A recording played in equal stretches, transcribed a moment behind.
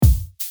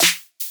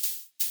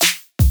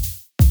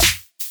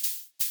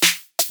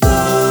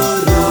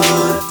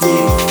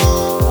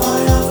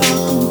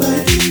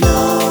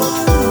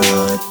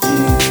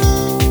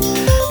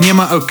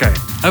maar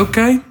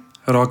oké,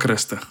 raak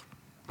rustig.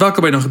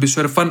 Welkom by nog 'n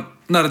episode van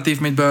Narratief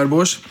met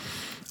Boerbos.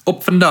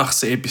 Op vandag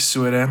se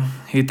episode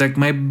het ek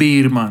my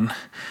buurman.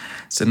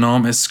 Sy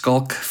naam is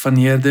Skalk van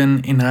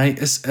Heerden en hy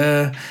is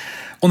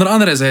onder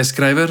andere is hy 'n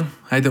skrywer.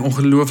 Hy het 'n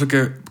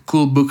ongelooflike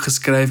cool boek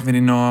geskryf met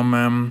die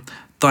naam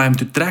Time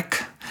to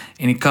Track.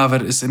 En die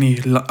cover is in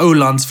die ou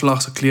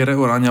landsvlag se kleure,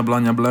 oranje,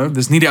 blanje, blou.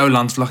 Dis nie die ou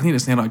landsvlag nie,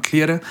 dis nie daai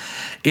kleure.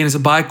 En is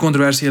 'n baie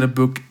kontroversiële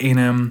boek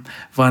en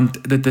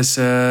want dit is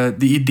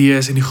die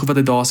idees en die goed wat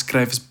hy daar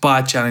skryf is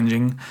baie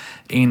challenging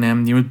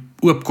en jy moet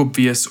oopkop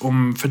wees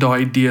om vir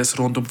daai idees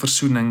rondom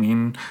versoening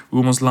en hoe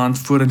om ons land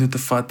vorentoe te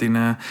vat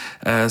en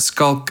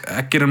Skalk,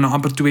 ek ken hom nou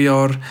amper 2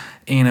 jaar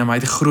en hy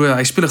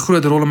speel 'n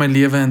groot rol in my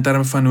lewe in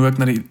terme van hoe ek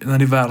na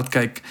die wêreld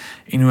kyk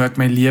en hoe ek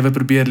my lewe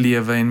probeer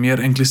lewe en meer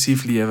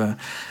inklusief lewe.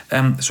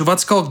 So wat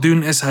Skalk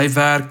doen is hy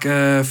werk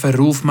vir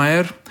Rolf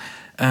Meyer.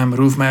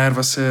 Rolf Meyer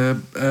was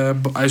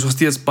hy is nog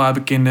steeds baie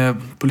bekende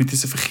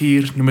politieke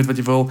figuur, noem dit wat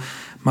jy wil,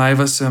 maar hy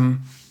was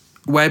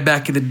way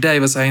back in the day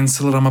was hy en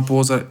Cyril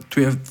Ramaphosa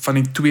van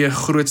die twee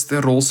grootste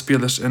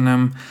rolspelers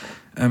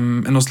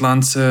in ons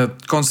land se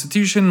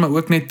constitution, maar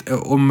ook net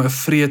om 'n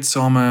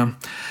vreedsame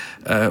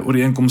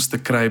ooreenkoms te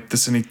kry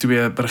tussen die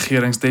twee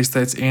regerings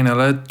destyds en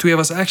hulle twee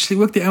was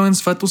actually ook die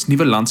ouens wat ons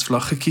nuwe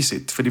landsvlag gekies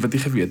het, vir die wat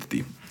nie geweet het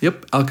nie.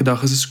 Jep, elke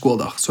dag is 'n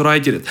skooldag. So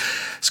raai jy dit.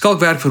 Skalk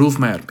werk vir Rolf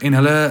Meyer en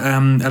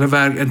hulle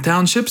werk in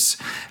townships.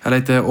 Hulle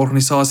het 'n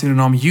organisasie met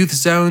die naam Youth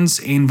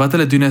Zones en wat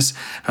hulle doen is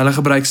hulle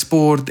gebruik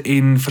sport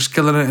en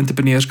verskillende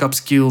entrepreneurskap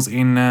skills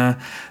en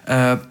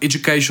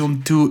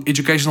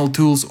educational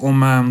tools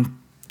om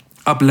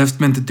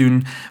upliftment te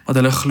doen, wat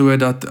hulle glo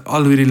dat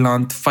al hoe die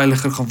land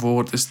veiliger gaan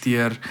word is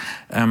deur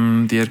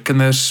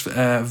kinders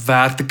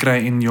werk te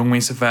kry en jong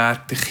mense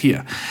werk te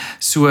gee.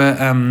 So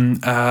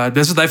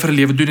dis wat hy vir 'n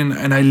lewe doen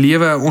en hy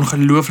lewe 'n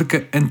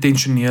ongelooflike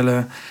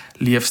intentionele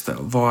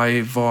leefstyl waar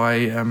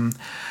hy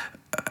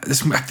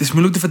dis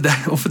moeilik te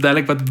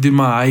verduidelik wat hy doen,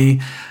 maar hy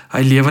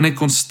lewe net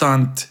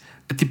konstant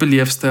 'n tipe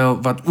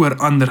leefstyl wat oor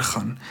ander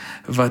gaan,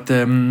 wat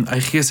hy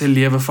gee sy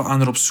lewe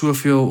verander op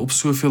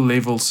soveel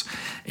levels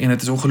en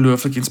dit is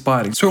ongelooflik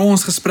inspiring. So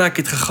ons gesprek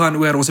het gegaan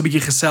oor, ons 'n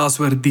bietjie gesels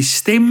oor die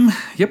stem,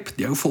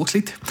 die ou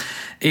volkslied,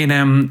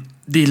 en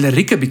die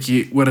lirieke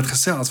bietjie oor dit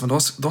gesels,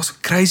 want daar's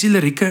crazy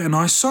lirieke in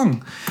daai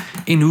song,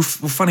 en hoe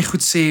van die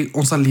goed sê,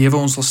 ons sal lewe,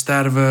 ons sal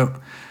sterwe,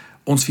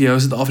 ons vir jou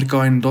is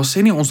Suid-Afrika, en daar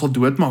sê nie ons sal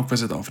doodmaak vir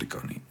Suid-Afrika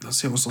nie, daar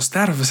sê ons sal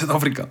sterwe vir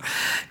Suid-Afrika,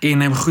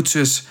 en goed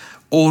soos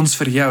ons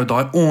vir jou,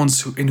 daai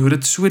ons, en hoe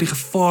dit so die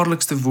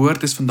gevaarlikste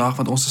woord is vandag,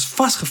 want ons is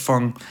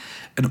vasgevang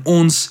in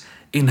ons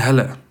en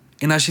hulle.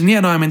 En as jy nie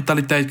in daai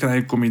mentaliteit kan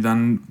uitkom nie,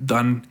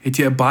 dan het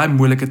jy 'n baie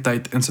moeilike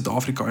tyd in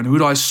Suid-Afrika. En hoe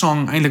daai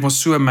song eintlik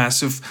was so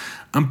massive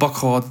impak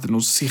gehad het in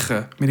ons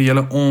siege, met die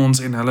hele ons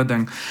en hulle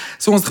ding.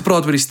 So ons het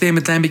gepraat oor die stem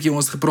 'n klein bietjie,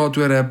 ons het gepraat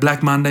oor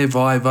Black Monday,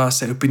 waar hy was,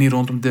 sy opinie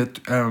rondom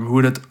dit,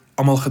 hoe dit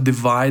almal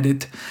gedivide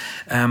het,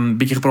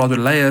 bietjie gepraat oor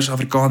leiers,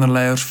 Afrikaner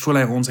leiers, voel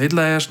hy ons het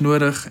leiers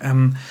nodig,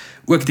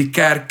 ook die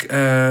kerk,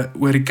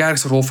 oor die kerk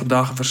se rol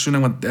vandag in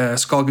versoening, want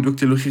Skalk het ook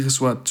teologie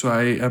geswat, so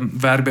hy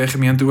werk by 'n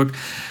gemeente ook.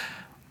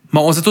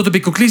 Maar ons het tot op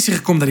die konklusie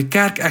gekom dat die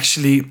kerk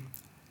actually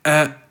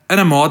in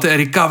 'n mate 'n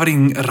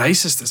recovering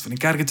racist is, want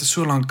die kerk het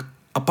so lank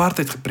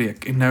apartheid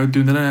gepreek en nou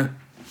doen hulle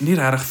nie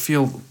regtig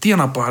veel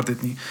teen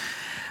apartheid nie.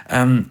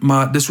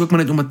 Maar dis ook maar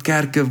net omdat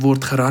kerke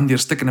word geran deur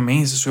stikkende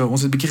mense. So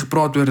ons het 'n bietjie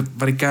gepraat oor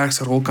wat die kerk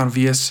se rol kan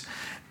wees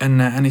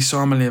in die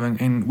samelewing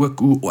en ook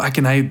hoe ek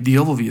en hy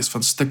deel wil wees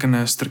van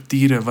stikkende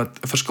strukture wat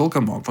 'n verskil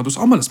kan maak, want ons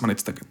almal is maar net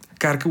stikkend,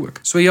 kerke ook.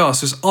 So ja,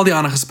 soos al die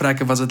ander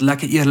gesprekke was dit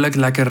lekker eerlik,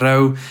 lekker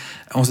rou.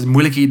 Ons het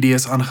moeilike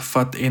idees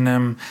aangevat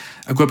en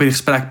ek hoop hierdie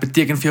gesprek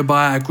beteken vir jou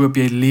baie. Ek hoop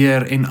jy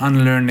leer en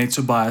unlearn net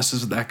so baie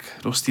soos wat ek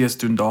nog steeds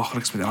doen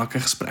daagliks met elke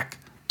gesprek.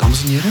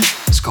 Dames en here,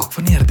 Skalk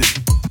van Heerden.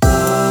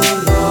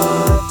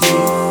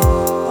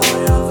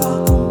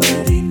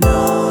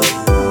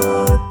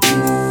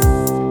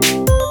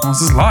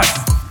 Ons is live.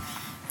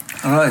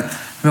 Alright.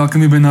 Welkom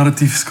hier by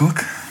Narratief,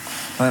 Skalk.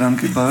 Baie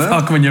dankie, Bouwer.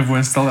 Welkom in jou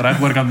woonstel,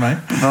 reg oor kant my.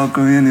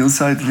 Welkom hier in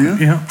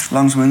Hillsideview,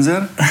 langs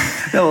Windsor.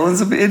 Ja, ons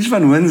is op die edge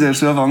van Windsor,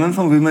 so afhangend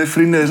van wie my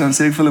vriende is, dan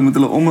sê ek vir hulle moet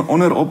hulle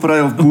onder opry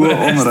of bo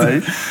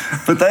omry.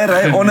 Party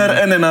ry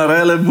onderin en dan ry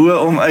hulle bo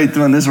om uit,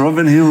 want dis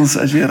Robin Hills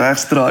as jy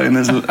regs draai en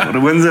dis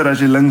Windsor as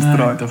jy links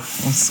draai.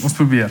 Ons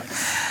probeer.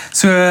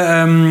 So,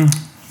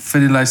 vir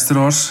die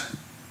luisteraars,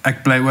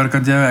 ek bly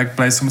oorkant jou, ek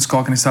bly soms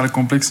Skalk in dieselfde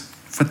kompleks.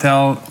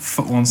 Vertel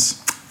vir ons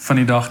van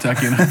die dag toe ek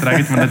hier getrek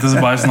het, want dit is 'n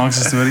baie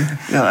snaakse storie.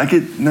 Ja, ek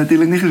het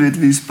natuurlik nie geweet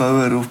wie is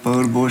Bouwer of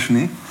Boerbos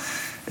nie.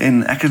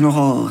 En ek is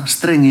nogal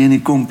streng hier in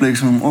die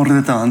kompleks om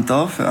orde te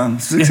handhaaf.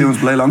 Soos ek sê, ons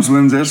bly langs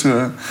Windsor,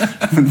 so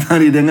moet nou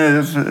die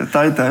dinge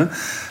tyd hou.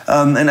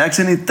 En ek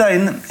sien in die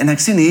tuin en ek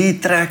sien hier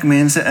trek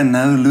mense in.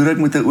 Nou loer ek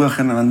met 'n oog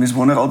in, want mense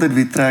wonder altyd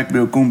wie trek by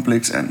 'n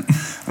kompleks in.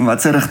 En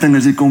wat se rigting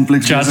is die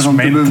kompleks besig om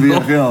te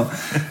beweeg, ja.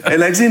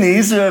 En ek sien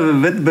hier so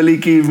 'n wit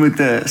billetjie met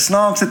 'n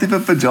snaakse tipe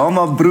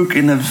pyjama broek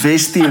en 'n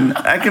vestie en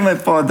ek en my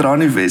pa dra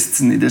nie vests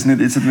nie. Dis net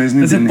iets wat mense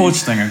nie doen nie.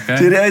 Dis 'n potch ding, okay?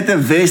 So hy het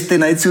 'n vest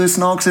en hy het so 'n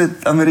snaakse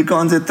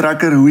Amerikaanse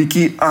trekker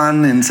hoedjie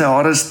aan en sy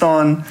hare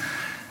staan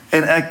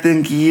En ek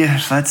dink,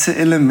 wat se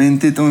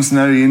element het ons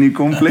nou hier in die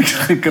kompleks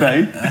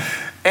gekry?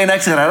 En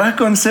ek's regtig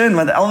concerned,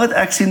 want al wat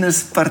ek sien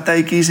is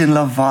partytjies en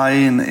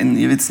lawaai en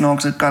jy weet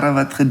snaakse karre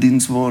wat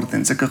gediens word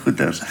en sulke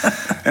goeders.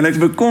 En ek's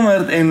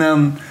bekommerd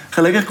en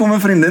gelukkig kom 'n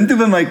vriendin toe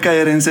by my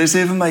kuier en sy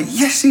sê vir my,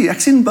 "Jessie,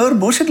 ek sien Bouwer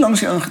Bosch het langs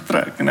jou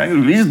ingetrek." En ek,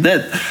 "Wie is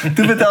dit?"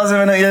 Toe vertel sy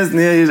my nou eers,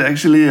 "Nee, hy is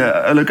actually 'n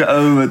oulike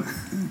ou wat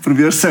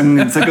probeer sing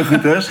en sulke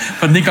goeders."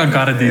 Wat nie kan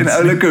karre diens. En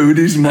oulike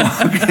hoodies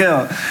maak,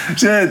 ja.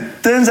 So,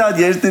 turns out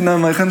jy is toe nou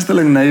my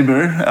gunsteling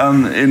neighbor,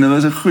 en dit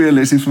was 'n goeie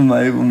lesie vir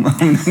my om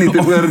nie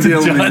te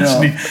oordeel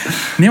nie.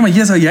 Nee, maar jy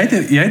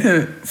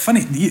het van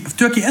die,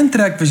 toe ek hier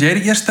intrek, was jy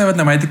die eerste wat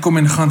na my toe kom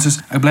en gaan soos,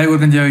 "Ek bly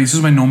oor aan jou, hier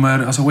is my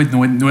nommer, as ooit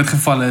nooit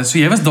geval is." So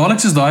jy was dadelik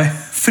soos daai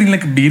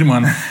vriendelike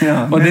buurman,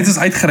 wat net soos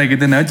uitgereik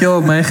het, en nou het jy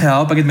al my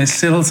gehelp, ek het my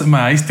sleutels in my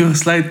huis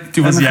toegesluit,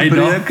 toe was jy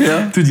daar,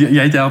 toe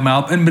jy het my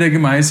help inbreek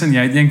in my huis, en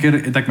jy het een keer,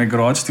 het ek my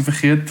garage toe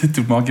vergeet,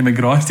 toe maak jy my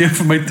garage deur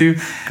vir my toe.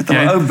 Ek het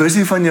 'n ou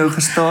bussie van jou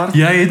gestaart.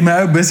 Jy het my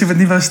ou bussie wat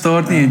nie wou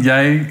start nie, en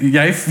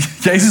jy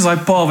is soos daai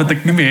pa wat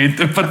ek nie meer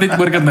het, wat net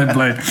oor kan my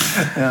bly.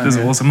 Dis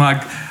awesome, maar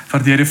ek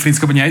waardeer jou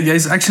vriendskap, en jy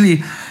is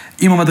actually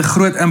iemand wat 'n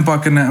groot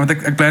impak in, want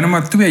ek bly nou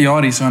maar 2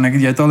 jaar hier so, en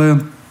jy het al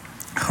 'n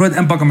groot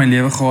impak in my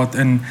lewe gehad,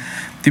 in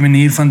die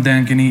manier van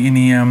dink, en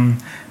die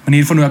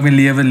manier van hoe ek my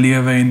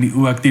lewe, en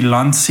hoe ek die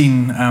land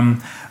sien,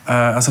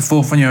 as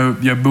gevolg van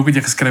jou boek wat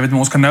jy geskryf het, maar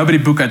ons kan nou by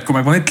die boek uitkom.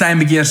 Ek wil net klein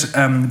bietjie eers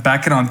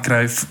background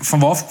kry. Van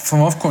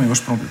waar kom jy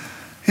oorspronklik?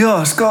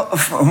 Ja,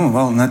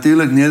 wel,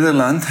 natuurlijk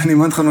Nederland.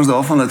 Niemand gaan ons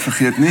daarvan laat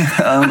vergeet nie.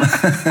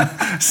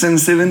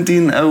 Sinds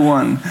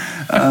 1701.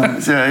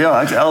 So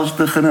ja, ek is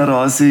 11de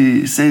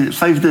generasie,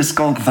 5de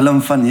skalk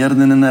Willem van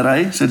Heerden in 'n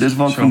ry. So dis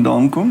waar ek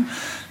vandaan kom.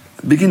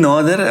 Bietjie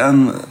nader,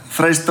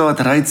 Vrystaat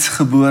Reits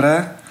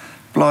gebore,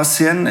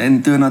 plaasseun,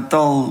 en toe in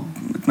Natal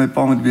met my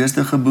pa met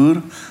beeste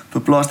geboer.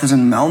 Beplaas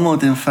tussen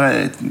Melmout en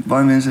Vryheid.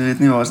 Baie mense weet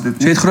nie waar is dit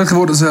nie. So jy het groot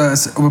geword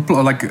as op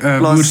 'n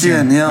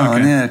boerseun, ja,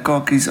 okay. Nee,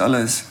 kakies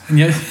alles. En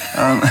jy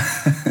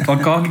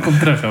kakie kom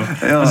terug ou.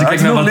 Ja, as ek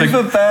kyk nou wat ek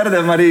vir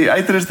perde, maar die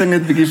uitrusting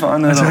het bietjie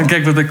verander. As jy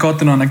kyk wat ek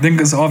Cotton on, ek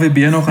dink as AWB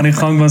nog aan die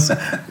gang was,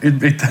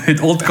 het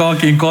Old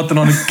Kakie en Cotton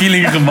on 'n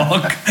killing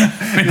gemaak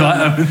met daai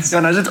ouens. Ja,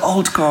 nou is dit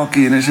Old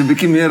Kakie en is 'n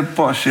bietjie meer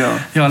posh, ja.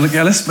 Ja,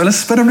 hulle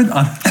spit hom net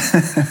aan.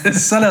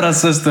 Dis hulle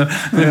rassiste.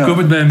 Hulle kom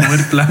dit by 'n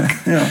moordplek.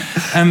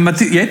 Ja.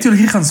 Maar jy het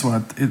teologie gaan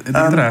swat,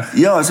 het reg?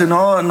 Ja, so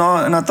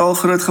na Natal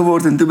groot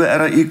geword en toe by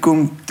RAI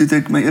kom, toe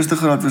ek my eerste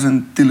graad was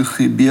in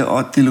teologie,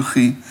 BA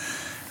teologie.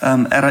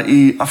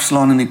 RAI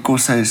afslaan in die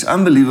koshuis.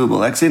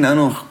 Unbelievable. Ek sê nou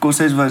nog,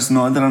 koshuis was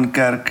nader aan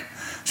kerk.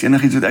 Dis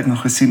enigiets wat ek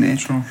nog gesien het.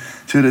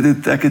 So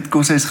ek het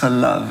koshuis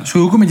gelove. So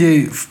hoekom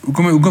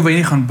wou jy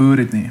nie gaan boer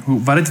het nie?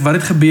 Wat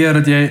het gebeur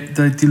dat jy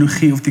die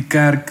teologie of die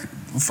kerk,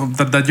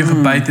 of dat jy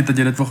gebyt het dat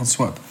jy dit wil gaan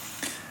swat?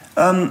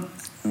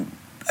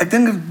 Ek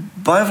dink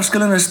baie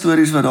verskillende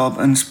stories wat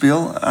daarop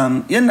inspel.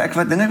 Ek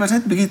was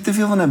net 'n bietjie te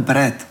veel van 'n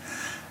brat.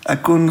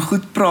 Ek kon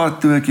goed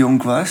praat toe ek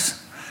jonk was.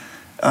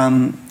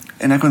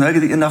 En ek onthou ek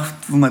het eendag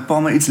vir my pa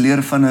my iets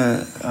leer van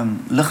 'n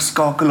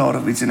ligskakelaar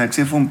of iets, en ek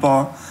sê vir hom,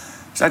 pa,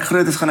 as ek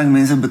groot is, gaan ek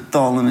mense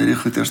betaal om hierdie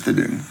goeders te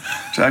doen.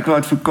 So ek wou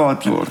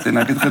advokaat word, en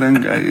ek het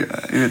gedink, jy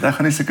weet, ek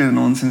gaan nie sulke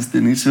nonsens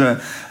doen nie. So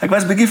ek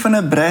was bietjie van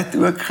 'n brat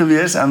ook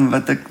gewees,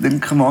 wat ek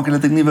dink gemaak het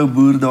dat ek nie wou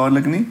boer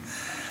dadelik nie.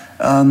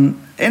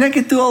 En ek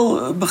het toe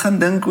al begin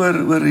dink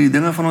oor die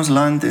dinge van ons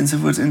land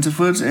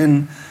ensovoorts,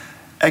 en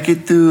ek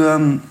het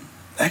toe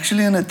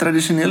actually in 'n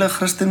tradisionele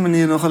Christen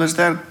manier nogal 'n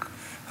sterk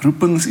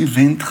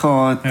roepingsevent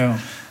gehad,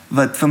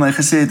 wat vir my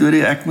gesê het,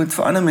 ek moet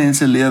vir ander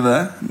mense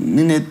lewe,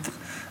 nie net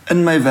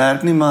in my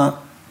werk nie, maar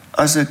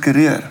as 'n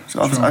karier,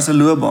 as 'n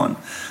loopbaan.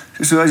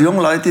 So as jong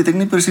laaitie het ek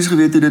nie presies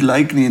geweet hoe dit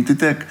lyk nie, en toe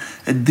het ek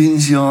 'n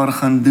diensjaar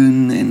gaan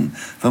doen, en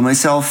vir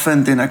myself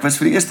vind, en ek was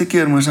vir die eerste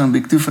keer in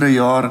Mosambik toe vir 'n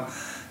jaar,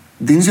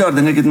 diensjaar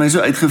ding, ek het my so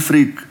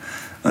uitgefreek,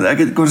 want ek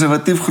het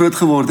konservatief groot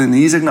geword, en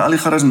hier is ek na al die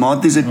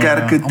charismatiese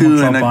kerke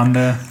toe, en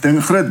ek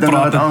dink groot dinge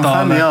wat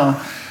aangaan, ja.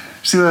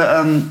 So,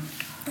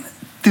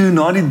 toe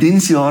na die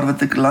diensjaar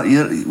wat ek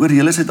oor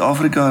hele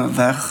Suid-Afrika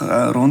weg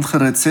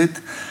rondgerits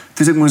het,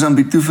 toe is ek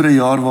Mosambik toe vir 'n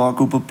jaar waar ek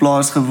op 'n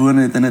plaas gewoon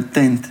het in 'n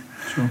tent.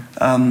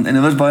 En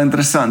dit was baie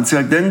interessant. So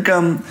ek dink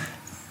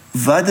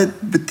wat dit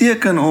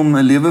beteken om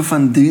 'n lewe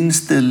van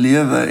diens te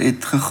lewe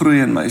het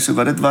gegroei in my. So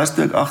wat dit was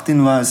toe ek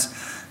 18 was,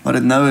 wat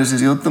dit nou is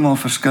heeltemal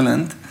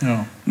verskillend.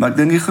 Ja. Maar ek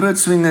dink die groot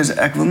swing is,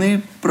 ek wil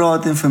nie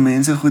praat en vir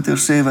mense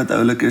goeders sê wat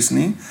oulik is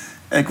nie.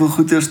 Ek wil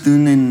goeders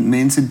doen en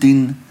mense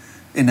dien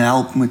en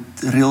help met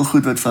reël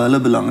goed wat vir hulle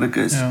belangrik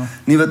is. Ja.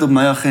 Nie wat op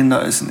my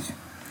agenda is nie.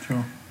 Sure.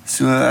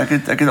 So ek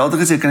het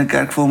altyd gesê, kan 'n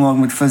kerk volmaak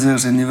met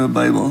vissers en nuwe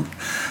Bybel.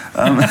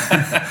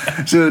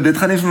 So dit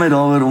gaan nie vir my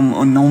daaroor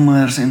om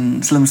nommers en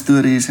slim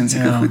stories en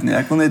seker goed nie.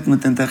 Ek wil net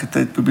met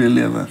integriteit probeer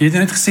lewe. Jy het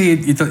net gesê,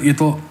 jy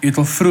het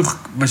al vroeg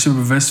was jy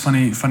bewus van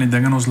die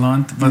dinge in ons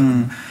land, wat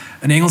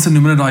in Engels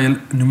noem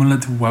hulle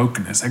dit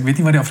wokeness. Ek weet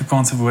nie wat die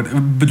Afrikaanse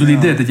woord, bedoel jy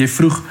dit, dat jy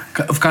vroeg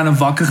of kan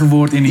wakker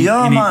geword en die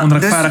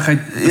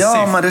onregverdigheid besef?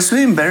 Ja, maar dit is so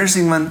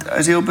embarrassing, want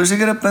as jy op 'n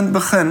sekere punt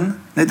begin,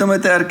 net om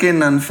dit te erken,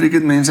 dan freak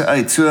dit mense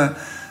uit. So,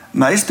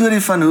 my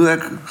storie van hoe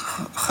ek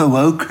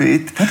gewoke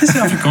het, Wat is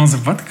die Afrikaanse?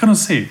 Wat kan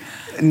ons sê?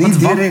 nie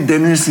deur die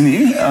dinges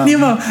nie. Nee,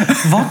 maar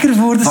wakker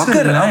word is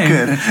Wakker, so lame.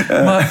 wakker.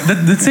 Maar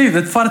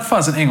dit vat het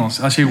vas in Engels,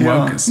 as jy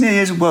woke is. Nee,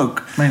 jy is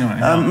woke. My nou,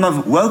 ja. Maar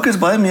woke is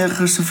baie meer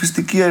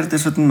gesofistikeerd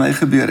as wat met my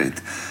gebeur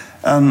het.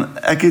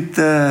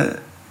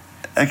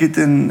 Ek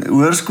het in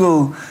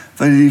hoërskool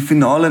by die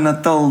finale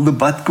Natal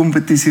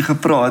debatkompetisie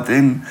gepraat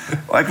en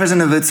ek was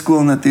in 'n wit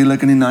skool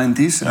natuurlik in die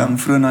 90s,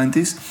 vroeë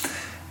 90s.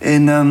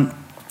 En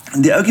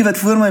die ouetjie wat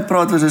voor my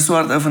praat was 'n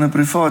swart ou van 'n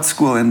privaat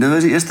skool en dit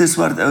was die eerste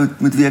swart ou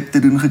met wie ek te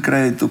doen gekry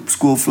het op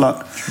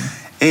skoolvlak.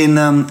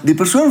 En die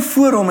persoon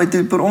voor hom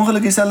het per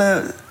ongeluk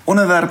dieselfde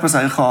onderwerp as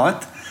hy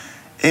gehad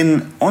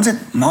en ons het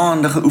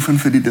maande geoefen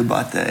vir die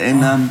debatte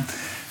en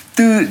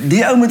toe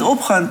die ou moet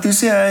opgaan, toe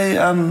sê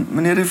hy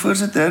meneer die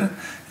voorsitter,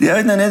 die ou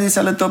het nou net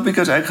dieselfde topik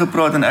as ek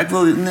gepraat en ek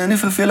wil nou nie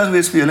vervelig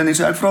wees vir julle nie,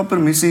 so ek vra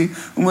permissie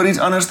om oor iets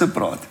anders te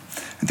praat.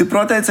 En toe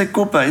praat hy uit sy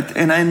kop uit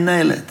en hy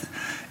nail it.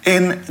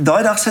 En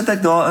daai dag sit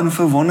ek daar in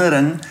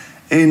verwondering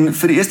en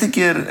vir die eerste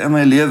keer in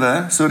my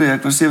lewe, sorry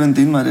ek was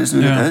 17 maar dis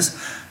hoe dit is,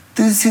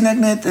 toe sien ek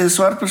net 'n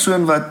swart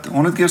persoon wat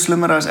 100 keer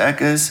slimmer as ek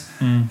is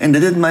en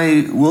dit het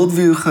my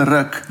worldview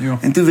geruk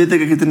en toe weet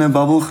ek het in 'n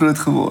bubbel groot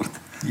geword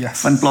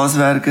van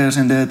plaaswerkers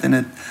en dit en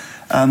dit.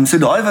 So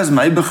daai was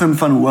my begin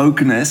van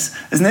wokeness,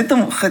 is net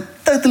om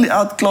totally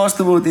outclassed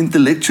te word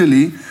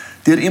intellectually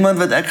deur iemand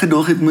wat ek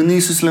gedog het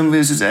moenie so slim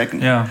wees soos ek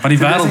nie. Ja, want die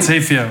wêreld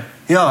sê vir jou.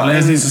 Ja, hulle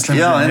is nie so slim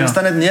ja, nie, en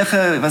staan dit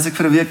 9 was ek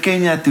vir 'n week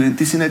Kenia toe en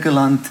toe sien ek 'n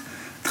land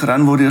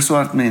geran word deur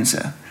swart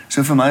mense.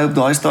 So vir my op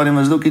daai stadium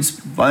was dit ook iets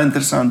baie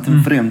interessant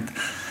en vreemd.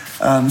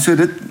 So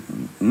dit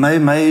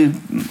my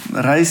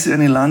reis in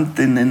die land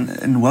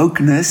en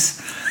wokeness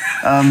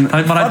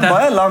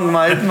baie lang,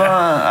 maar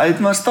hy het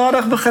maar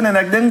stadig begin en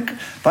ek dink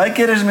baie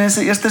keer is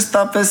mense eerste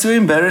stappe so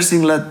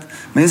embarrassing dat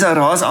mense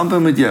raas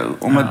amper met jou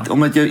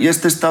omdat jou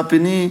eerste stappe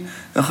nie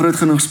 'n groot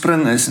genoeg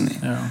spring is nie.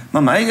 Ja.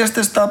 Maar my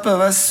eerste stappe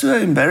was so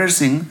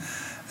embarrassing.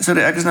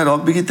 Sorry, ek is nou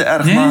dalk bietjie te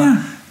erg, maar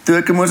toe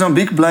ek in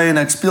Mosambik bly en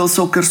ek speel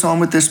sokker saam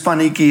met 'n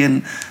spannetjie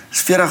en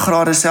 40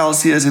 grade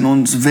Celsius en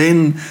ons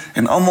wen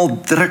en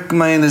almal druk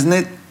my en is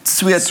net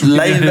sweet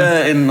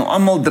lywe en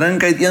almal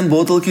drink uit een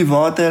botteltjie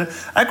water.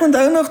 Ek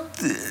onthou nog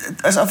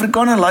as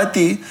Afrikaner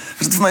laaitie,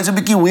 was dit vir my so 'n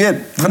bietjie weird.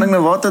 Gaan ek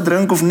nou water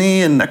drink of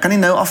nie en ek kan nie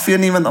nou afvee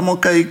nie want almal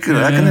kyk.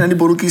 Ek kan nie nou die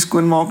botteltjies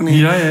skoon maak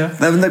nie.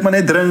 Nou moet ek maar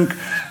net drink.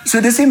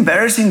 So dis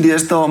embarrassing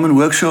deesdae om in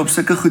workshops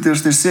sulke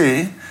goeters te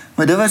sê,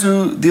 maar dit was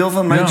hoe deel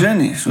van my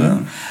journey. So.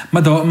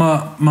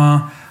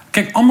 Maar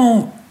kyk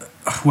almal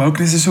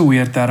wokeness is so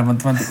weird term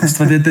want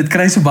dit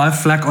kry so baie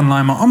vlek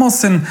online, maar almal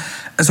sin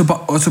is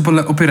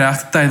op die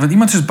regte tyd, want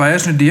iemand soos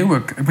Beyers Naudé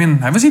ook, ek meen,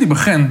 hy was nie die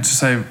begin,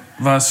 soos hy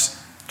was,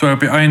 toe hy op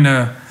die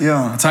einde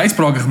sy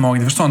uitsprake gemaak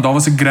het, verstaan, daar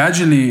was ek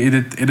gradually,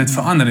 het dit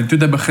verander, en toe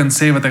het hy begin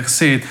sê wat hy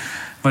gesê het,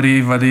 wat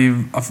die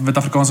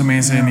wit-Afrikaanse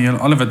mense en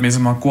alle wit mense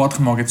maar kwaad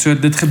gemaak het, so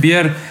dit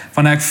gebeur,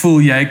 van ek voel,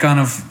 jy kan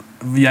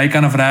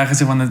of reg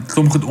is, want het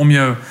klom goed om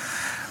jou,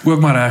 ook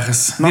maar reg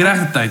is, die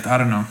regte tyd, I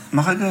don't know.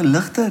 Mag ek 'n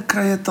ligte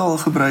kruietaal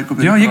gebruik op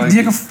die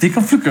jy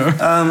kan vloek,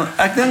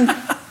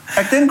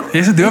 Ek dink jy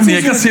is 'n doof nie,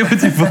 ek kan sê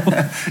wat jy wil.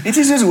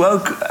 Ietsie soos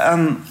woke,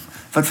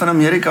 wat van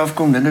Amerika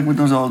afkom, dink ek moet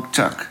ons al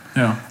check.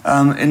 Ja.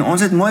 En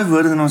ons het mooi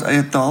woorde in ons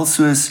eie taal,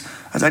 soos,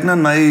 as ek nou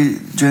aan my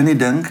journey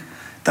dink,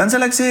 dan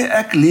sal ek sê,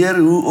 ek leer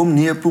hoe om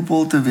nie 'n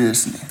poepel te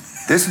wees nie.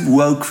 Dis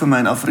woke vir my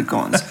in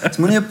Afrikaans. Dit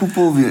moenie 'n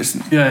poepel wees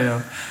nie. Ja.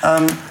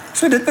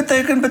 So dit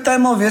beteken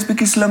partymal wees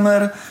bietjie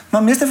slimmer,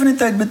 maar meeste van die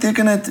tyd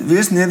beteken dit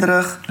wees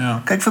nederig,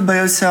 kyk verby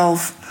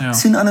jouself,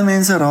 sien ander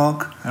mense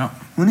raak.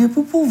 Moenie 'n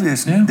poepel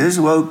wees nie. Dis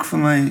woke vir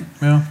my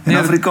in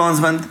Afrikaans,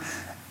 want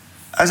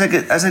as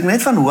ek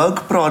net van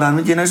woke praat, dan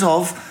moet jy nou so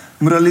half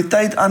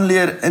moraliteit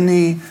aanleer in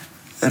die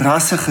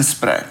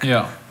rassegesprek.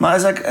 Maar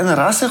as ek in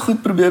rasse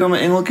goed probeer om 'n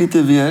engeltjie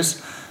te wees,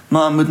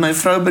 maar met my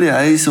vrou by die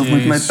huis of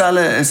met my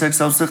pelle is ek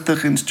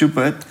selfsugtig en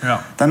stupid,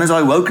 dan is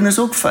daai wokeness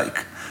ook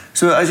fake.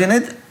 So as jy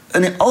net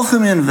in die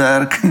algemeen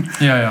werk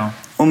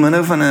om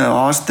minder van 'n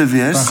haas te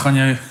wees, dan gaan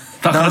jy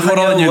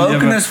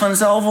wokeness van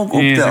self ook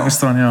optel. Ek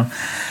verstaan, ja.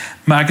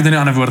 Maar ek het nou nie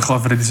ander woord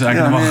gehad vir dit, so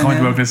ek mag gaan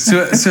met wokeness.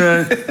 So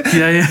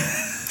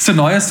so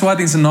na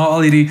Eswatini, so na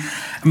al hierdie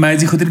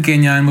amazing goed in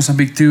Kenia en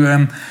Mosambik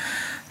toe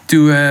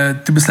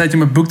besluit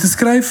om 'n boek te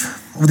skryf.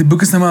 Of die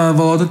boek is nou maar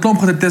wel 'n klomp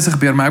goed tussen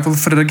gebeur, maar ek wil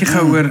vir 'n rukkie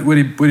gou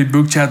oor die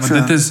boek chat,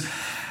 want dit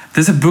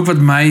is 'n boek wat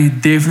my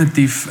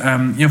definitief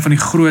een van die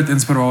groot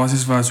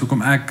inspirasies was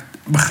hoekom ek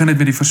begin het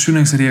met die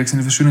versoeningsreeks en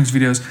die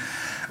versoeningsvideo's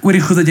oor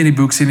die goed wat jy in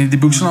die boek sien. Die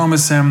boek se naam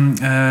is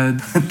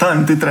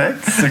Time to Track.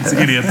 Ek's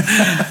idiot.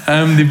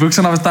 Die boek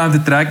se naam is Time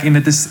to Track en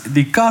dit is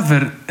die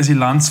cover is die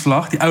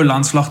landsvlag, die ou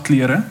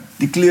landsvlagkleure.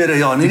 Die kleure,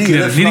 ja, nie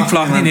die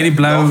vlag nie, net die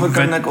blou. Daarvoor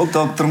kan ek ook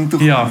dalk tronk toe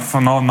gaan. Ja,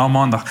 van na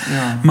maandag.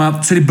 Maar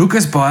so die boek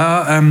is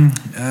baie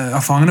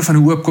afhangende van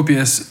hoe oopkop jy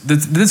is.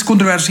 Dit is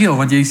kontroversieel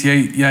want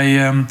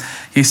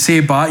jy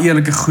sê baie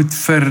eerlike goed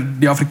vir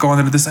die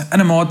Afrikaner. Dit is in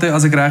 'n mate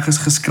as ek reg is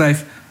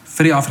geskryf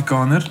vir die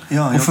Afrikaner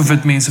of vir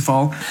wit mense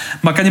veral.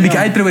 Maar kan jy 'n bietjie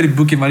uitbrei oor die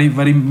boek en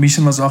wat die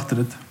mission was agter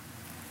dit?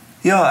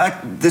 Ja,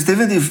 dis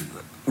definitief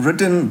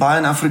written by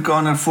an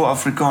Afrikaner for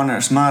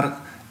Afrikaners, maar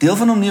deel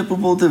van hom nie 'n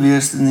popol te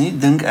wees nie,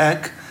 dink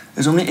ek,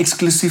 is om nie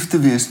eksklusief te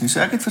wees nie. So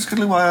ek het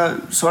verskriklik baie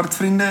swart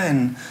vriende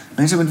en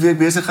mense met wie ek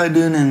besigheid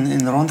doen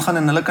en rondgaan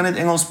en hulle kan net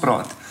Engels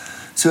praat.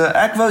 So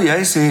ek wou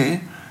jy sê,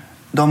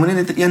 daar moet nie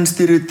net een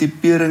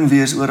stereotypering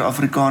wees oor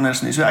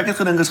Afrikaners nie. So ek het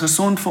gedink is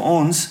gesond vir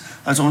ons,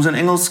 as ons in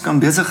Engels kan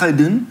besigheid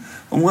doen,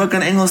 om ook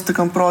in Engels te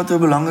kan praat oor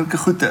belangrike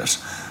goeters.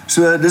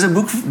 So dis 'n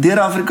boek deur 'n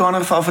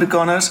Afrikaner vir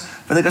Afrikaners,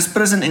 wat ek as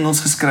prins in Engels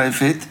geskryf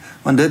het,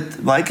 want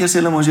dit, baie keer sê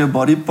hulle ons jou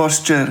body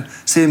posture,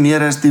 sê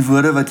meer as die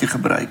woorde wat jy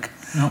gebruik.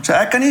 Ja. So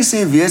ek kan nie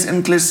sê wees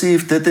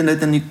inklusief dit en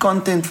dit in die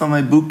content van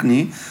my boek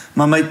nie,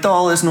 maar my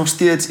taal is nog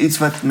steeds iets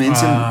wat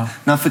mense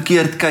na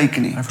verkeerd kyk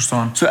nie. Ek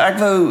verstaan. So ek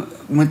wou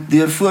met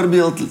deur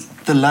voorbeeld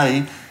te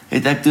lei,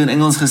 het ek toe in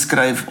Engels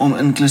geskryf om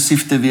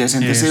inklusief te wees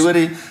en te sê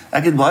hoorie,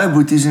 ek het baie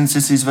boeties en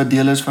sissies wat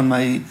deel is van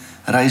my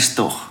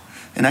reistog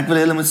en ek wil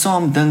hulle met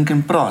saam dink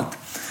en praat.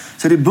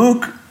 So die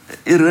boek,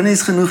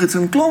 ironies genoeg, het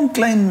so'n klomp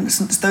klein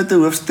stoute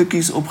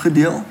hoofstukkies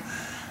opgedeel.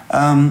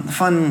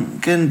 Van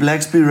Can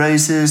Blacks Be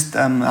Racist,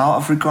 How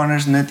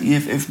Afrikaners Net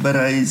EFF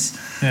bereis,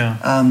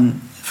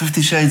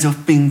 50 Shades of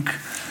Pink,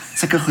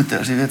 sulke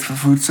goeders, jy weet,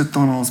 vervoerdse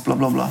tunnels, bla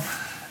bla bla.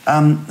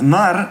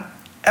 Maar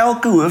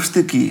elke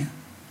hoofstukkie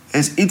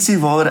is ietsie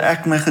waaroor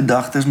ek my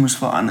gedagtes moes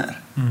verander.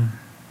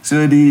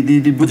 So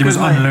die boek is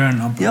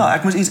unlearn. Ja,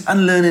 ek moes iets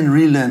unlearn en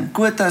relearn.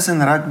 Quotas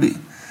en rugby.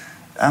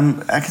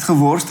 Ek het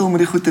geworstel met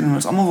die goed en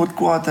ons almal word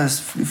kwaad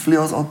as die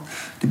vleuels al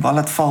die bal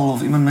laat val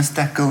of iemand mis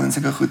tackle en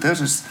sulke goeders.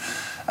 Dus,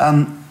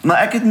 maar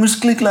ek het moes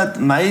klik laat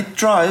my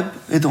tribe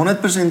het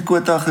 100%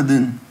 quota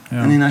gedoen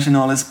in die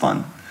nasionale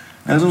span.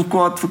 Nou is ons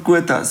kwaad vir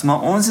quotas, maar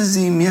ons is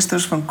die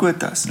meesters van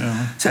quotas.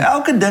 So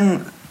elke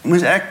ding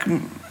moes ek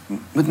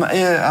met my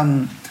eie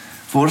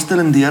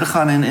voorstelling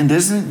deurgaan en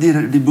dis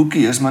die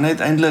boekie is, maar net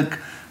eintlik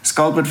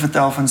Skalk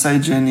vertel van sy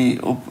journey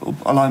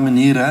op al die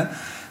maniere.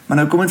 Maar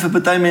nou kom dit vir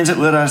party mense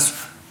oor as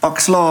pak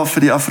slaaf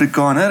vir die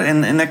Afrikaner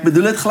en ek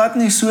bedoel dit glad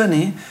nie so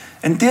nie.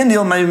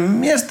 Inteendeel, my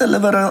meeste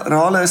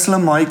liberale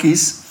slim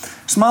maatjies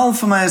smaal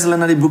vir my as hulle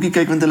na die boekie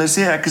kyk want hulle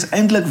sê ek is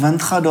eintlik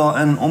windgat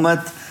daarin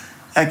omdat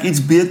ek iets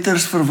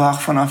beters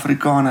verwag van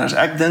Afrikaners.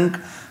 Ek dink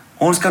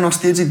ons kan nog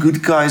steeds die good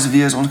guys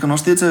wees, ons kan nog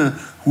steeds 'n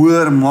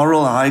hoër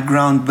moral high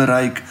ground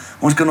bereik.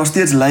 Ons kan nog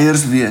steeds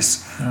leiers wees.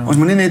 Ons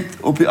moet nie net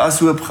op die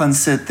ashoop gaan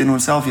sit en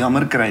onsself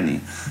jammer kry nie.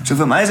 So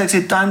vir my as ek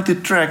sê time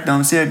to track,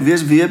 dan sê ek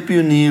wees weer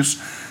pioniers,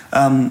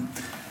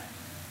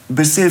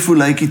 besef hoe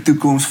lyk die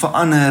toekoms,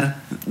 verander,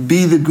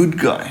 be the good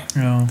guy.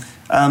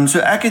 So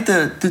ek het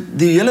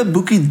die hele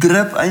boekie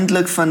drip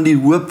eintlik van die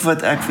hoop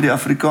wat ek vir die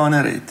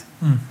Afrikaner het.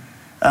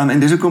 En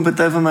dis hoekom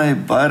party van my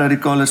baie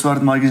radikale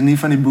swart maatjies nie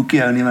van die boekie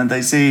hou nie, want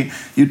hy sê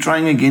you're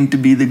trying again to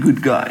be the good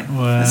guy.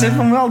 Ek sê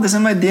van wel, dis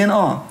in my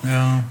DNA.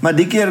 Maar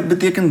die keer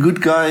beteken good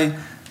guy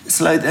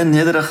sluit in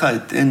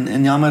nederigheid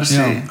en jammer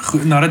sê.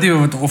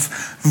 Narratiewe of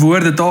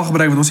woorde,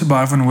 taalgebruik wat ons nie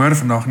baie van hoor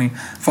vandag nie,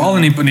 veral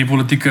in die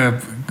politieke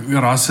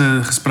rasse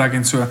gesprek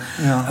en so.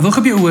 Ek wil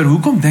gebeur oor,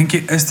 hoekom dink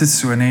jy is dit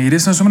so, nee? Hier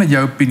is nou sommer net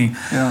jou opinie.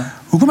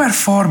 Hoekom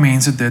ervaar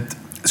mense dit,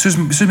 soos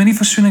met die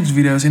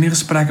versoeningsvideo's en die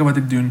gesprekke wat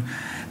ek doen,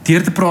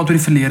 deur te praat oor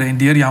die verlede en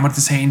deur jammer te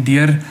sê en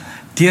deur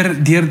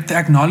te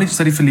acknowledge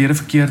dat die verlede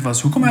verkeerd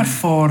was, hoekom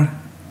ervaar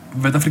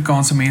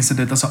wit-Afrikaanse mense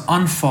dit as 'n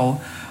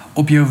aanval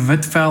op jou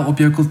wit vel, op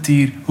jou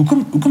kultuur?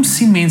 Hoekom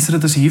sien mense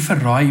dit as hier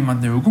verraai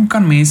iemand nou? Hoekom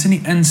kan mense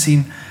nie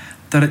insien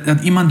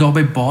dat iemand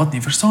daarby baat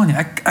nie? Verstaan jy?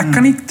 Ek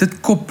kan nie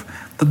dit kop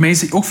dat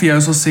mense ook vir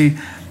jou sal sê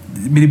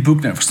met die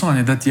boek nou, verstaan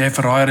jy, dat jy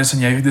verraaier is en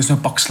jy dis nou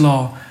pak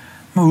sla.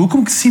 Maar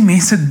hoekom sien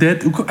mense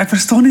dit? Ek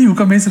verstaan nie hoe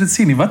kan mense dit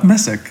sien nie. Wat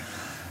mis ek?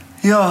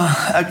 Ja,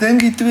 ek dink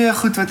die twee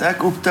goed wat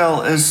ek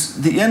optel is,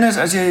 die een is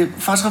as jy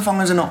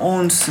vasgevang is in 'n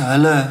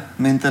ons-hulle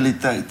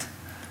mentaliteit,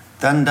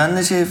 dan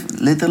is jy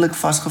letterlik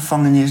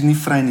vasgevang en jy is nie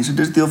vry nie. So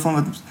dis deel van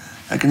wat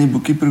ek in die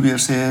boekie probeer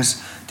sê is,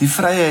 die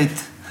vryheid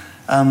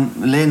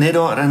lê net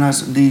daarin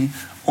as die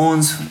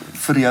ons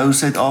vir jou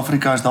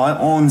Suid-Afrika, as daai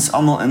ons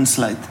almal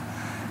insluit.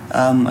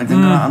 Ek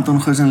dink aan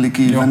Anton Goosen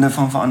liedjie, Winde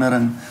van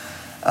Verandering.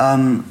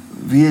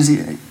 Wie is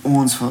die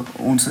ons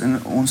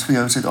vir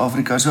jou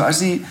Suid-Afrika? So as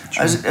die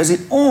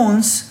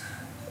ons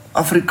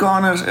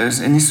Afrikaners is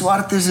en die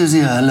swartes is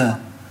die hulle,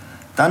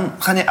 dan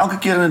gaan jy elke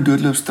keer in 'n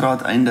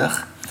doodloopstraat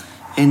eindig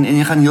en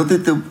jy gaan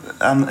heeltyd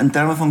in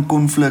terme van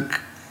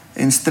konflik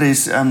en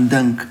stres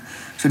dink.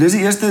 So dis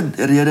die eerste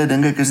rede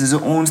dink ek is dis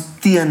 'n ons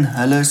teen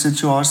hulle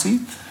situasie.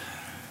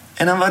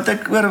 En dan wat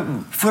ek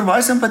voor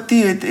baie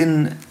simpatie het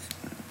en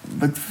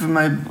wat vir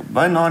my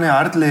baie na in die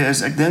hart lê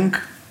is ek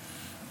dink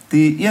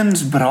die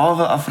eens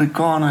brawe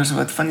Afrikaners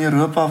wat van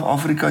Europa af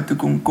Afrika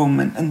toe kom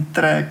en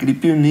intrek, die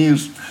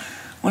pioniers,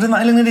 ons het maar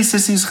eintlik net die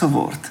sissies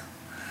geword.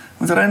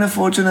 Ons ry 'n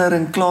Fortuner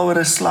en kla oor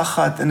 'n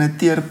slaggat in 'n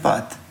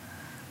teerpad.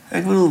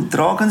 Ek bedoel,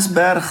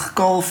 Drakensberg,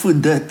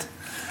 Kaalvoet dit.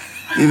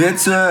 Jy weet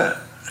so,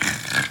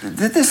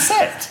 dit is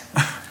sad.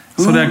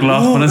 Sorry ek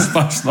lag, maar dit is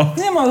pas nog.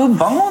 Nee, maar hoe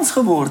bang ons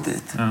geword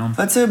het.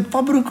 Wat sy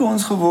papbroeke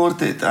ons geword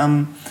het.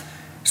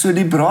 So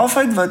die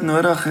braafheid wat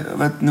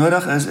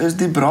nodig is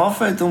die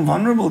braafheid om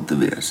vulnerable te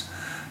wees.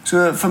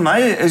 So vir my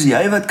is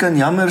jy wat kan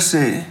jammer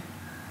sê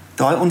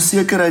daai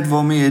onsekerheid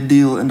waarmee jy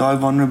deel en daai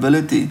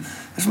vulnerability,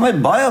 is vir my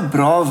baie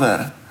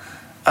brawer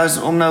as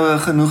om nou 'n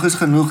genoeg is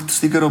genoeg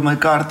sticker op my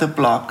kar te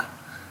plak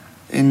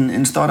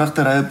en stadig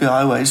te ry op die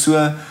highway.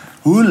 So,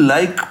 hoe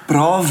lyk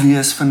braaf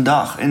wees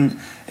vandag?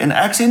 En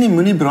ek sê nie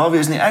moenie braaf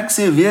wees nie, ek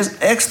sê wees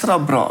ekstra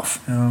braaf.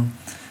 Ja.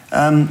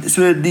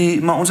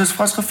 Maar ons is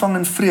vasgevang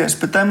in vrees.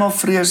 Partymal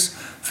vrees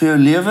vir jou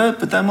lewe,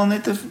 partymal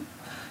net 'n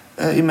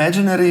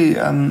imaginary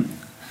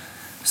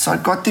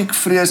psychotic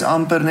vrees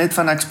amper net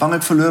van ek's bang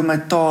ek verloor my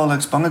taal,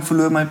 ek's bang ek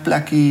verloor my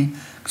plekkie,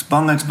 ek's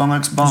bang.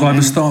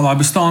 So daai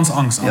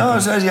bestaansangs amper. Ja,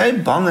 so as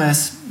jy bang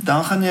is,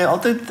 dan gaan jy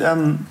altyd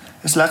 'n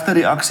slegte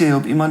reaksie hê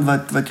op iemand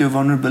wat jou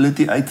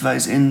vulnerability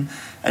uitwys en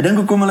ek dink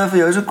hoekom hulle vir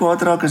jou so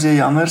kwaad raak as jy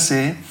jammer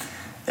sê,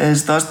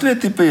 is daar's twee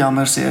tipe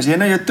jammer sê. As jy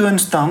nou jou toon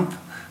stamp,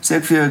 sê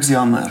ek vir jou ek's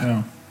jammer.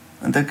 Ja.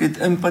 Want ek het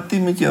empatie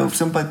met jou of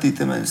simpatie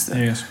ten minste.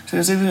 Yes. So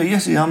jy sê vir jou,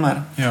 "Yes, jammer."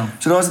 Ja.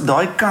 So daar's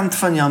daai kant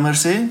van jammer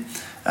sê.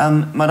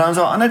 Maar dan is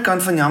daar 'n ander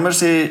kant van jammer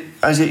sê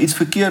as jy iets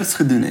verkeerds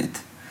gedoen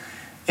het.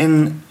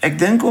 En ek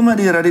dink omdat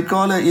die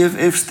radikale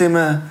EFF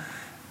stemme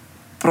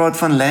praat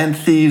van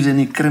land thieves en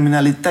die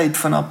kriminaliteit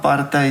van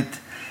apartheid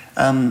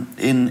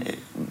en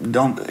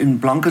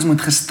blankes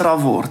moet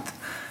gestraf word.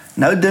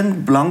 Nou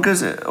dink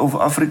blankes of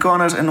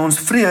Afrikaners in ons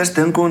vrees,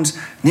 dink ons,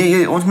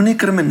 nee, ons moet nie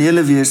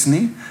kriminele wees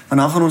nie,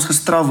 want dan gaan ons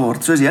gestraf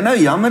word. So as jy nou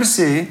jammer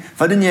sê,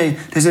 wat doen jy?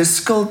 Dis 'n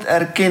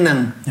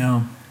skulderkenning. Ja.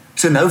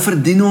 So nou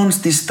verdien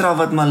ons die straf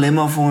wat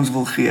Malema vir ons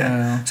wil gee.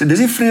 Ja. So dis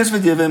die vrees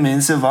wat jy by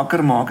mense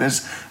wakker maak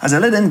is, as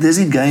hulle dink dis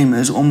die game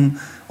is om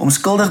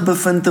skuldig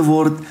bevind te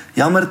word,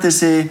 jammer te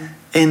sê,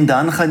 en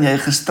dan gaan jy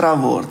gestraf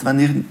word, want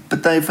die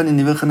party van die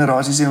nuwe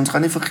generasie sê, ons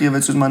gaan nie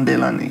vergewe soos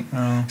Mandela nie.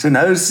 Ja. So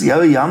nou is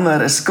jou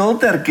jammer 'n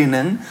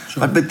skulderkenning,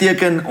 wat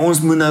beteken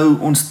ons moet nou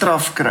ons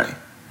straf kry.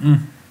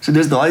 So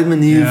dis daai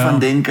manier van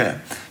denke.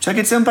 So ek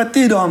het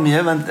simpatie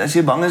daarmee, want as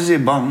jy bang is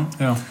jy bang.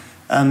 Ja.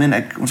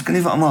 Ons kan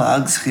nie vir almal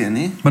hugs gee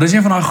nie. Maar dis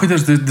een van daai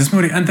goeders, dis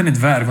moet die internet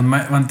werk,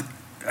 want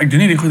ek doen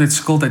nie die goed uit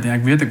skuld uit nie.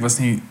 Ek weet ek was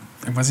nie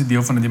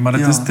deel van dit nie, maar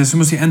dis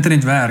moet die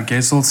internet werk.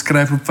 Jy sal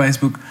skryf op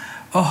Facebook,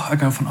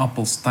 ek hou van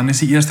appels. Dan is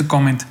die eerste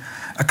comment,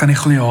 ek kan nie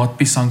glo jy haat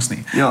piesangs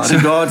nie. Ja, so,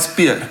 regards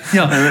Peer.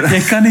 Ja,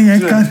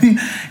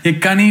 jy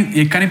kan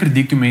nie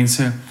predik toe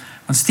mense,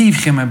 want Steve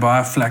gee my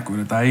baie vlek oor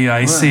dit.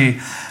 Hy sê,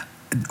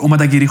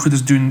 omdat ek hierdie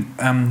goeders doen,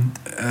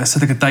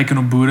 sit ek 'n teken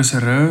op boere se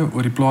rug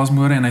oor die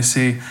plaasmoorde en hy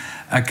sê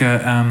ek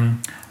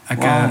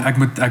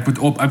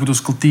moet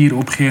ons kultuur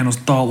opgee en ons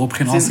taal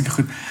opgee en al sulke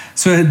goed.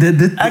 So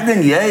dit ek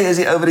dink jy is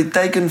die ou wat die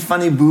teken van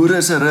die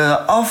boere se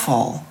rug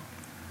afhaal.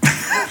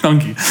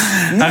 Dankie.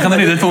 Ek gaan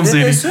nie dit vir hom sê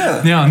nie. So.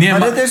 Ja, nee,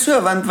 maar dit is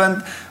so want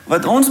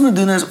wat ons moet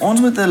doen is ons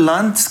moet 'n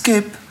land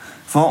skep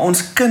waar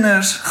ons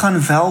kinders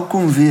gaan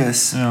welkom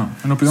wees. Ja,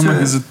 en op die oomblik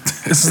is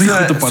dit nie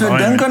goed op pad. So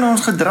dink aan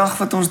ons gedrag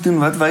wat ons doen,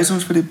 wat wys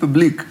ons vir die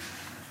publiek?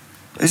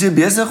 Is jy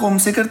besig om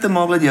seker te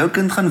maak dat jou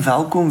kind gaan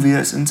welkom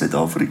wees in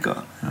Suid-Afrika?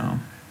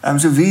 Ja.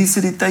 So wie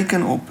sit die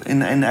teken op?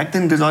 En ek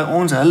dink dis daai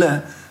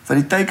hulle wat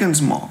die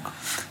tekens maak.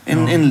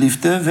 En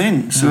liefde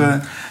wen. So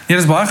nee,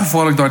 dis baie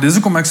gevaarlik daar. Dis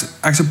hoekom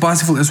ek so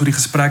passievol is oor die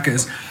gesprekke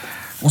is.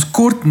 Ons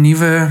kort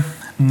nuwe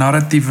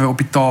narratiewe op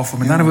die tafel.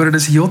 Met ander woorde,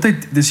 dis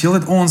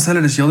heeltyd ons,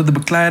 hulle, dis heeltyd 'n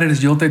bekleier, dis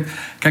heeltyd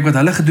kyk wat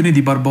hulle gedoen het,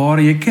 die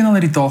barbare. Jy ken al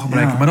die taal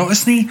gebruik, maar daar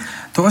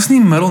is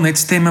nie middel net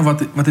stemme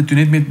wat dit doen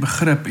net met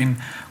begrip en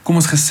kom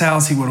ons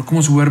gesels hieroor, kom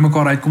ons hoor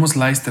mekaar uit, kom ons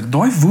luister.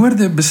 Daai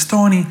woorde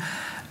bestaan nie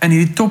in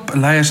hierdie top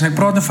leiers en ek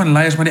praat nou van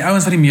leiers, maar die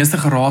ouens wat die meeste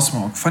geraas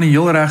maak, van die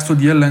heel regs tot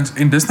heel links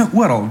en dis nou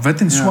oral,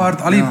 wit en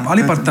swart, al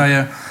die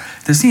partye.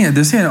 Dis nie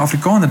 'n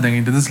Afrikaner ding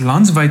nie. Dit is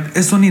landwyd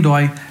is nog nie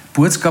daai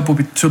boodskap op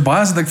die, so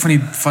baie as ek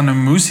van 'n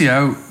moesie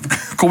hou,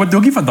 kom dit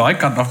ook nie van daai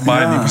kant af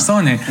baie nie,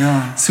 verstaan jy?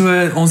 Ja.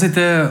 So ons het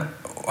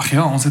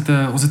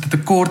 'n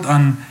tekort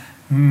aan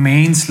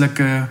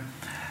menslike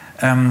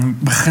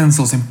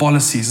beginsels en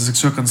policies, as ek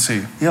so kan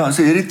sê. Ja,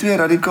 so hierdie twee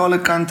radikale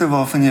kante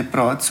waarvan jy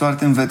praat,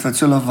 swart en wit wat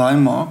so lawaai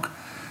maak.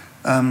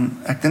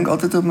 Ek dink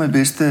altyd op my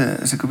beste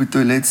as ek op die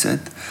toilet sit.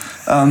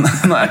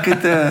 Maar ek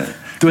het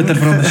Twitter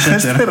from the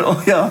shitter.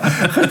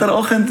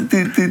 Gisteroggend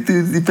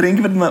die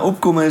prentjie wat my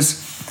opkom is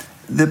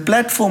the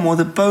platform or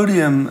the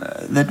podium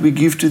that we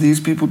give to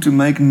these people to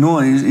make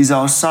noise is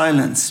our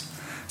silence.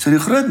 So die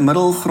groot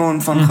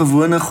middelgrond van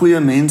gewone goeie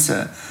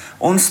mense.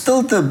 Ons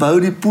stilte bou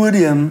die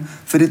podium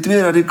vir die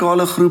twee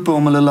radikale groepe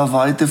om hulle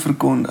lawaai te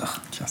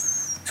verkondig.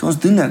 So ons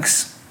doen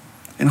niks.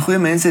 En goeie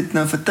mense het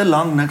nou vir te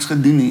lank niks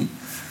gedoen nie.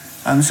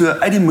 So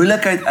uit die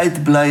moeilikheid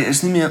uitbly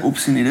is nie meer 'n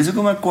opsie nie. Dis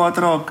hoekom ek kwaad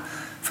raak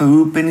vir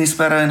hoe Penny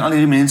Sparrow en al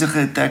hierdie mense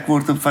geattack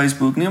word op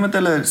Facebook. Nie omdat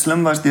hulle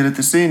slim was deur dit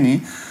te sê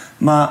nie,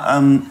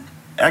 maar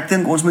ek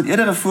dink ons moet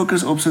eerder 'n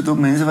fokus opsit op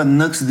mense wat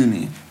niks doen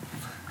nie.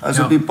 As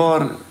op die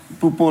paar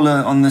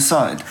poepolle on the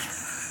side.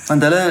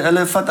 Want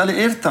hulle vat al die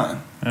airtime.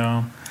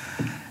 Ja.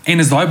 En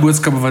is daai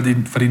boodskappe wat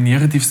die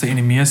negatiefste en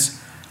die mees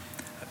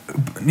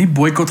nie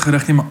boikot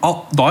gerig nie, maar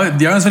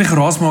die ouens wat die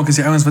geraas maak is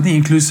die ouens wat nie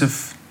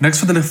inclusive, niks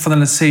van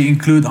hulle sê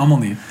include almal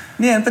nie.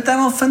 Nee, en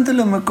partymal vind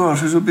hulle mekaar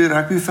soos op die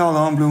rugbyveld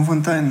daar in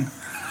Bloemfontein.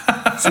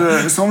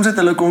 So soms het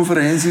hulle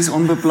konferensies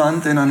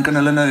onbepland en dan kan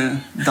hulle nou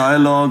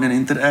dialogue en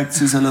interact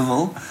soos hulle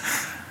wil.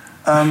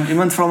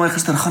 Iemand vra my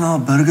gister, gaan daar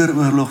 'n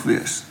burgeroorlog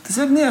wees? Dis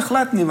ek nie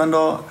glad nie, want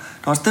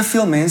daar's te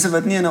veel mense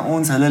wat nie in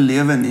ons hulle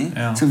lewe nie.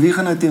 Ja. So wie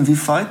gaan nou teen wie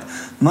fight?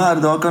 Maar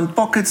daar kan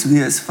pockets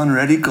wees van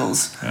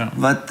radicals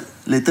wat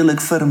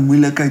letterlik vir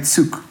moeilikheid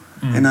soek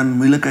en dan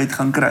moeilikheid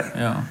gaan kry.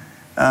 Ja.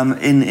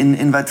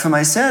 En wat vir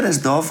my sad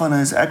is daarvan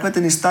is, ek wat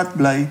in die stad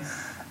bly,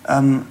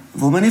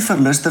 wil my nie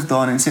verlustig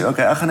daarin en sê,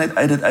 okay, ek gaan net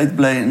uit dit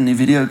uitbly en die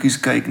videoetjies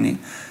kyk nie.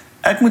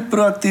 Ek moet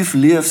proaktief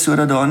leef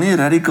sodat daar nie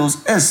radicals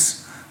is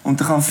om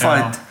te gaan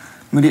fight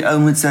met die ou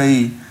met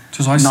sy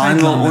soos hy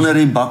 9 onder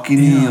die bakkie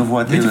nie of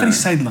whatever. Weet jy van die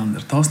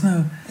Suidlander? Daar's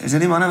nou is dit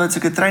die manne wat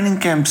sulke training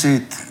camps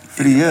het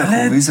vir die jeug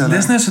of wie is hulle?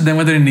 Dis nou so 'n ding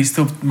wat in die nuus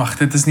stop. Mag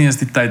dit is nie eens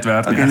die tyd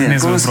werd nie. Okay, nee,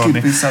 kom ons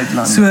skiep die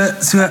Suidlander.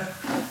 So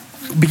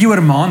bietjie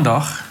oor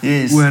Maandag,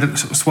 yes. Oor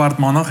Swart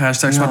Maandag,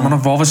 #Swart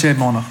Maandag. Waar was jy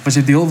Maandag? Was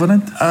jy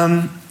deelwinnend?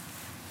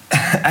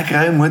 Ek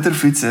ry 'n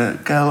motorfiets, 'n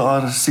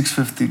KLR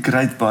 650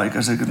 great bike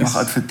as ek dit mag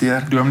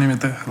adverteer. Doe hom nie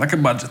met 'n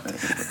lekker budget.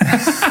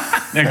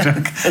 Ek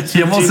dink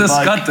jy moet se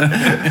skatte.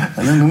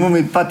 Hulle noem hom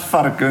die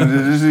padvark en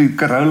dit is die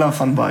Corolla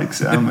van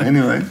bikes.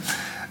 Anyway.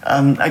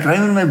 Ek ry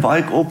met my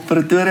bike op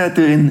Pretoria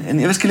toe en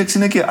ewe skielik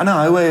sien ek die ander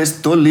highway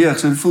is dol leeg,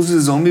 so dit voel soos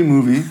 'n zombie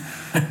movie.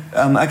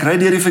 Ek ry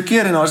deur die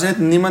verkeer en daar's net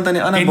niemand aan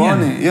die ander baan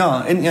nie.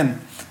 Ja, en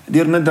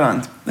deur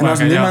Midrand. En daar's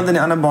niemand aan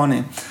die ander baan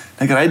nie.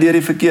 Ek ry deur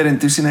die verkeer en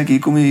toe sien ek hier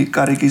kom die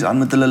karretjies aan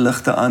met hulle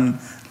ligte aan.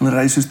 Hulle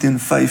ry soos teen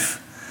 5.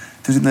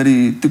 Toe sit nou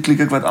toe klik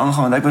ek wat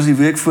aangaan want ek was die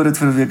week voor dit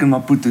vir 'n week in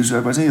Maputo, so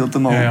ek was nie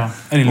heeltemal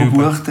op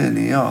hoogte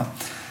nie. Ja. In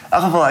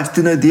elk geval ek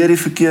toe nou deur die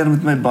verkeer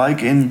met my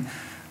bike en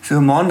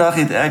so Maandag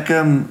het ek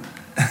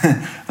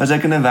was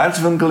ek in 'n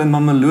werkswinkel in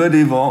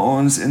Mamelodi waar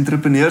ons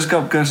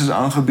entrepreneurskap kursus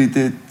aangebied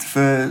het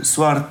vir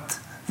swart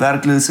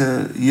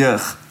werklose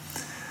jeug.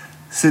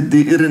 So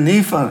die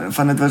ironie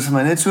van dit was vir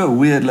my net so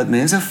weird dat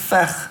mense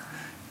veg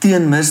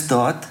teen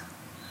misdaad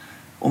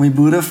om die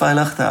boere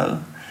veilig te hou.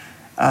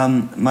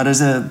 Maar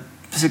dis 'n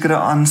sekere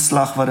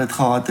aanslag wat dit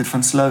gehad het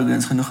van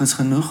slogans, genoeg is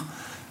genoeg.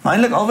 Maar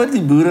eintlik al wat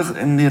die boere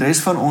en die res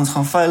van ons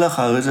gaan veilig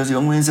hou is as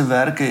jong mense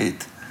werke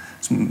het.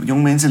 As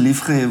jong mense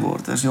liefgehê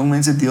word, as jong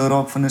mense deel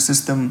raak van 'n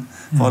stelsel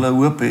waar hulle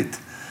hoop het.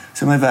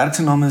 So my werk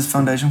se naam is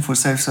Foundation for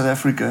Safe South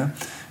Africa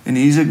en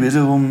hier is ek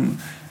besig om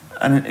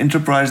 'n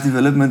enterprise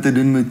development te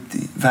doen met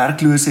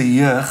werklose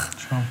jeug.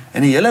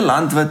 En die hele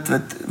land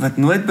wat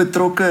nooit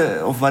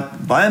betrokke of wat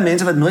baie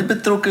mense wat nooit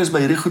betrokke is by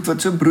hierdie goed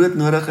wat so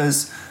broodnodig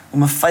is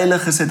om 'n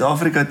veilige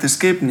Suid-Afrika te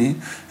skep nie,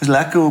 is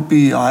lekker op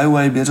die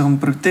highway besig om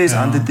protes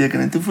aan te teken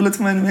en toe voel dit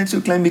vir my net so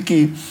klein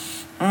bietjie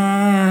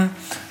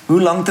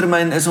hoe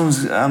langtermyn is ons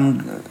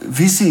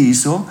visie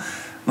hierso.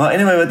 Maar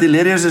anyway, wat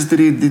hilarious is toe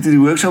die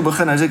workshop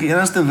begin, as ek die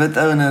enigste wit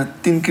ou in 'n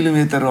 10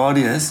 km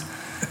radius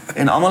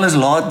en almal is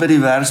laat by die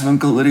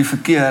werkswinkel oor die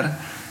verkeer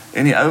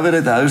en die ou wat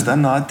dit host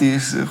Anati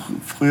is 'n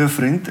goeie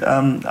vriend.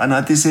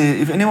 Anati sê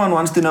if anyone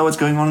wants to know what's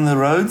going on the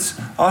roads,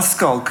 ask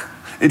Skalk.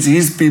 It's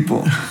his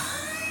people.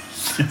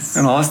 Yes.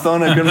 En daar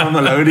staan ek in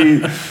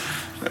Mamelodi.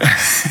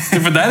 Jy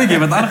verduidelik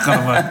wat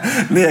aangaan maar.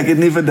 Nee, ek het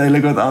nie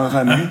verduidelik wat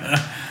aangaan nie.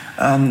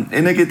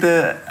 En ek het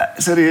 'n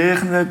serieus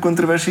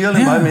kontroversieel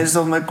en baie mense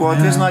sal my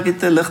kwaad wees, maar ek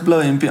het 'n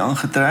ligblou hempie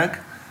aangetrek.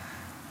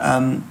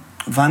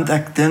 Want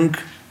ek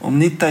dink om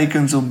nie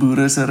teikens op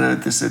boere se rug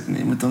te sit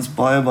nie, moet ons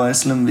baie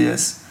slim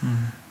wees.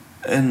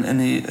 In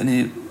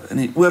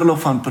die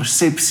oorlog van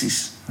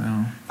persepsies.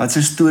 Wat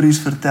se stories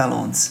vertel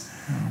ons?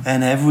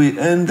 And have we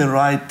earned the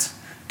right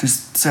to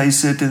say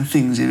certain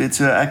things? Jy weet,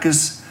 so ek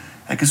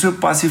is so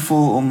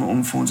passievol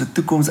om vir ons 'n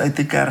toekoms uit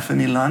te kerf in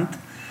die land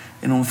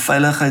en om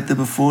veiligheid te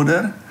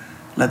bevorder,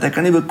 dat ek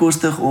kan nie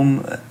bekostig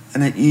om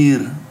in 'n uur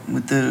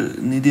met 'n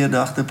nie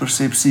deurdagte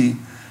persepsie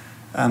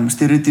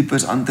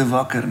stereotypes aan te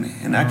wakker nie.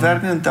 En ek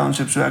werk nie in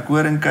township, so ek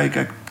hoor en kyk,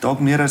 ek dalk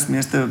meer as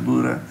meeste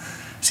boere,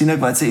 sien ek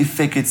wat se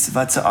effek het,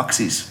 wat se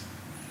aksies.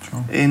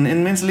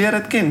 En mense leer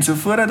dit ken. So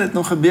voordat dit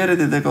nog gebeur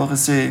het ek al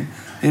gesê,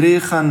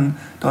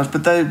 daar's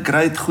baie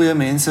great goeie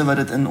mense wat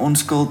dit in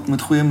onskuld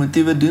met goeie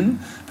motiewe doen,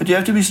 but you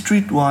have to be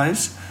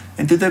streetwise.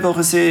 En toe het ek al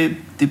gesê,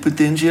 die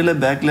potensiële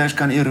backlash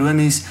kan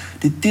ironies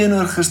die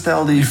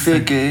teenoorgestelde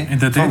effek hê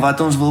van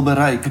wat ons wil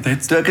bereik.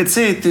 Toe ek het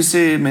sê, toe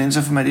sê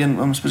mense vir my die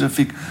een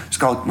spesifiek,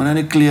 Skalk, moet nou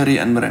nie kleur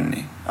hier inbring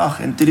nie. Ag,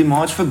 en toe die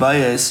march verby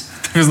is,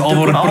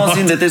 almal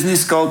sien, dit is nie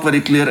Skalk wat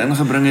die kleur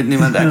ingebring het nie,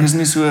 want ek is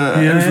nie so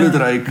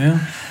invloedryk.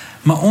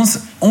 Maar ons,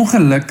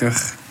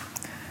 ongelukkig,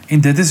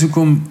 en dit is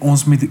hoekom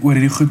ons oor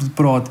hierdie goed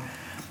praat,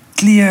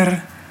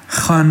 kleur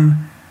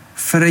gaan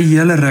vir 'n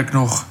hele ruk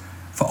nog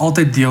vir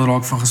altyd deel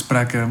raak van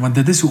gesprekke, want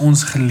dit is hoe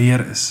ons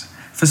geleer is.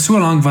 Vir so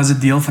lank was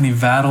dit deel van die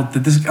wêreld.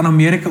 Dit is in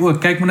Amerika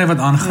ook. Kyk maar net wat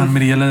aangaan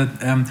met die hele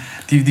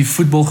die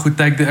voetbalgoed.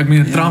 Ek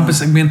meen Trump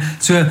is,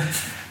 so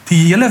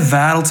die hele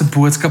wêreld se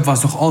boodskap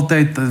was nog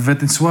altyd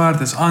wit en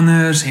swart is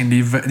anders en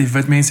die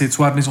wit mense het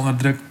swart mense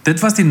onderdruk. Dit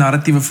was die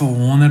narratiewe vir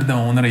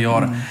honderde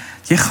jare.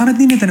 Jy gaan dit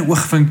nie net in 'n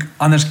oogwink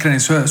anders kry nie.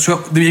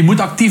 So jy moet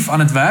aktief aan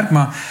dit werk,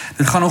 maar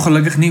dit gaan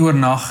ongelukkig nie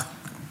oornag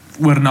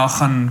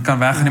kan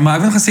weggaan nie. Maar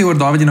ek wil gesê oor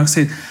daai wat jy nou gesê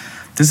het,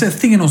 dis 'n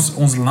ding in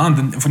ons land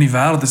en van die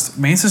wêreld is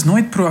mense is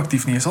nooit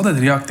proaktief nie, is altyd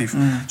reaktief.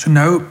 So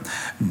nou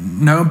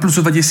in plaas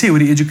van wat jy sê oor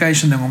die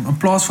education ding, in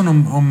plaas van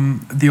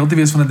om deel te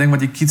wees van 'n ding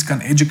wat jy kids kan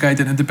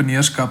educate in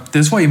entrepreneurskap,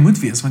 dis waar jy moet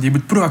wees, want jy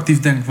moet proaktief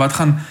dink, wat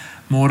gaan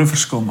môre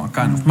verskil maak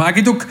kan. Maar ek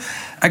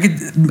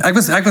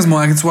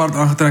het swart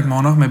aangetrek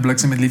maandag, my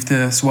bliksem met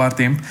liefde swart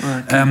hemp.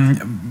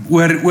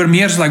 Oor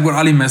meer so oor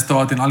al die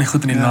misdaad en al die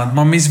goed in die land.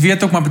 Maar mens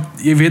weet ook maar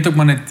jy weet ook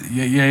maar net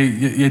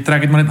jy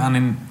trek dit maar net aan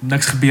en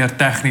niks gebeur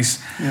tegnies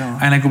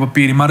eintlik op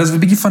papier. Maar dis 'n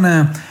bietjie van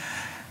 'n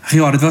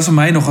dit was vir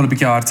my nogal 'n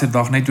bietjie hartseer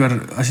dag net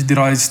oor as jy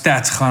daai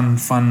stats gaan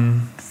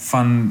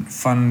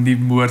van die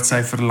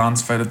moordsyfer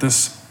landswyd.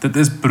 Dit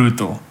is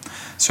brutal.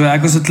 So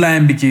ek was 'n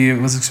klein bietjie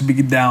so 'n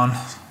bietjie down.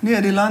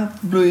 Nee, die land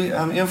bloei.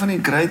 Een van die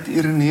great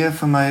ironieë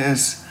vir my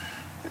is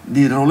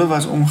die rolle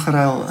was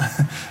omgeruil.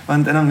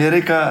 Want in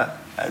Amerika,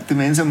 toe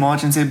mense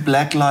march en sê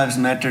Black Lives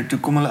Matter, toe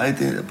kom hulle uit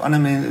op ander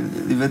mense,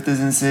 die wittes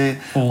en sê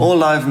All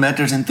Lives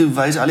Matters en toe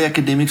wys al die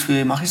academics vir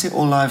jy mag nie sê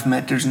All Lives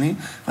Matters nie,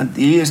 want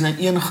hier is nou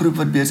een groep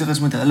wat besig is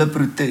met hulle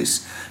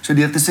protes. So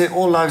deur te sê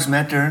All Lives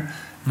Matter,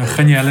 nou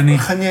gaan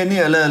jy nie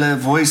hulle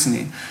voice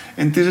nie.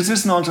 En toe is dit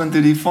snaaks want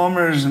toe die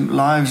Farmers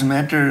Lives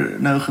Matter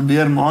nou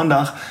gebeur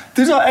maandag,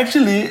 toe is daar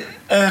actually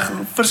 'n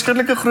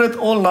verskriklike groot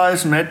All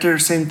Lives Matter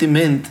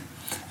sentiment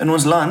in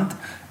ons land.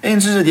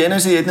 En soos wat jy nou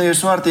sê, jy het nou jou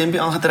swart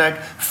hempie aangetrek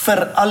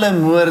vir alle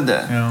moorde.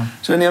 Ja.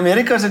 So in die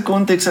Amerika se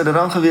konteks sou dit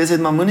dan gewees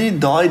het, maar moenie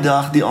daai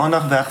dag die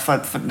aandag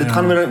wegvat. Dit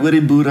gaan oor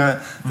die boere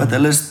wat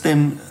hulle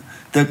stem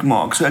dik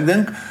maak. So ek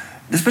dink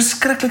dis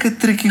verskriklike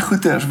triekie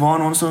goeters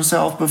waarin ons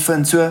onsself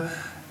bevind. So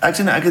ek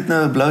sê nou ek het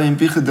nou 'n blou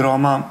hempie gedra,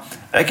 maar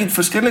ek het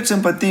verskriklik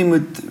simpatie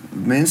met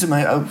mense,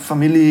 my ou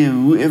familie,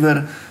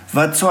 whoever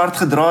wat swart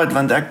gedra het,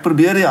 want ek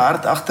probeer die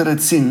hart agter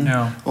dit sien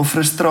of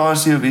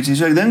frustrasie of ietsie.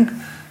 So ek dink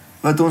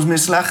wat ons mee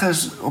sleg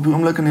is op die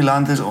oomblik in die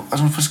land is as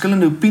ons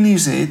verskillende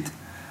opinies het,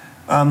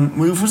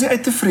 moet jy ons nie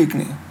uit te freak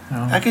nie.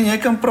 Ek en jy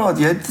kan praat,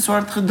 jy het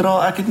swart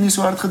gedra, ek het nie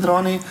swart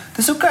gedra nie.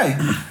 Dis okay.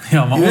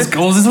 Ja, maar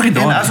ons is nog nie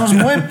daar. En as ons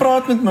mooi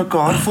praat met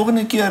mekaar,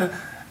 volgende keer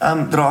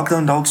dra ek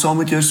dan dalk saam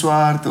met jou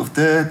swart of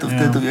dit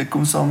of jy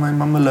kom saam met my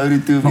mamma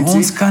Laurie toe of maar ietsie.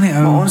 Ons kan nie,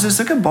 maar ons is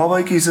sulke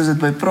babatjies as dit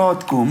by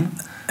praat kom.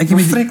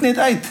 Ons freak net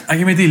uit. Ek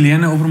het met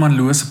Helene Opperman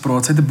Loos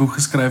gepraat. Sy het 'n boek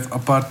geskryf,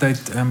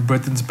 Apartheid,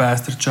 Britain's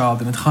Bastard Child,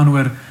 en dit gaan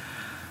oor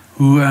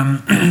hoe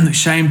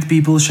shamed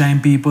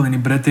people en die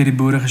Britte het die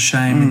boere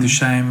geshame en to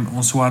shame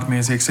ons swart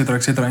mense,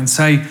 etc. En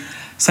sy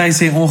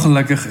sê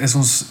ongelukkig is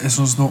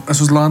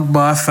ons land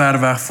baie ver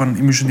weg van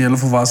emosionele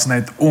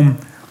volwassenheid om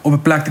op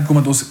 'n plek te kom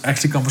dat ons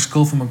actually kan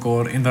verskil van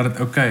mekaar en dat dit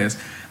okay is.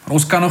 Maar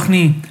ons kan nog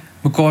nie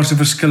mekaar se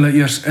verskille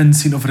eers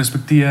insien of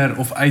respekteer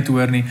of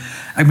uithoor nie.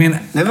 Ek meen,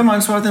 never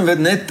mind swart en wit,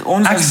 net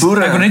ons as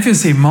boere. Ek wil net vir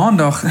sê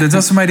maandag, dit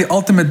was vir my die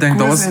ultimate ding.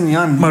 Daar was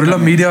Marula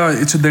Media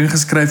het so ding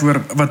geskryf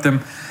oor wat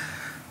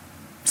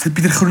sê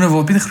Pieter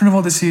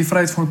Groenewald is die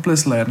Vryheidsfront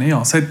Plus leier, nee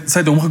ja. Sy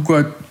het hom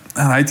gequote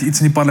en hy het iets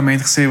in die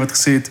parlement gesê wat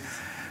gesê het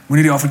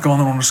moenie die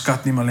Afrikaner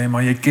onderskat nie,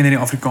 maar jy ken nie die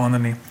Afrikaner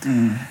nie.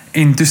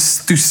 En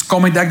toe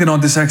kom ek daarna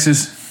te sê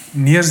soos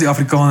nie eens die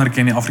Afrikaner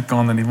ken die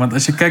Afrikaner nie, want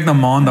as jy kyk na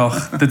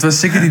maandag, dit was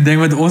seker die ding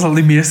wat ons al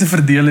die meeste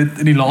verdeel het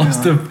in die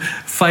laaste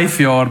 5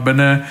 jaar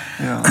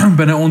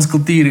binne ons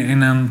kultuur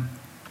en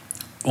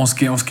ons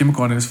ken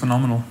mekaar, dit is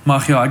phenomenal.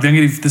 Maar ja, ek dink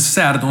dit is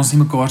sad dat ons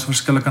nie mekaar se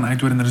verskille kan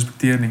uithoor en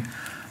respekteer nie.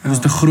 Dit is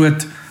te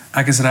groot,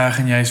 ek is reg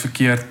en jy is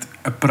verkeerd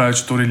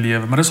approach tot die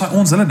lewe. Maar dis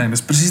ons hulle ding,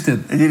 dis presies dit.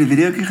 Het jy die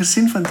videoetjie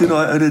gesien van toe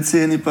daai ou dit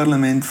sê in die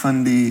parlement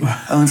van die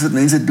ouens wat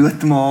mense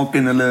doodmaak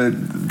en hulle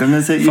dinge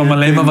sê van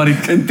Malema wat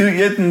en toe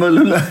eet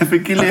Malula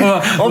vir kile.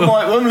 Op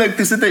my oomblik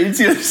dis dit iets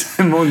in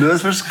sy mond. Dit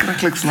is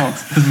verskriklik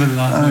snaaks. Dis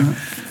belangrik.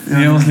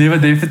 Nee, ons lewe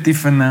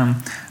definitief in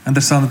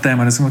interessante tyd,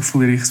 maar dis hoe ek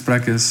voel hierdie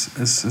gesprek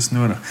is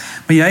nodig.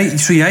 Maar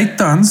jy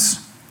tans,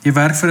 jy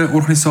werk vir 'n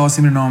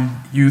organisasie met die naam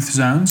Youth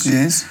Zones.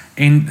 Yes.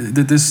 En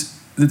dit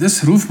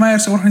is Roelfmeyer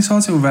se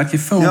organisasie of werk jy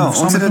vir hom? Ja,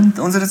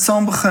 ons het dit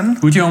saam begin.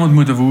 Hoe het jy hom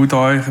ontmoet of hoe het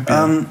hy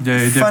gebeur? Jy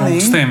het hom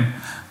gestem.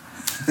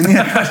 Nee,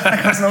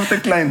 ek was nog te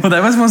klein. Want hy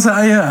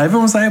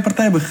wou ons eie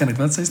party begin het.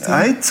 Wat sê jy?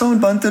 Hy het saam met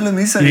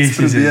Bantelemisa iets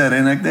probeer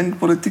en ek dink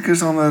politiek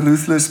is al 'n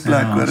ruthless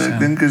plek hoor. Ek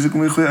dink as ek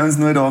my goeie ouens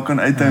nooit daar kan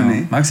uithou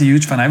nie. Maar ek is 'n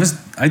huge fan. Hy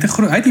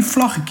het die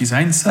vlaggetjies,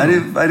 hy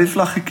het die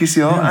vlaggetjies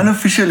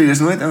unofficially, is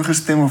nooit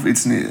ingestem of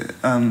iets nie.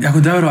 Ja,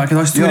 goed daar, ek het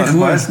daai storie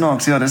gehoor. Ja, dis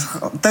snaaks. Ja, dis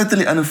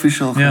totally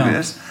unofficial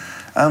gewees.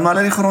 Maar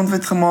hulle het die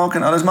grondwet gemaak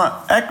en alles, maar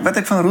wat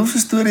ek van Roel se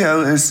storie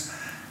hou is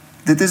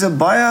dit is 'n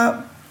baie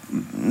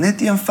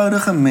net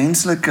eenvoudige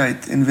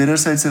menslikheid en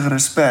wederwysige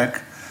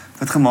respek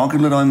wat gemaak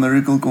het dat daai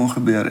miracle kon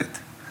gebeur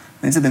het.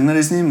 Mense dink dat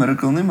dit is nie 'n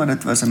miracle nie, maar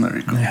dit was 'n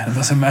miracle. Ja, dit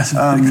was 'n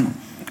massive miracle.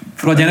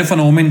 Vooral jy van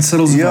hom en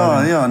Cyril se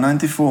Ja,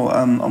 94.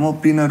 Almal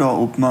pino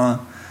daarop, maar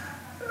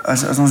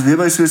as ons weer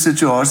by so 'n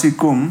situasie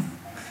kom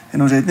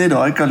en ons het net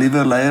daai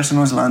kaliber leiers in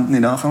ons land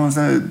nie, dan gaan ons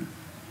nou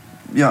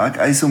ek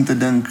eis om te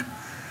dink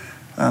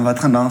wat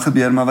gaan dan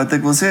gebeur, maar wat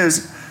ek wil sê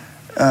is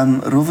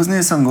Rolf is nie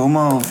 'n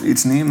sangoma of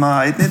iets nie,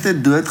 maar hy het net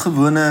 'n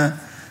doodgewone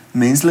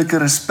menslike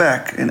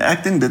respek en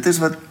ek dink dit is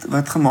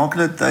wat gemaak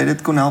het dat hy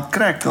dit kon help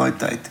crack daai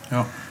tyd.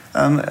 Ja.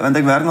 Want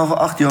ek werk nog vir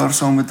 8 jaar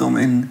saam met hom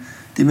en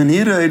Die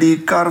manier hoe hy die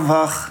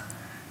karwag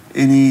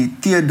en die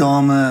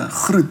teedame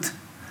groet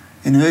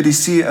en hoe hy die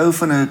CEO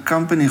van 'n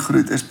company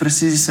groet is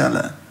presies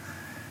dieselfde.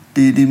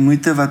 Die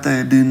moeite wat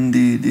hy doen,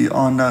 die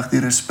aandag, die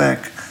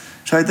respek.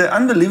 So hy het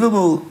 'n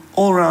unbelievable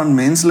all-round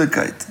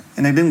menslikheid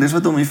en ek dink dis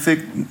wat hom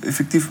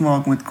effektief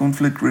maak met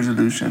conflict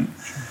resolution.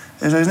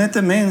 Hy is net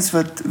 'n mens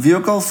wat wie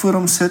ook al voor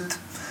hom sit,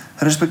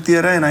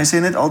 respekteer hy en hy sê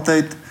net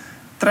altyd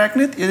trek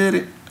net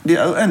eerder die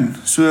ou in.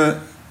 So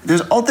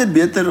dis altyd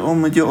beter om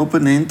met jou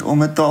opponent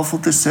om 'n tafel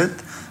te sit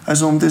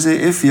as om te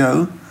sê F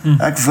jou,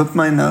 ek wip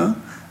my nou,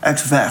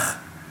 ek's weg.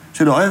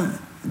 So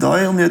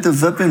daai om jou te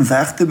wip en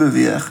weg te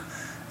beweeg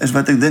is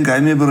wat ek dink hy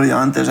mee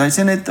briljant is. Hy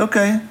sê net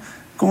okay,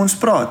 kom ons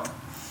praat.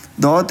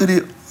 Daar toe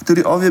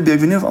die AWB, ek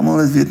weet nie of almal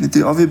dit weet nie,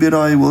 toe die AWB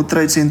daai World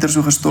Trade Center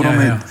so gestorm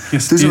het.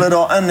 Toe is hulle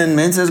daarin en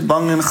mense is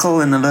bang en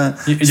gil en hulle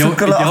soek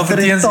hulle agter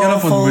die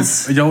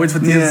tafels. Jy ooit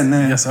vertel?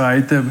 Nee. Ja, so hy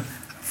het 'n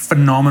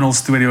phenomenal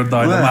storie oor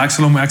daai. Maar ek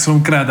sal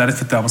hom kry dat dit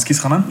vertel. Miskien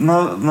gaan aan.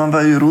 Maar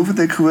by Rolf het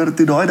ek gehoor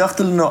toe daai dag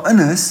toe hulle daarin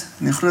is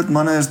en die groot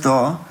manne is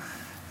daar.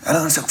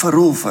 Hulle soek vir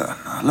Rolf.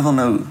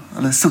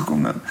 Hulle soek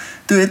hom nou.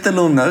 Toe het hulle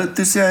hom nou,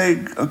 toe sê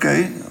hy,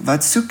 okay,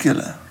 wat soek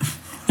julle?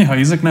 Ja, hier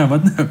is ek nou,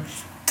 wat nou?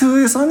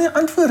 Toe is daar nie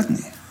antwoord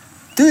nie.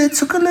 Toe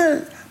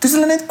is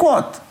hulle net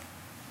kwaad.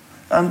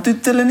 Toe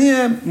het hulle nie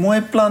 'n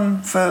mooi plan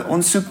vir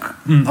ons soek.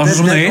 As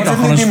ons net ons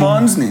het nie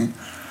demands nie.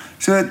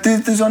 So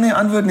toe is daar nie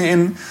antwoord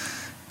nie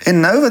en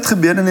nou wat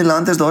gebeur in die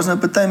land is daar's nou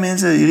party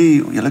mense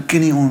julle ken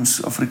nie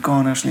ons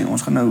Afrikaners nie.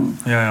 Ons gaan nou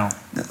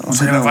ons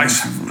gaan nou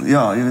wys.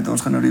 Ja, jy weet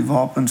ons gaan nou die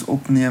wapens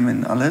opneem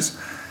en alles.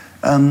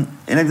 En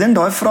ek dink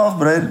daai vraag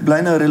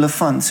bly nou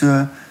relevant.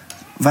 So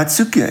wat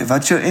soek jy?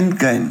 Wat is jou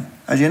endgame?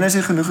 As jy nou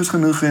sê genoeg is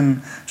genoeg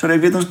en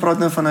ek weet ons praat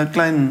nou van 'n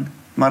klein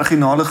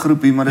marginale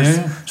groepie, maar dis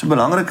so 'n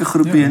belangrike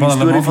groepie in die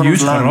storie van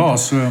ons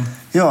land.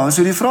 Ja,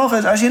 so die vraag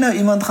is as jy nou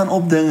iemand gaan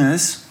opding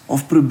is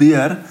of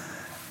probeer,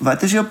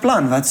 wat is jou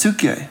plan? Wat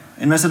soek jy?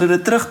 En as hulle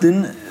dit terug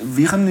doen,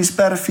 wie gaan die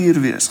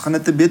spervuur wees? Gaan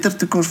dit 'n beter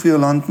toekoms vir jou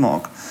land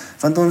maak?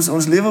 Want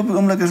ons lewe op die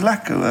oomblik is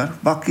lekker, hoor.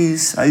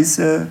 Bakkies,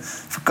 huise,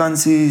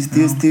 vakansies,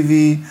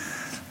 DStv.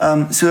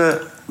 So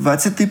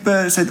wat se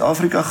tipe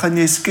Suid-Afrika gaan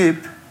jy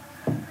skep?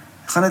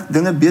 Gaan dit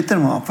dinge beter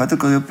maak, wat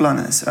ook al jou plan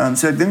is.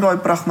 So ek dink daai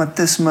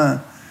pragmatisme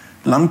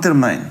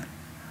langtermyn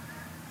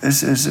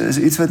is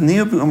iets wat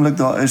nie op die oomblik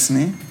daar is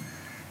nie.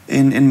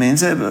 En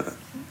mense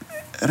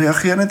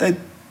reageer net uit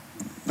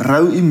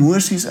rou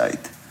emosies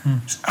uit.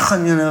 So ek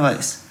gaan jou nou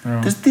wys.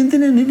 Dis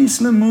teen nie die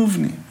slim move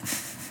nie.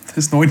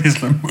 Dis nooit 'n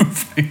slim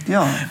move nie.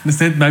 Ja. Dis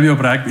net maybe op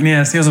rugby. Nee,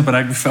 is nie op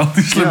rugby veld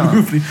die slim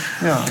move nie.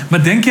 Ja.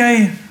 Maar dink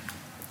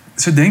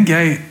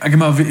jy ek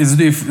maar is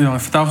dit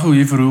vertel hoe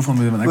jy verhoef van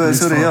met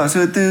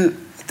so toe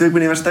ek by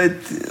die universiteit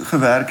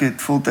gewerk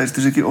het voltyds,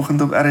 toe ek die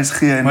oggend op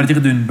RSG en wat het jy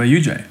gedoen by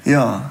UJ?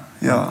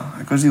 Ja,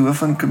 ek was die hoof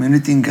van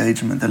community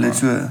engagement.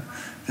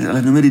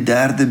 Hulle noem dit die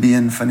derde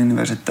been van die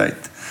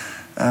universiteit.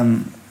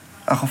 In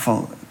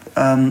geval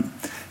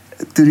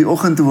toe die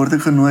oggend toe word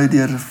ek genooi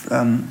deur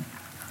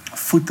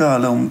voete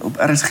hulle om op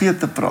RSG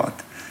te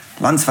praat.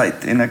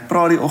 Landwyd en ek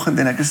praat die oggend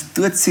en ek is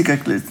doodsiek,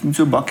 ek het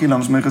so 'n bakkie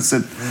langs my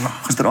gesit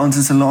gisteraand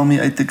se salami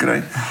uit te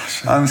kry.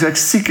 So ek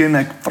siek en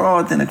ek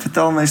praat en ek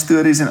vertel my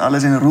stories en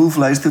alles en Rolf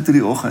luister toe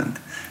die oggend.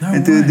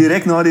 En toe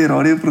direk na die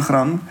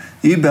radioprogram,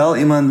 hier bel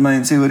iemand my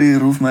en sê hoor die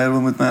Rolf Meyer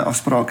wil met my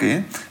afspraak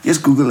hê. Eers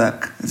Google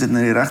ek, is dit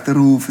nou die regte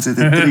Rolf, is dit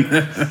 'n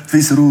triek?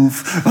 Wie's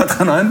Rolf? Wat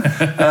gaan aan?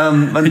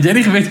 Want het jy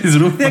nie geweet dis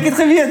Rolf? Nee, ek het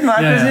geweet,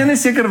 maar ek was nie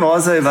seker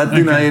waar hy wat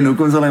doen hy en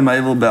hoekom sal hy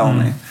my wil bel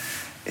nie.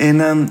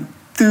 En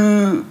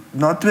toe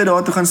na 2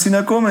 dae toe gaan sien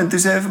ek kom en toe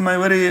sê hy vir my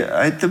hoor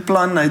hy het 'n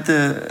plan, hy het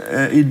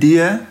 'n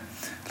idee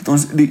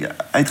dat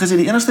hy het gesê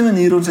die enigste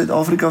manier om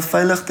Suid-Afrika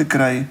veilig te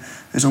kry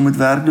is om met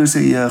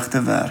werklose jeug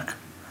te werk.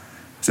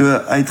 So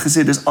hy het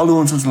gesê dis al hoe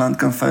ons land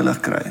kan veilig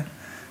kry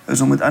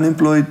is om met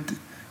unemployed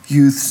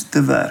youths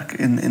te werk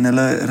en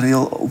hulle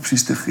reël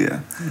opsies te gee.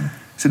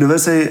 So dit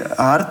was sy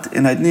hart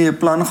en hy het nie 'n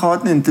plan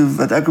gehad nie en toe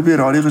wat ek op die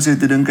radio gesê het,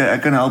 toe dink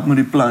ek kan help met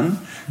die plan.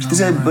 So toe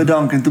sê hy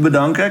bedank en toe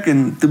bedank ek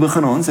en toe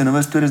begin ons en dit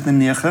was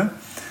 2009.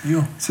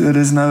 Ja. So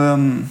dis nou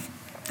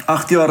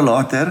 8 jaar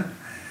later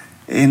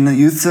en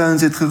Youth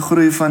Zones het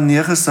gegroei van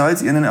 9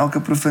 sites, een in elke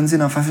provinsie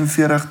na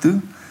 45 toe.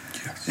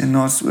 Yes. En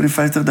daar's oor die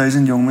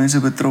 50,000 jong mense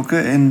betrokke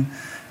en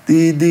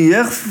die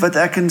jeug wat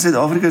ek in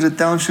Suid-Afrika se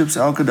townships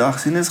elke dag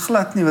sien is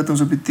glad nie wat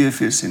ons op die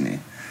TV sien nie.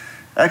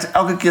 Ek is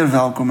elke keer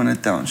welkom in 'n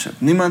township.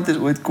 Niemand is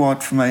ooit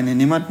kwaad vir my nie.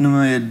 Niemand noem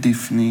my 'n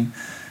dief nie.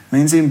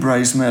 Mense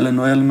embrace my, hulle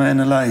nooi hulle my in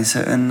hulle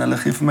huise in. Hulle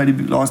gee vir my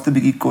die laaste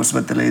bietjie kos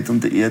wat hulle het om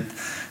te eet.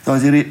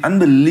 Daar's hierdie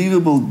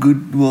unbelievable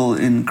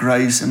goodwill and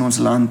grace in ons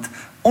land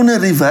onder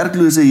die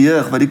werklose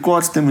jeug wat die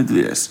kwaadste moet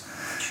wees.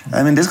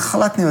 I mean, dis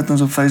glad nie wat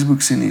ons op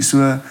Facebook sien nie.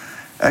 So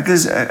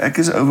ek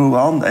is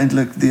overwhelmed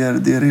eintlik deur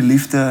die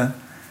liefde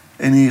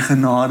en die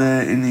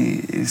genade en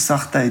die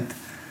sagtheid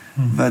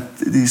wat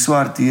die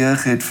swart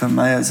jeug het vir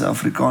my as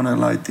Afrikaner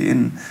laai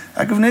en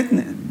ek hoef net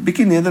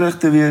bietjie nederig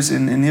te wees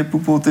en nie 'n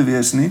poepel te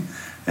wees nie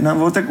en dan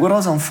word ek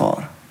oral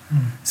aanvaar.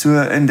 So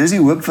en dis die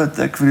hoop wat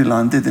ek vir die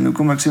land het en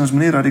hoekom ek sê ons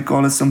moet nie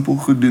radikale simpel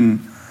goed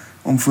doen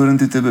om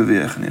vorentoe te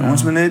beweeg nie.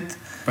 Ons moet net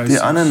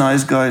die ander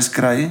nice guys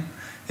kry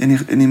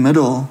in die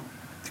middel,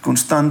 die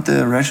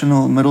konstante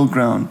rational middle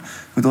ground,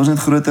 moet ons net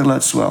groter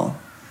laat swel.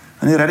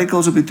 En die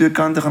radicals op die twee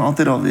kante gaan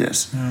altyd daar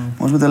wees.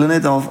 Maar ons moet hulle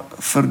net al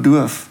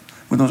verdoof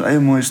met ons eie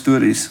mooi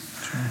stories.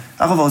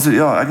 In geval so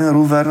ja, ek en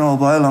Rolf werk al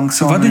baie lank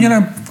saam.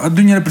 Wat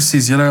doen julle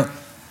presies? Julle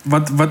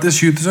wat is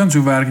Youth Zones?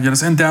 Hoe werk julle?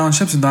 Is in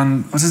townships en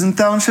dan ons is in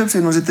townships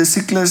en ons het 'n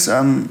siklus.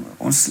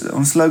 Ons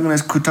slogan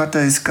is Kutata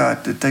is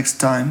cut, it takes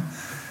time.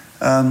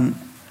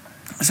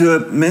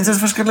 So mense is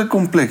verskriklik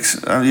kompleks.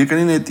 Jy kan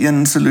nie net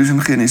een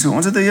solution gee nie. So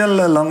ons het 'n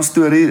hele lang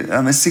storie,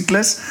 'n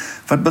siklus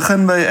wat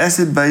begin by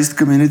asset-based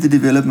community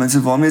development.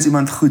 So waarmee is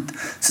iemand goed?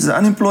 Soos 'n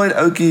unemployed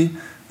ouetjie,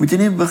 moet jy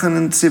nie begin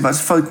en sê wat's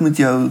fout met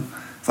jou?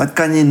 Wat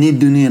kan jy nie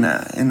doen nie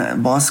en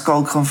 'n baas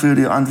skalk gaan vir jou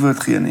die antwoord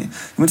gee nie.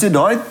 Jy moet sê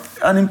daai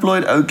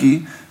unemployed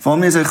ouetjie,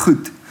 waarmee is hy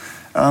goed?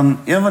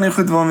 Een van die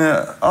goed waarmee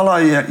al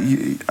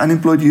die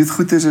unemployed youth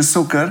goed is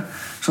sokker.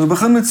 So ons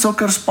begin met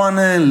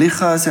sokkerspanne en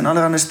ligas en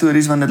allerlei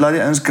stories want dit laat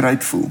die ouens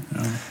great voel. Ja.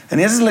 En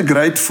eers as hulle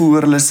great voel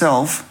oor hulle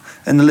self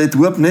en hulle het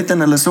hoop net in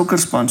hulle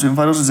sokkerspan. So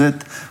eenvoudig as dit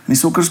in die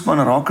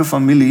sokkerspan raak 'n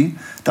familie,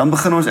 dan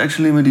begin ons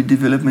actually met die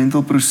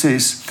developmental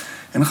proses.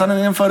 En gaan in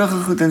eenvoudige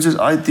goed en soos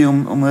IT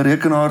om 'n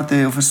rekenaar te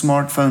hê of 'n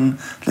smartphone,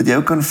 dat jy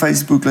ook kan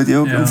Facebook, dat jy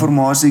ook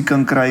inligting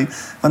kan kry.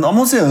 Want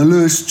almal sê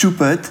hulle is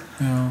stupid.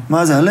 Ja.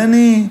 Maar as hulle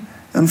nie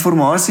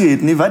inligting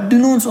het nie, wat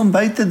doen ons om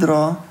by te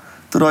dra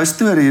tot daai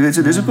storie? Jy weet,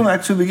 so dis hoekom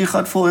ek so 'n bietjie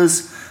gatvol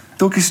is.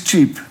 Talk is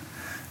cheap.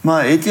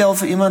 Maar het jy al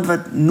vir iemand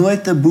wat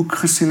nooit 'n boek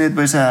gesien het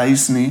by sy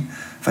huis nie,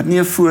 wat nie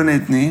 'n foon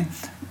het nie,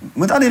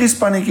 met al hierdie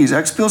spannetjies.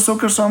 Ek speel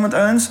sokker saam met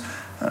ouens.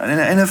 En aan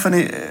die einde van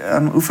die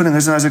oefening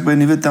is as ek by 'n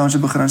nuwe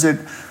township begin, dan sê ek,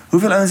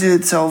 hoeveel ouens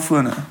het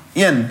selfone?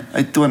 1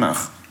 uit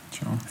 20.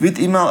 Wie het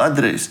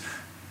e-mailadres?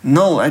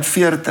 0 uit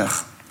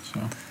 40.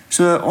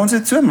 So ons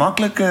het so 'n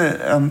maklike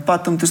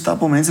pad om te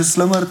stap om mense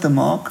slimmer te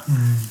maak,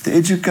 te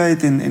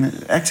educate en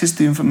access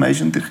to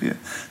information te gee.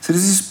 So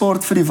dis die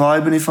sport vir die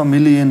vibe in die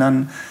familie en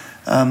dan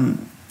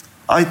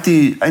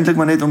IT eintlik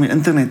maar net om die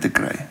internet te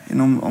kry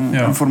en om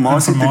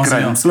informasie te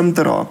kry, om slim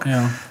te raak.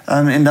 Ja.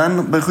 En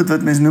dan by goed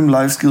wat mense noem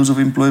life skills of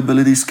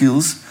employability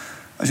skills.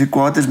 As jy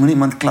kwaad is, moenie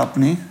iemand klap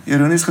nie.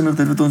 Ironies genoeg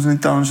dit wat ons in die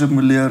township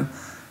moet leer,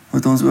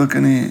 moet ons ook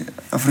in die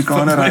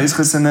Afrikaner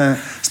huisgesinne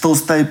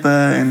stilstype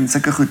en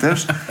sulke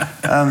goeters.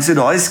 So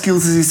daai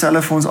skills is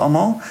dieselfde vir ons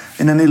almal.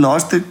 En in die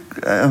laaste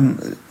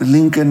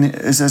link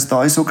is as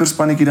daai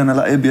sokkerspannetjie dan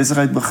hulle eie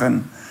besigheid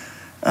begin.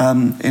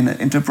 En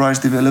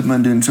enterprise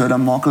development doen, so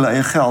dan maak hulle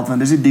eie geld, want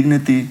dis die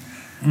dignity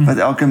wat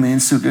elke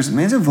mens soek. Dus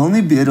mense wil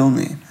nie bedel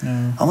nie.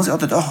 Almal sê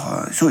altyd,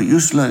 so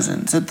useless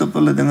en sit op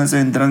hulle dinge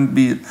en drink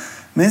bier.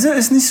 Mense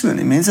is nie so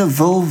nie. Mense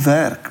wil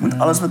werk met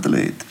alles wat hulle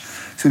het.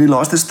 So die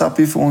laaste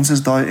stapie vir ons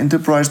is daai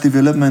enterprise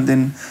development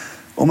en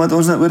omdat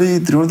ons nou oor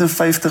die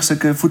 350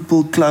 sulke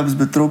voetbalklubs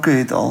betrokke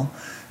het al.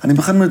 Aan die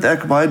begin moet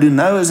ek baie doen.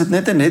 Nou is dit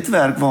net 'n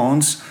netwerk waar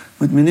ons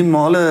met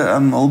minimale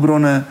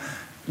hulpbronne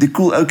die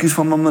cool ouetjies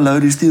van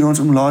Mamelodi stuur ons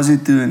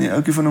Umlazi toe en die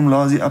ouetjie van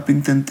Umlazi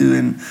Uppington toe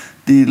en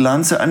die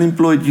land se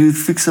unemployed youth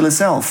fix hulle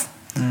self.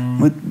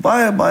 Met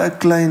baie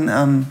klein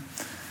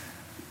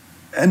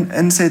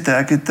insette.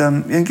 Ek het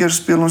een keer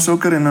speel ons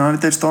sokker en na die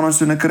tyd staan ons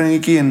so in 'n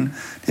kringetjie en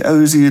die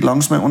ou is hier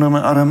langs my onder my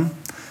arm.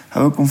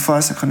 Hou ek hom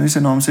vas, ek gaan nie sy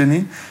naam sê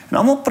nie. En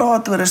almal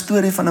praat oor 'n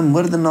storie van 'n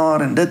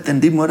moordenaar en dit en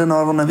die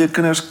moordenaar wil nou weer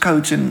kinders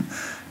coach en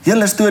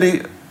hele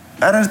storie.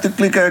 Ergens toe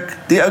klik ek,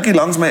 die ouetjie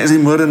langs my is die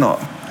moordenaar.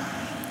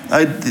 Hy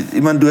het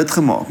iemand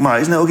doodgemaak, maar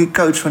hy is nou ook die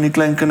coach van die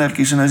klein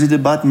kindertjies en nou is die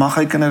debat, mag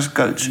hy kinders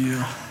coach?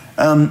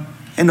 Ja.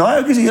 En daai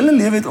ouetjie se hele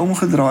lewe het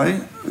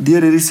omgedraai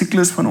deur hierdie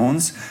siklus van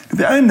ons. Op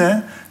die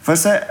einde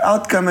was sy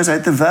outcome is hy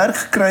het 'n werk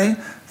gekry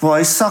waar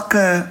hy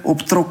sakke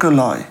op trokke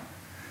laai.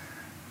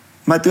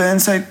 Maar toe hy in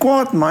sy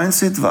kwaad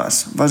mindset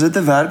was dit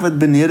 'n werk wat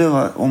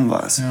benede hom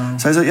was. Ja.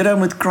 So hy sou eerder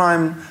met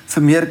crime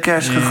vir meer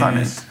cash gegaan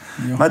het.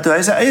 Ja. Maar toe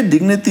hy sy eie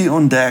dignity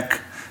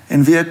ontdek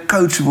en weer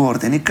coach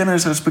word en die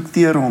kinders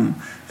respekteer hom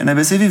en hy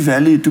besef die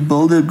value to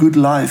build a good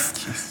life.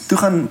 Toe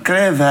gaan kry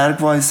hy werk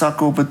waar hy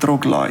sakke op 'n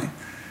trok laai.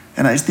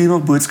 En hy stuur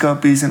nog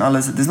boodskapies en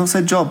alles. Dit is nog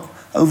sy job.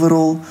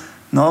 Overall,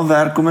 na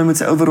werk kom hy met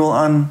sy overall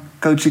aan,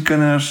 coach die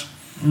kinders,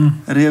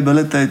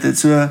 rehabilitate.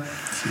 So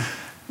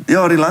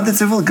ja, die land het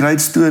soveel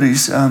great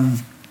stories.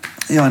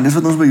 Ja, en dis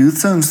wat ons by Youth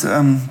Zones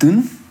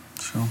doen.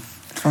 So.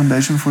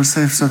 Foundation for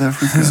Safe South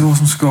Africa. Dis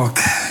awesome skak.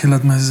 Jy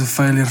laat my as 'n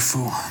failure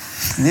voel.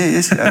 Nee,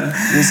 jy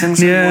sing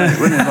so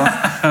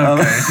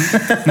mooi.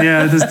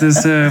 Nee,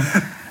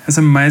 dis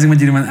amazing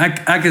wat jy doen.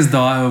 Ek is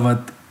daai ou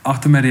wat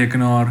agter my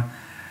rekenaar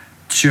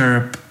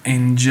chirp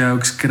en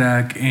jokes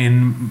krak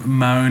en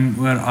moan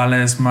oor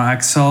alles, maar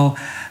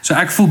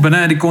ek voel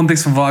binne in die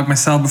konteks van waar ek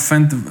myself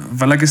bevind,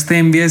 wil ek 'n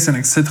stem wees en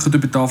ek sit goed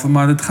op die tafel,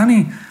 maar dit gaan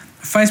nie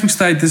Facebook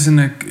status en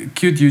 'n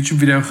cute YouTube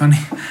video gaan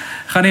nie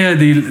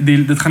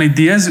dit gaan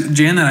idees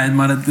generate,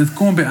 maar dit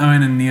kom op die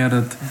einde neer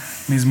dat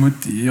mens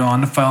moet jou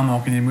hande vuil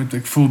maak en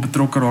ek voel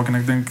betrokke raak en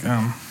ek dink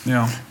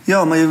ja.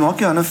 Ja, maar jy maak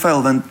jou hande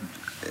vuil want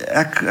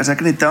as ek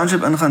in die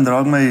township ingaan,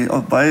 draag my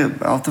baie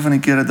helfte van die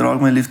kere draag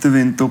my liefde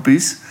wen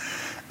toppies.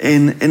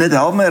 En dit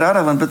help my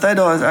regtig want party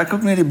dae is ek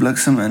ook nie die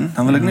bliksem in.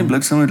 Dan wil ek nie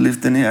bliksem met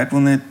liefde nie. Ek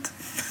wil net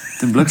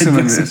die bliksem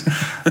wees.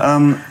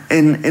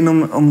 En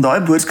om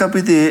daai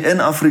boodskapie te hê in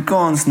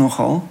Afrikaans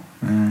nogal.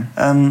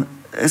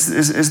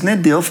 Is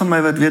net deel van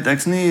my wat weet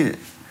ek's nie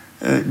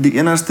die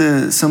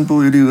enigste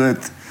simpel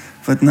idioot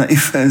wat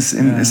naïef is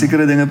en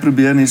sekere dinge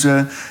probeer nie. So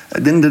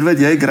ek dink dit wat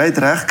jy great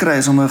reg kry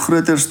is om 'n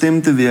groter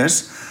stem te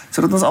wees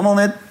sodat ons almal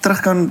net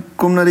terug kan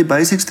kom na die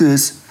basics toe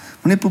is.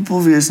 Moenie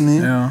poepel wees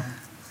nie. Ja.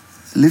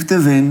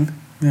 Liefde wen.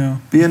 Ja.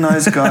 Be a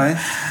nice guy.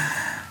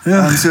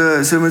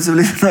 So moet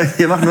asseblief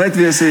jy mag nooit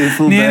weer sê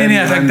voel Nee,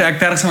 ek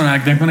terg sommer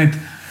ek dink maar net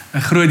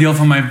 'n groot deel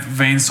van my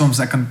wens soms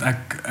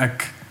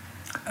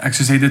ek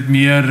sou sê dit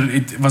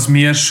was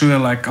meer so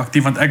like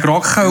aktief want ek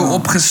raak gou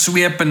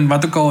opgesweep en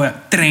wat ook al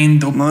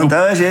trend op. Maar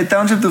daar as jy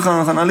township toe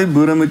gaan al die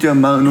boere met jou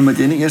mou omdat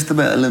jy nie eers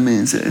by hulle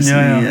mense is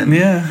nie.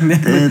 Nee.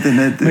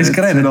 Mens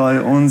kry dit.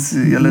 Ons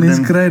hele ding. Mens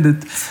kry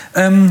dit.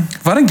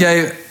 Wat dink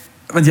jy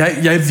want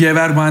jy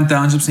werk baie in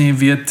townships en jy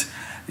weet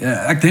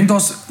ek dink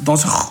daar's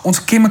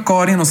ons ken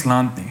mekaar nie in ons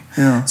land nie.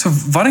 Ja. So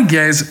wat dink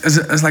jy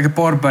is like 'n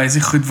paar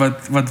basiese goed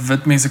wat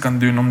wit mense kan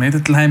doen om net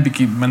 'n klein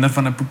bietjie minder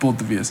van 'n poepel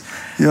te wees.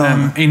 Ja.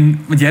 En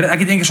want ek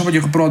het eendag so met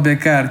jou gepraat by 'n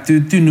kerk.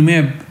 Toe noem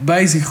jy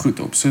basiese goed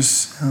op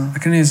soos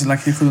ek kan nie eens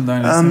lekker goed onthou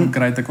nie. Dis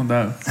great ek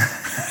onthou.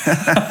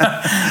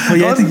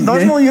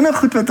 Daar's nog enige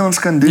goed wat ons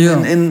kan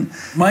doen en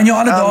maar in jou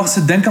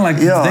alledaagse dink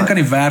aan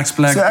die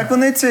werksplek. So ek wil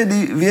net sê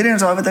weer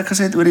eens daai wat ek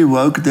gesê het oor die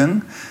woke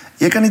ding.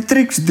 Jy kan die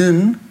tricks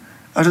doen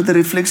as dit 'n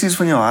refleksie is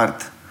van jou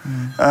hart.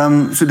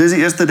 So dis die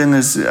eerste ding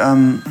is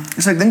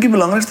so ek dink die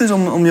belangrikste is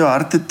om jou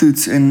hart te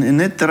toets en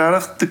net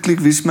regtig te klik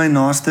wie's my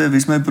naaste,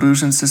 wie's my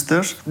broers en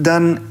susters.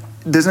 Dan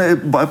dis 'n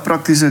baie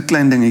praktiese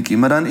klein dingetjie,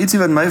 maar dan ietsie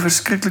wat my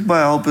verskriklik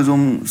baie help is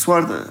om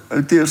swart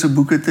outeurs se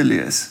boeke te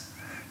lees.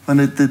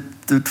 Want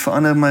dit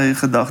verander my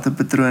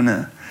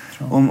gedagtepatrone.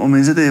 Om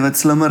mense te hê wat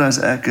slimmer as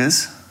ek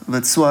is,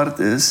 wat swart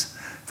is,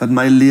 wat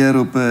my leer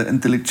op 'n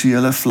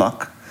intellektuele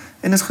vlak.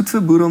 En is goed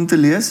vir boere om te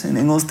lees en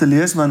Engels te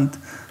lees want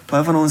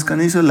baie van ons kan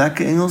nie so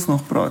lekker Engels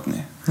nog praat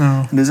nie.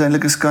 Ja. En dis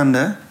eintlik 'n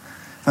skande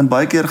want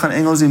baie keer gaan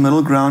Engels die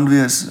middle ground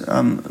wees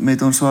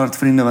met ons swart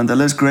vriende want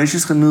hulle is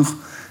gracious genoeg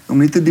om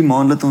nie te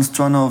demand dat ons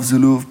Tswana of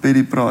Zulu of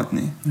Pedi praat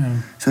nie. Ja.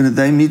 So that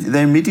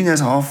they're meeting us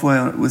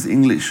halfway with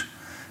English.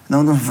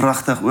 Nou ons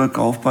vragtig ook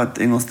halfpad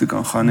Engels toe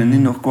kan gaan en nie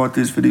nog kwaad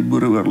wees vir die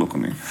boereoorlog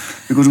nie.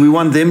 Because we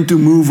want them to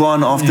move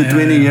on after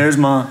 20 years,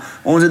 maar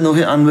ons het nog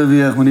nie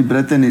aanbeweeg met die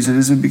Britte nie, so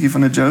dis 'n bietjie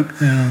van 'n joke.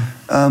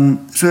 Ja.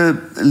 So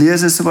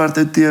lees 'n swart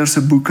outeur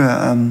se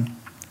boeke,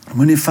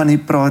 moenie van nie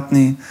praat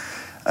nie.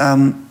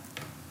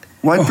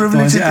 White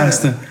privilege is die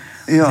ergste.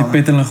 Ja. Die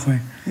petteling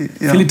gooi.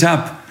 Ja. Fill it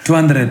up.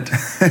 200.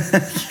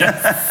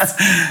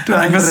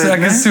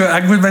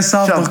 Ek moet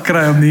myself nog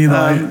kry om nie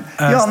daai.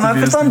 Ja, maar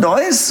verstaan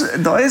daai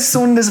is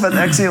sondes wat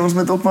ek sê ons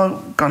moet ook maar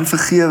kan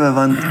vergewe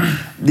want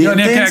die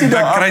intensie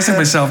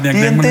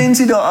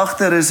daar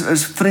agter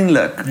is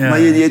vriendelik, maar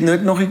jy het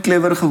nooit nog nie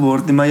clever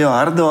geword nie, maar jou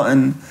hart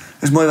daarin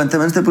is mooi want ten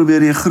minste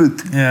probeer jy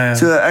groet. Ja.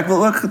 So ek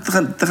wil ook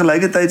te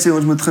gelykertyd sê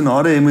ons moet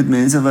genade hê met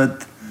mense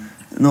wat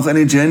nog in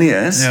die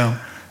journey is. Ja.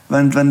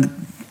 Want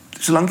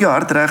solank jou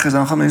hart reg is,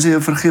 dan gaan mense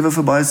jou vergewe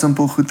vir baie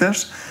simpel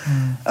goeters.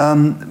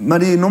 Maar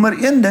die nommer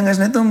 1 ding is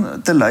net om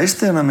te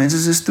luister na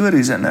mense se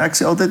stories en ek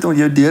sê altyd om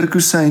jou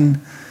deurkusyn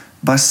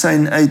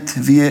basyn uit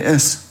wie jy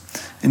is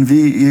en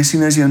wie jy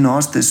sien as jou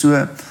naaste.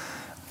 So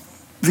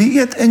wie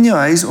eet in jou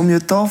huis om jou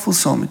tafel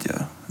saam met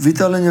jou? Wie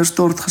het al in jou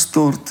stort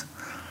gestort?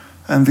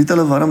 En wie het al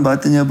 'n warm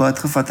bad in jou bad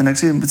gevat? En ek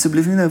sê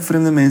asseblief nie nou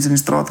vreemde mense in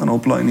die straat gaan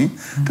oplaai nie.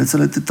 Dit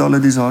sal 'n totale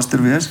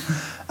disaster wees.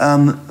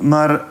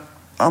 Maar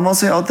almal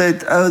sê altyd,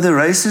 the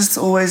racists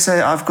always say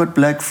I've got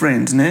black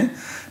friends, né?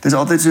 Dis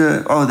altyd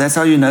so, that's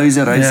how you know he's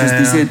a racist.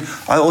 He said,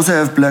 I also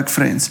have black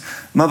friends.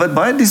 Maar wat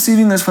baie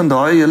deceiving is van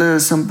daai hele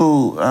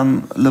simpel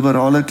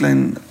liberale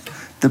klein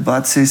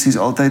debatsessies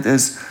altyd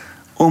is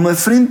om 'n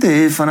vriend te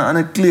hê van 'n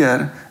ander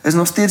kleur is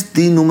nog steeds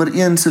die nommer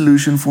 1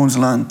 solution vir ons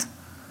land.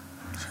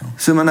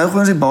 So maar nou gooi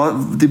ons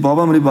die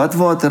baba met die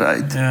badwater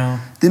uit. Ja.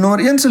 Die nommer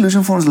 1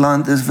 solution vir ons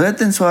land is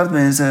wit en swart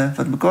mense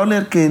wat mekaar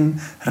leer ken,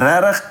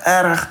 regtig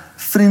erg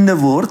vriende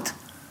word.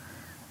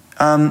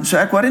 So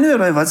ek worry nie oor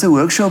by wat se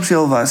workshops jy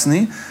al was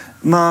nie,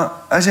 maar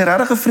as jy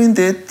regtig 'n vriend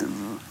het,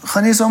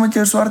 gaan jy saam met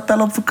jou swart tel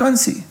op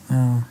vakansie.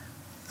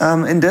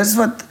 En dis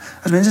wat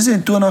as mense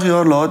sê 20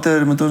 jaar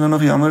later moet ons nou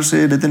nog jammer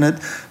sê dit en dit.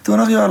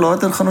 20 jaar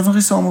later gaan ons nog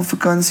nie saam op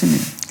vakansie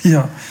nie.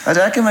 Ja. As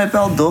ek en my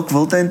pel Dok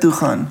Wildtuin toe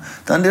gaan,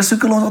 dan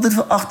deursoek hulle ons altyd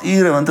vir 8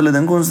 ure want hulle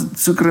dink ons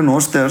soek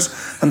renosters,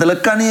 want hulle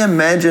kan nie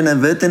imagine 'n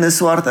wit en 'n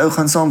swart ou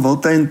gaan saam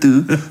Wildtuin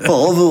toe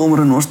behalwe om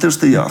renosters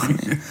te jag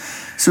nie.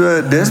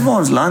 So dis waar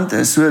ons land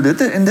is. So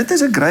dit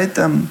is 'n great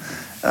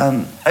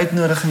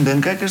uitnodiging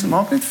dink ek is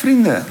maak net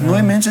vriende.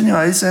 Nooi mense in jou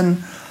huis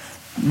in,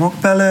 maak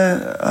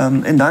pelle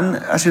en dan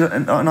as jy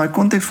in daai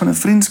konteks van 'n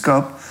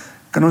vriendskap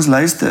kan ons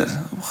luister.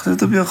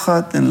 Sit op jou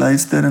gat en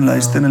luister en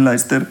luister en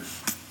luister.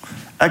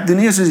 Ek doen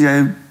nie soos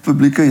jy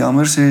publieke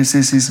jammer sê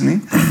sessies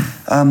nie.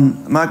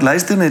 Maar ek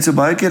luister net so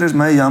baie keer is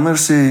my jammer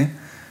sê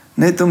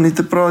net om nie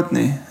te praat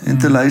nie en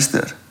te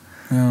luister.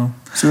 Ja.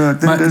 So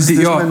ek Maar dink dis die-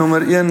 ja, my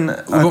nommer 1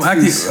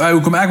 advies.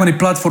 Hoekom ek van die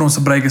platforms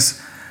gebruik is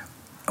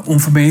om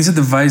vir mense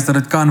te wys dat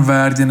dit kan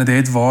werk en dit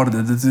het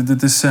waarde.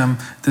 Dit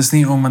is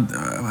nie om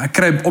ek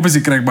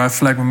kry baie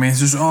vlek met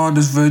mense soos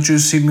dis virtue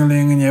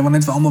signaling en jy wil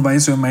net vir almal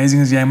wys hoe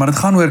amazing is jy, maar dit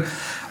gaan oor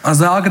as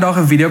daar elke dag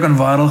 'n video kan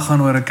viral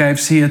gaan oor 'n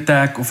KFC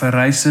attack of 'n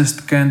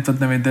racist kind wat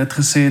nou net dit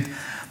gesê het,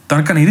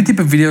 dan kan hierdie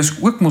tipe video's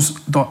ook mos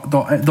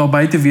daar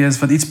buite wees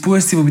wat iets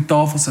positief op die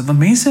tafel sit. Want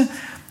mense,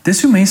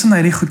 dis hoe mense na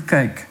hierdie goed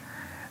kyk.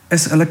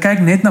 Hulle kyk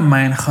net na my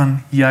en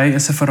gaan, jy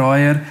is 'n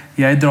verraaier,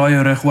 jy draai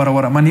jou rug,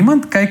 wara. Maar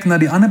niemand kyk na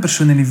die ander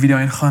persoon in die video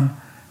en gaan,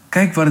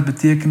 kyk wat dit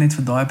beteken het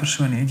vir daai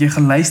persoon nie. Het jy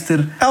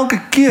geluister Elke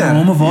keer. na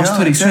hom of haar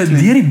storie? exactly.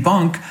 So deur die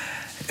bank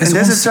En is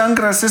dis 'n ons, chunk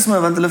racisme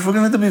want hulle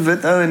fokus net op die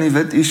wit ou en die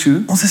wit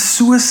issue. ons is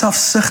so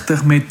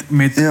selfsugtig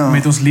met Ja.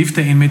 ons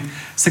liefde en met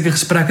sulke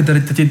gesprekke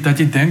dat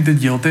jy dink dit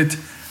heeltyd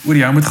oor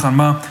jou moet gaan,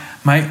 maar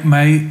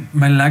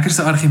my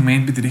lekkerste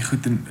argument met hierdie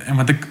goed en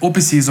wat ek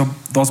obviously is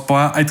daar's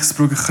baie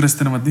uitgesproke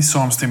Christene wat nie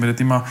saamstem met dit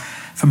nie, maar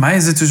vir my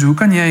is dit soos hoe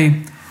kan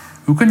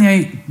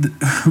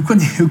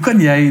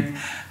jy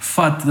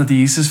vat dat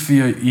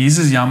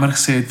Jesus jammer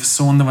gesê het vir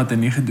sonde wat hy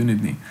nie gedoen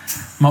het nie.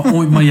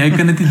 Maar jy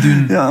kan dit nie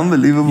doen. Ja,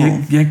 unbelievable.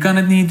 Jy kan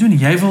dit nie doen.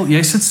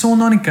 Jy sit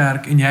sonde aan die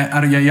kerk en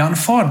jy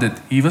aanvaar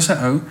dit. Hier was 'n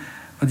ou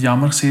wat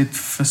jammer gesê het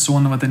vir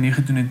sonde wat hy nie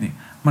gedoen het nie.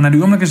 Maar na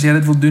die oomblik as jy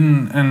dit wil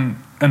doen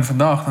in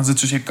vandag, dan is dit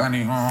soos jy kan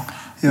nie.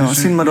 Ja,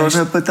 Dus sien maar daar's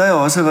 'n party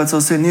hase wat sal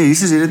sê nee,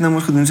 Jesus het dit nou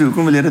mos gedoen, so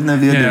hoekom wil jy dit nou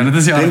weer doen? Ja, dit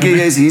is die Dink jy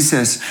argument. jy's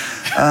Jesus?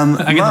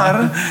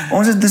 Maar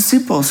ons is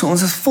disippels, so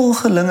ons is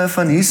volgelinge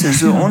van Jesus.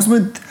 So ons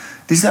moet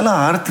dieselfde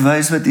hart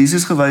wys wat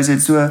Jesus gewys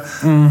het. So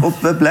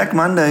op 'n Black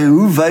Monday,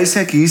 hoe wys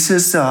ek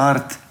Jesus se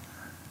hart?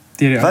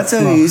 Wat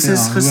sou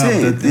Jesus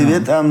gesê het? Jy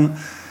weet,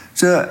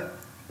 so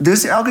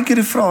dis elke keer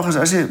die vraag is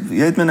as jy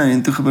het my nou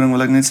hiertoe gebring,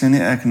 wil ek net sê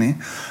nie ek nie.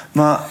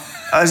 Maar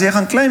as jy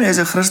gaan claim jy's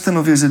 'n Christen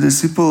of jy's 'n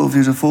disipel of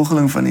jy's 'n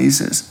volgeling van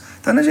Jesus,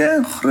 dan is jy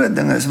 'n groot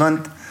ding is want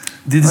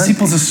die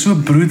disciples is so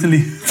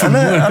brutally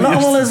hulle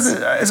almal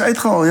is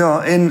uitgehaal,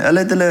 ja, en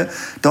hulle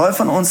daai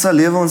van ons sal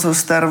lewe, ons sal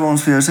sterwe,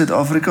 ons vir jou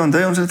Suid-Afrika,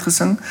 onthou ons het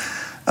gesing.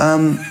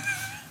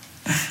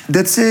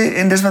 Dit sê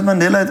en dis wat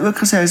Mandela het ook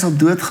gesê, hy sal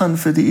doodgaan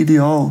vir die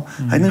ideaal.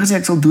 Hy het nie gesê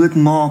ek sal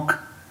doodmaak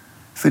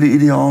vir die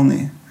ideaal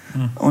nie.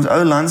 Ons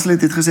ou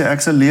landslid het gesê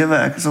ek sal lewe,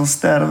 ek sal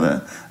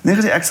sterwe. Nie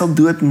gesê ek sal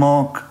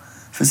doodmaak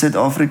vir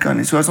Suid-Afrika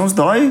nie. So as ons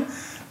daai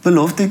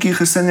beloftetjie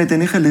gesing het en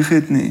nie gelieg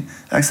het nie,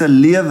 ek sal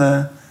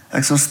lewe,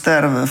 ek sal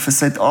sterwe vir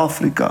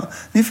Suid-Afrika.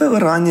 Nie vir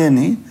Oranje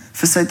nie,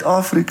 vir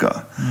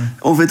Suid-Afrika.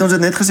 Of het ons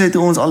dit net gesê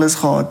toe ons alles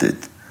gehad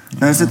het?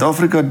 Nou is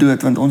Suid-Afrika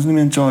dood want ons nie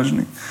meer in charge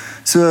nie.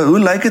 So hoe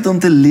lyk dit om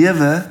te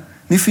lewe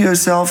nie vir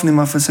jouself nie,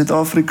 maar vir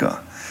Suid-Afrika?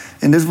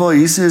 En dis waar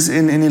Jesus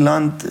en die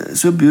land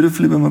so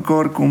beautifully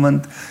bymekaar kom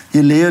want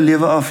jy lê jou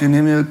lewe af, jy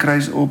neem jou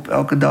kruis op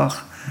elke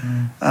dag.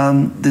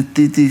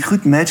 Die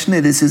goed match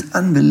net, this is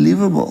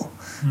unbelievable.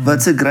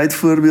 Wat's 'n great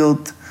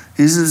voorbeeld.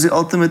 Jesus is die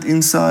ultimate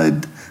inside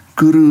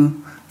guru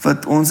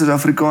wat ons as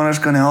Afrikaners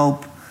kan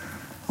help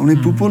om nie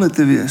poepolle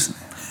te wees nie.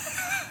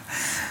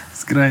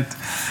 That's great.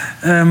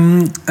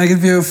 Ek het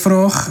vir jou 'n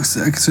vraag.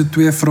 Ek het so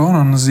 2 vrae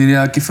dan is hierdie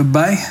ekkie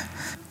verby.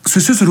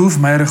 Soos Rolf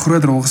Meyer 'n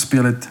groot rol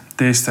gespeel het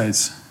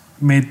destyds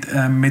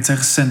met sy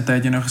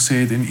gesindheid, jy nou gesê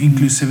het, en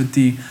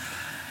inclusivity.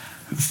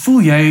 Voel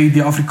jy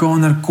die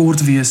Afrikaner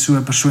kort wees so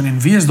 'n persoon en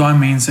wie is daai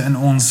mense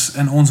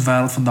in ons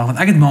wêreld vandag? Want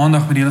ek het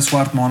maandag met die hele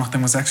swart maandag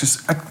ding was ek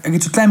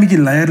het so klein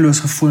bietjie leierloos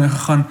gevoel en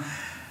gegaan,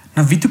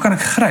 na wie toe kan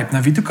ek gryp?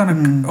 Na wie toe kan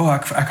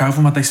ek hou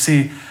van wat hy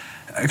sê.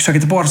 Ek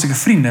het 'n paar seker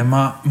vriende,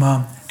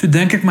 maar toe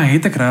dink ek my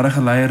het ek regtig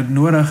 'n leier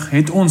nodig?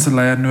 Het ons 'n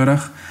leier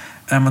nodig?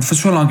 Want vir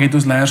so lank het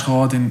ons leiers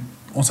gehad en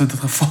ons het dit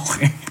gevolg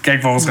en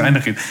kyk waar ons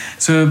geëindig het.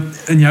 So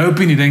in jou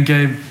opinie dink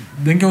jy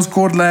ons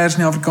kort leiers in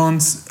die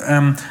Afrikaans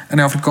in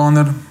die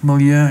Afrikaner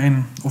milieu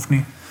en of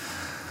nie?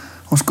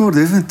 Ons kort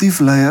definitief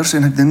leiers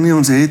en ek dink nie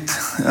ons het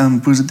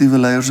positiewe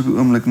leiers op die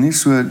oomblik nie.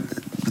 So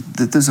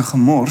dit is 'n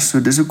gemors.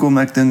 So dis hoekom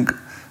ek dink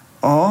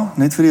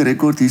net vir die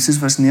rekord, Jesus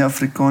was nie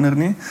Afrikaner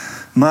nie,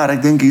 maar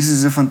ek dink Jesus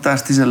is 'n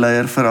fantastiese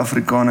leier vir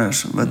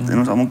Afrikaners wat en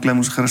ons almal claim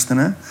ons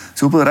Christene.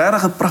 So op 'n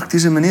regtig 'n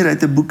praktiese manier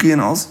uit 'n boekie en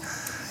als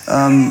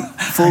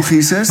volg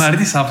Jesus. Maar dit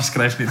is self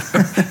geskryf nie.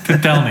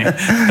 Vertel nie.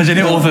 As jy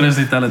nie author is,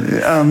 nie tel dit.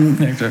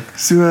 Nee, ek joke.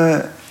 So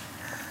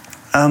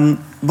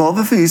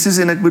behalwe vir Jesus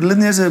en ek bedoel dit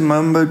nie as 'n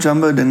mumbo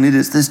jumbo ding nie,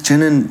 dis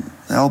genuine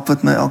help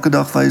wat my elke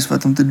dag wys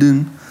wat om te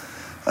doen.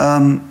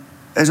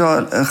 Is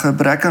daar 'n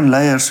gebrek aan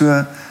leiers.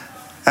 So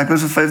ek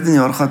was vir 15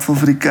 jaar gehad vol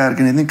vir die kerk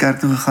en het nie kerk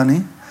toe gegaan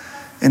nie.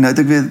 En nou het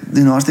ek weer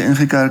die naaste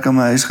NG Kerk aan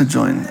my huis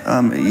gejoin.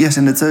 Yes,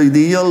 en dit sou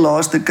die heel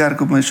laaste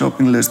kerk op my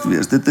shopping list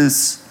wees. Dit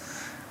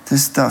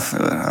is tough.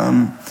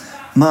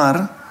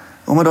 Maar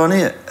omdat daar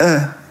nie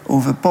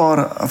of 'n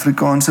paar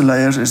Afrikaanse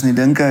leiers is nie,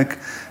 dink ek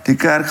die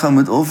kerk gaan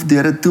moet of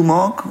deure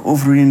toemaak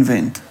of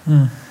reinvent.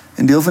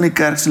 En deel van die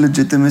kerk se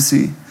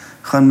legitimacy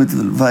gaan moet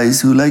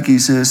wys hoe lyk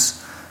Jesus,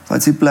 wat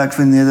is die plek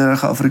vir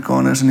nederige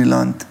Afrikaners in die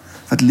land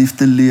wat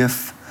liefde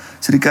leef.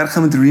 So die kerk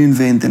gaan met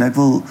reinvent en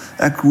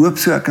ek hoop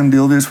so ek kan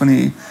deel wees van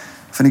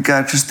die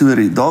kerk se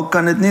storie. Daar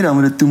kan dit nie, dan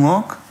moet dit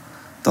toemaak.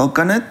 Daar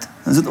kan dit,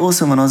 Dan is dit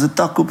awesome want ons het 'n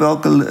tak op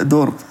elke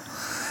dorp.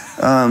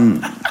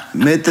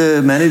 Met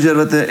 'n manager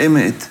wat 'n M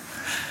het.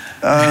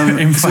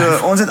 So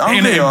ons het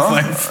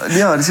aangejaag.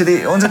 Ja,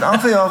 dis ons het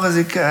aangejaag as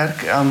die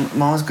kerk,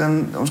 maar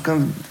ons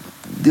kan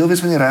deel wees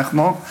van die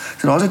regmaak.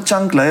 So daar's 'n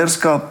chunk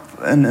leierskap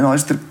in daai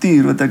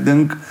struktuur wat ek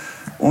dink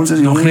ons as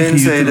jong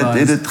mense het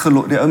dit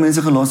die ou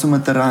mense gelos om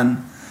dit te ran.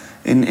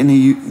 En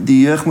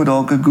die jeug moet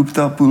dalk 'n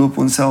Gupta pool op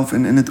onsself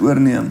en dit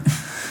oorneem.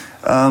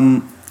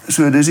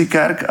 So dis die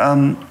kerk.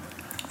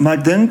 Maar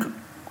ek dink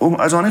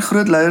as daar nie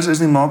groot leiers is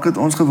nie, maak dit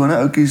ons gewone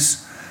ouetjies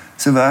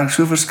se werk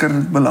so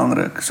verskriklik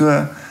belangrik.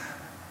 So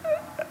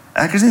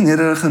ek is nie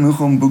nederig genoeg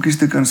om boekies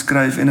te kan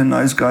skryf en 'n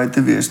nice guy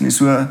te wees nie.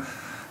 So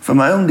vir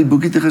my om die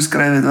boekie te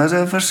geskryf het was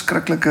 'n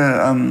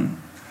verskriklike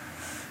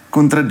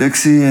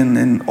kontradiksie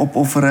en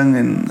opoffering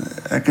en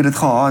ek het dit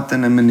gehaat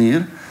in 'n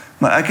manier.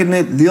 Maar ek het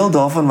net deel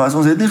daarvan was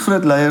ons het nie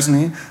groot leiers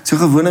nie. So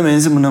gewone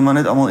mense moet nou maar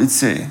net almal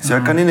iets sê. So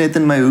ek kan nie net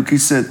in my hoekie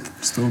sit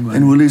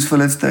en Woolies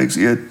fillet steaks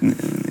eet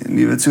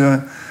nie, weet so.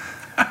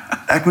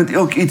 Ek moet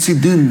ook ietsie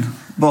doen.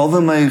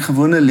 Behalwe my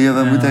gewone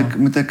lewe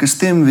moet ek 'n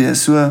stem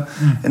wees. So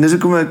en dis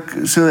hoekom ek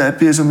so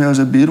happy is om jou as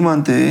 'n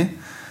buurman te hê.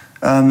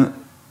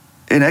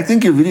 En ek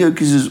dink jou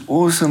videoetjies is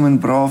awesome en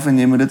braaf en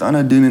jy moet dit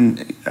aanhou doen en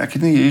ek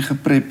het nie jy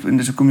geprep en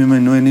dis hoekom jy my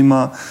nooi nie,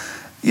 maar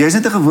jy's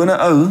net 'n gewone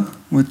ou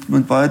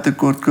met baie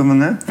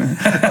tekortkominge.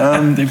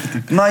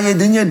 Maar jy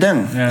doen jou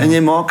ding en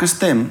jy maak 'n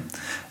stem.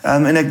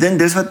 En ek dink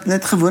dis wat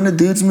net gewone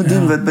dudes moet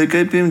doen wat by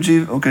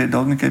KPMG,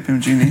 dalk nie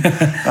KPMG nie.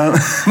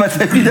 Wat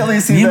by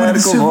PwC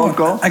werk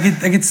of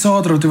ek het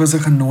Saterdag toe was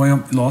ek genooi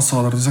om laas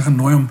Saterdag was ek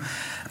genooi om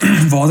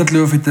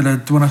Waterkloof het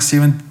hulle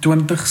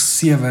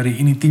 2027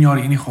 in die 10 jaar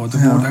unie gehad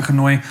word ek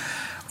genooi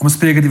om 'n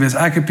spreker te wees.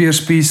 Ek Pierre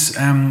Spies,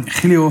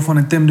 Gilio van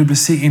en Tim Du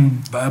Plessis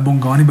en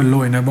Bongani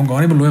Beloy. Nou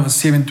Bongani Beloy was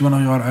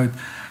 27 jaar oud.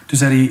 Toe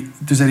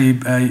sy die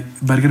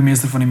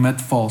burgemeester van die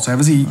Midvaal. So hy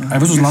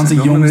was ons land se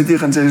jongste. Jy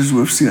gaan sê hy is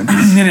hoofseun.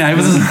 Nee,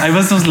 hy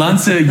was ons land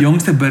se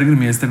jongste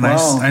burgemeester.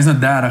 Wow. Hy's nou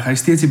 30. Hy's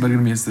steeds die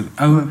burgemeester.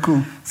 Ou,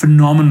 cool.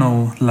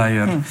 Phenomenal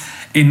leier.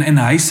 En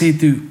hy sê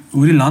toe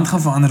hoe die land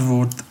gaan verander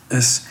word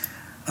is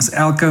as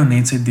elke ou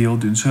net sy deel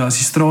doen. So as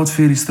die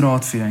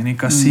straatvee en die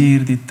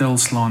kassier die til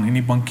slaan en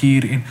die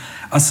bankier en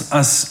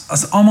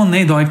as almal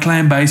net daai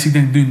klein basic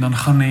ding doen, dan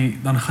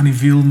gaan die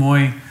wiel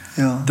mooi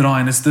draai.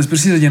 En dis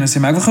presies wat jy nou sê,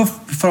 maar ek wil gou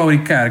vra oor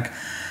die kerk.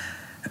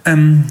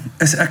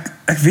 Is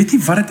ek weet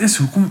nie wat dit is,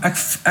 hoekom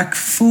ek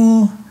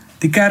voel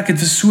die kerk het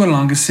vir so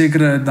lank 'n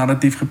sekere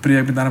narratief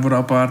gepreek met ander woorde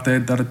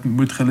apartheid, dat dit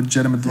moet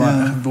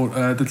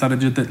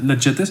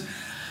legit is.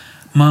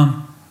 Maar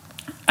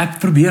ek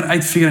probeer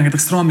uitfigure, ek het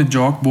gisterand met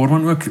Jacques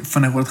Borman ook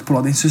vinnig oor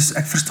gepraat en soos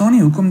ek verstaan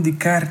nie hoekom die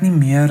kerk nie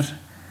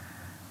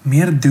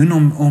meer doen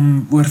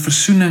om oor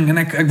versoening en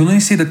ek wil nou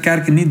nie sê dat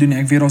kerke nie doen nie.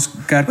 Ek weet ons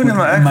kerk moet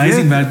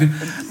amazing werk doen.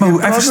 Maar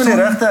ek verstaan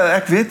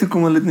ek weet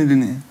hoekom hulle dit nie doen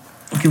nie.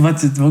 Okay, wat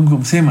is dit?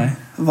 Hoekom sê my?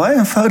 Baie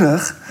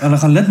eenvoudig. Hulle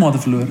gaan lidmate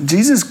verloor.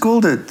 Jesus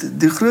called it.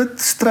 Die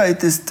groot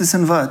stryd is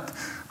tussen wat?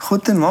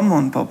 God en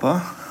Mammon,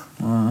 papa.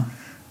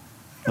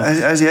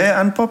 As jy 'n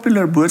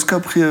unpopular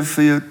boodskap gee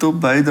vir jou top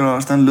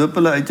bydraers, dan loop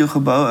hulle uit jou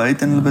gebou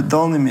uit en hulle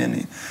betaal nie meer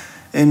nie.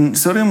 En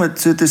sorry om dit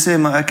so te sê,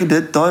 maar ek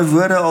het daai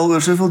woorde al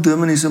oor soveel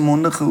dominees se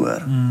monde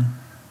gehoor.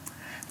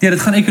 Ja,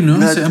 dit gaan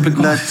ekonomiese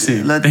implikasies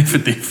hê.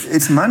 Definitief.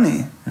 It's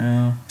money.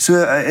 Ja.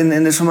 So en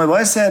dit is vir my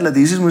baie sad dat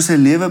Jesus moes sy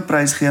lewe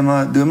prys gee,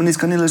 maar dominees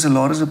kan nie hulle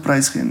salarisse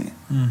prys gee nie.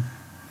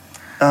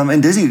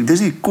 En dis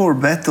die core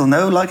battle.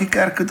 Nou like die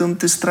kerk het om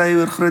te stry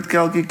oor groot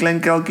kelkie, klein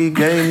kelkie,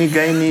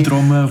 gay nie.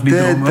 Dromme of nie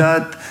dromme.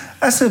 Dat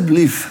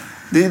asseblief.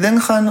 Die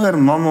ding gaan oor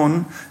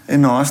Mammon en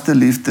naaste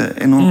liefde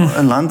en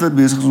 'n land wat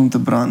besig is om te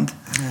brand.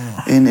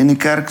 En die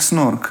kerk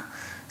snork.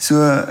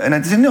 So en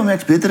ek sê nie om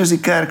ek's beter as die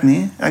kerk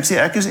nie. Ek sê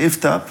ek is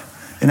FTAP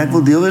en ek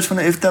wil deel wees van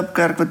 'n FTAP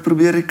kerk wat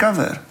probeer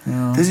recover.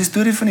 Dis die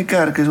storie van die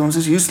kerk is ons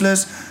is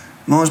useless,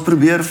 maar ons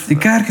probeer die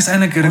kerk is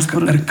eintlik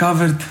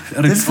recovered.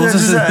 Ons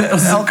is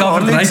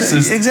recovered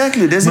racist.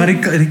 Exactly. Maar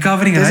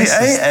recovering racist.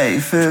 Dis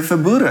AA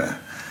vir boere.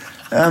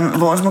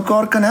 Waar ons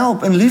mekaar kan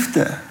help in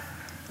liefde.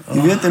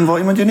 Jy weet en waar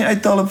iemand jou nie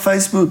uithaal op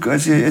Facebook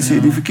as jy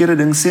die verkeerde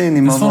ding sê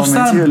nie, maar waar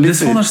mense jou liefhet. Dis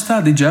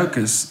veronderstel, die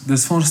joke is,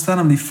 dis veronderstel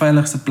om die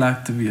veiligste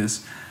plek te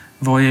wees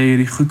waar jy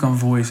hierdie goed kan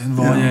voice en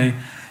waar jy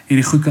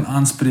hierdie goed kan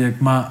aanspreek,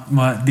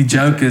 maar die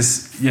joke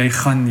is jy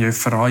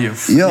verraai jou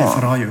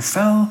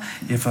vel,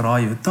 jy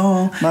verraai jou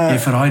taal, jy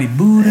verraai die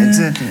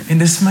boere. En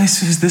dis my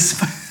soos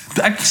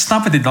ek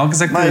snap dit, dalk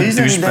is ek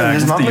douchebag.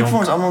 Dis maklik vir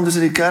ons almal om te sê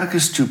die kerk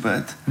is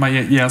stupid. Maar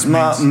as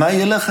mens, my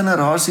hele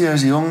generasie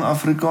as jong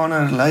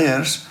Afrikaner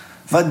leiers,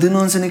 wat doen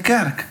ons in die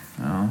kerk?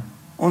 Ja.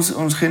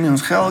 Ons gee nie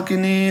ons geldjie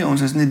nie,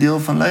 ons is nie deel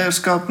van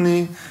leierskap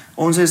nie.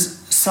 Ons is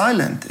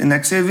silent en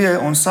ek sê weer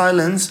ons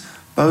silence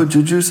bou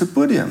Juju se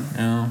podium.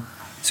 Ja.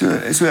 So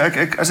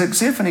as ek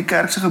sê van die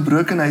kerk se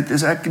gebrokenheid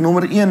is ek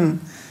nommer 1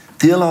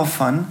 deel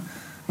daarvan,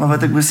 maar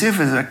wat ek besef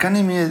is ek kan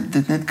nie meer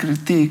dit net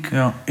kritiek.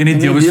 Ja, en nie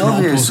deel van die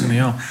oplossing nie,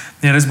 ja.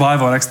 Nee, dis baie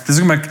waar. Dis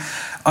hoekom ek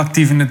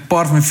aktief en 'n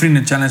paar van my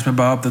vriende challenge my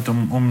baie op dit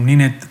om nie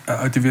net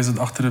uit te wees wat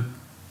agter 'n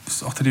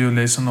agter die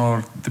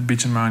lesenaar te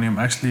Beach and Mountain om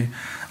actually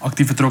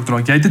aktief betrokke te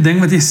raak. Jy het 'n ding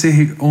wat jy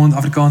sê ons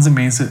Afrikaanse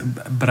mense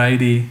brei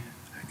die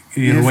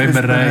rooi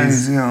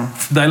bereis. Ja.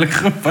 Duidelik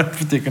wat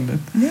beteken dit?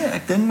 Nee,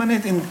 ek dink maar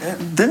net en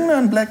ding nou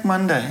aan Black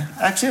Monday.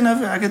 Ek sê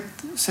nou ek het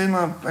sê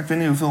maar ek weet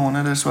nie hoeveel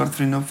honderde swart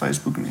vriende op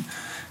Facebook nie.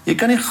 Jy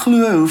kan nie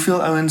glo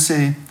hoeveel ouens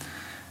sê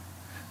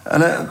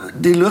hulle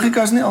die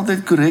logika is nie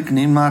altyd korrek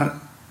nie, maar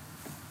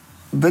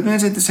wit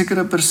mense het 'n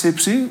sekere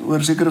persepsie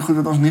oor sekere goed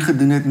wat ons nie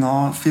gedoen het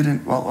na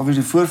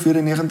obviously voor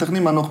 94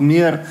 nie, maar nog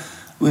meer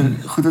oor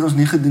goed wat ons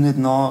nie gedoen het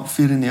na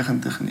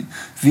 94 nie.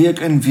 Week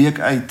in week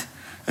uit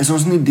is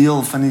ons nie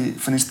deel van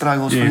die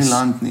struggles van die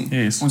land nie.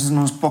 Yes. Ons is in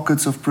ons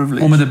pockets of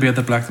privilege. Om dit 'n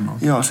beter plek te maak.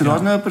 Ja, so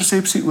daar's nou 'n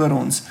persepsie oor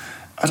ons.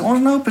 As ons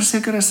nou op 'n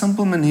sekere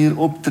simpel manier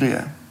optree,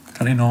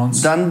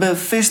 dan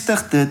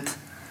bevestig dit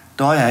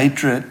daai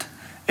hatred.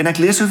 En ek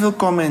lees soveel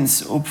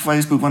comments op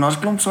Facebook, want daar's 'n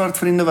klomp swart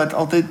vriende wat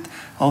altyd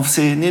half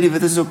sê, nee, die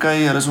wit is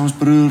okay, hulle is ons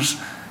broers,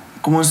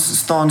 kom ons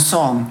staan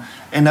saam.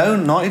 En nou,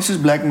 na iets soos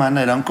Black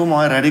Monday, dan kom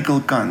daai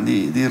radical kant,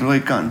 die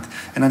rooi kant.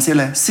 En dan sê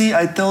hulle, see,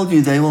 I told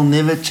you, they will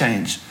never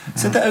change.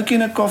 Sit 'n ouetjie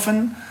in 'n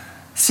coffin,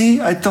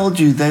 see, I told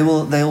you, they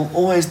will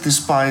always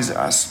despise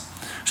us.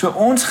 So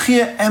ons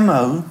gee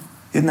ammo,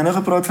 jy het nou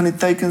gepraat van die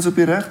teikens op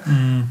die rug.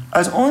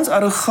 As ons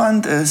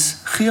arrogant is,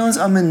 gee ons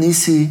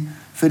ammunisie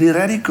vir die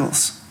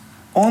radicals.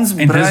 Ons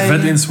en dis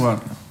wit en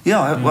swart.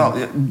 Ja, well,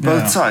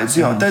 both sides,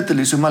 ja,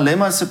 totally. So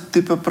Malema se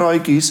tipe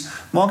praatjies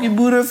maak die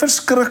boere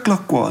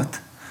verskriklik kwaad.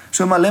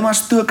 So Malema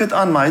stook dit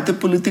aan, maar hy het 'n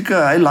politieke,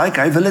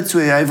 hy wil dit so,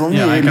 hy wil nie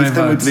hy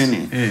liefde moet wen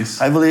nie. Yes.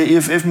 Hy wil die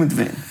EFF moet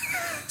wen.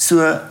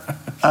 So,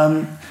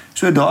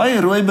 so daai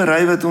rooi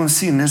berei wat ons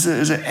sien, is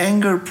 'n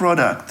anger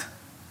product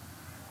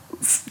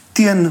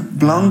teen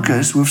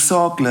blankes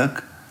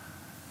hoofsaaklik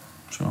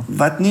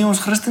wat nie ons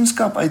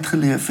Christendom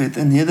uitgeleef het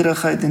in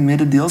nederigheid en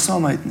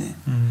mededeelsaamheid nie.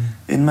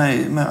 En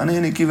my ander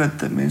enetjie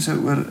wat mense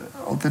oor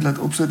altyd laat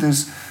opsit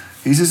is,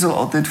 Jesus sal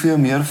altyd vir jou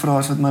meer vra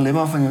as wat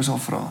Malema van jou sal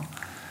vra.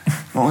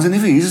 Maar ons het nie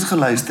vir Jesus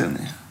geluister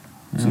nie.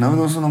 So nou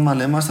moet ons van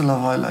Malema se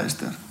lawaai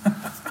luister.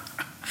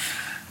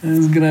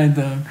 Dis great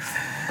though.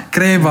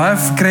 Kry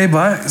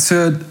baie,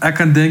 so ek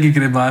kan dink ek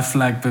kry baie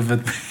vlek by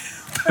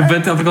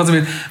wit Afrikaanse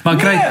mense, maar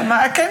kry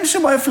maar ek ken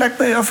so baie vlek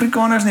by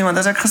Afrikaners nie, want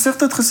as ek gesig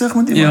tot gesig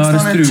met iemand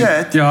staan en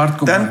chat,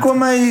 dan kom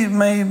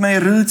my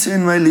roots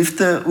en my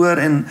liefde oor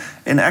en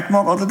ek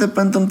maak altyd 'n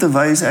punt om te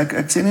wys,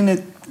 ek sê nie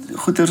net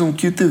goeders om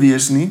cute te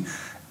wees nie.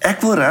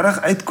 Ek wil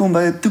regtig uitkom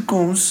by 'n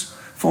toekoms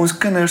vir ons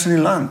kinders in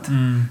die land.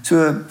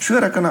 So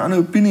sure ek kan 'n ander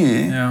opinie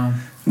hê. Ja.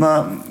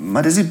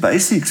 Maar dis die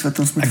basics wat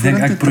ons moet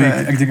vorentoe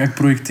trek. Ek dink ek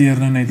projekteer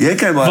nou net. Jy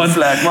kyk baie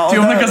vlek, maar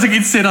omdat as ek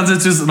iets sê dan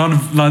sit soos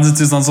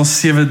dan so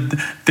 7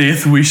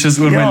 death wishes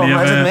oor my lewe. Ja,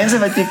 maar is dit mense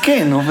wat jy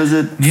ken of is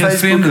dit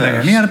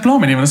vreemdelinge? Nee, dit pla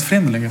my nie, want dit is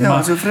vreemdelinge. Ja,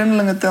 maar so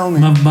vreemdelinge tel nie.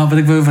 Maar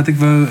wat ek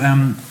wou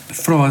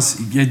vra is,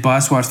 jy het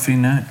baie swart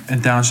vriende in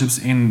townships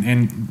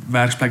en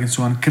werksplekke en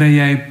so aan. Kry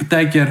jy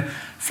baie keer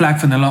vlek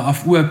van hulle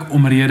af ook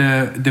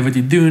omrede dit wat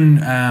jy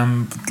doen,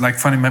 like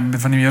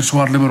van die meer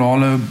swart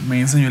liberale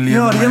mense in jou lewe.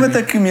 Ja, die een wat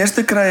ek die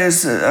meeste kry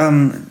is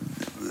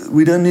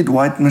we don't need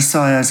white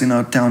messiahs in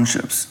our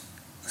townships.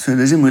 So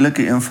dis 'n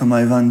moeilike een vir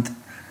my, want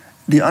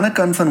die ander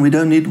kant van we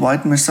don't need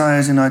white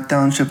messiahs in our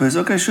township is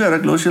okay, sure,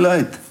 ek los julle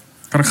uit.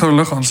 Kan ek gou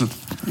lig aansit?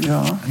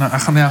 Ja. Nou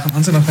ek gaan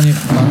aansit, dan gaan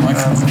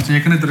jy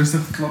jy kan net rustig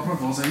klap maar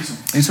waar is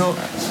hy so.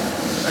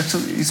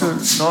 Hierso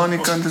daar aan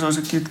die kant is ons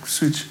 'n cute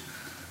switch.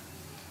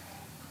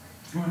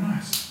 Oh,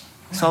 nice.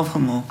 Self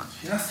gemaak.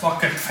 Ja,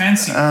 fuck it,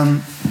 fancy.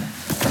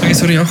 Okay,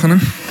 sorry, ja, gaan.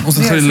 Ons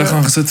het die lig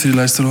aangesit vir die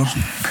luisteraars.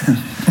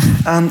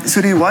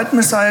 So die white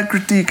messiah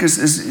kritiek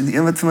is die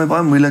een wat vir my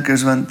baie moeilik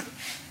is, want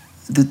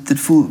dit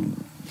voel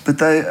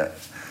party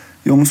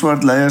jong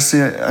swart leiers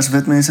sê as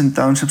wit mense in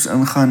townships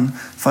ingaan,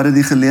 vat dit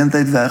die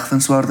geleentheid weg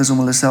van swartes om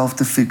hulle self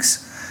te fix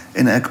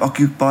en ek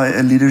occupy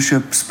 'n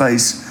leadership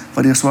space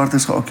wat deur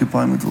swartes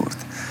geoccupy moet word.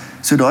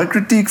 So daai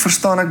kritiek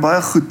verstaan ek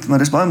baie goed, maar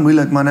dis baie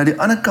moeilik, maar nou die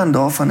ander kant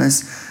daarvan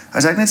is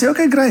as ek net sê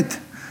okay, great.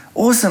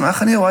 Awesome, ek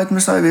gaan nie 'n white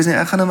messiah wees nie.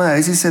 Ek gaan in my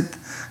huisie sit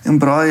en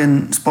braai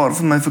en spaar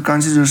vir my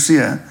vakansies oor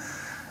see.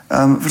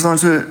 Verstaan,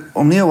 so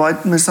om nie 'n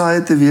white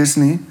messiah te wees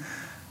nie,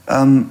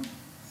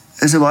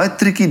 is 'n baie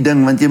tricky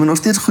ding, want jy moet nog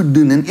steeds goed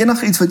doen en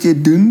enigiets wat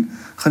jy doen,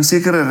 gaan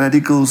sekere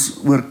radicals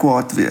oor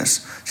kwaad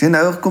wees. As jy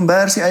nou 'n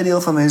kombersie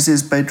uitdeel van mense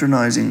is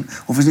patronizing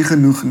of is nie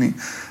genoeg nie.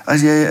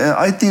 As jy 'n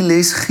IT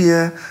les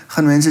gee,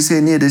 gaan mense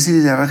sê nee, dis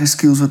nie die regte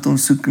skills wat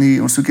ons soek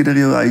nie. Ons soek eerder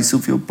jou huis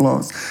of jou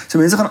plaas. So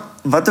mense gaan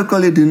wat ook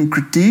al jy doen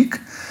kritiek,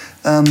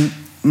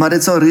 maar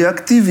dit sal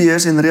reaktief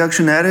wees en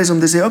reaksionêr wees om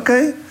te sê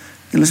okay,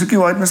 julle soek die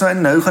white messiah,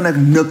 nou gaan ek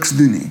niks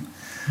doen nie.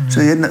 So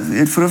jy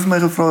het vroeër vir my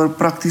gevra oor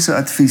praktiese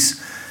advies.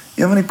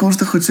 Een van die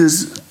coolste goed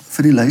soos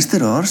vir die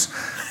luisteraars,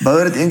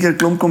 Bouwer het een keer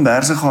klomp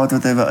komberse gehad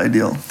wat hy wou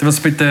uitdeel. Dit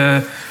was by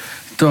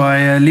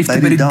die liefde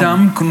by die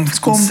dam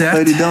konsert.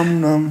 By die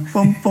dam,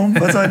 pom,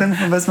 wat sê ding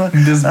van Bismarck?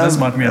 Dis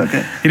Bismarck meer.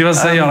 Okay. Hierdie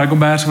was ja,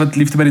 komberse wat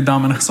liefde by die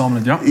dam ingesamel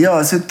het, ja?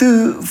 Ja, so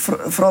toe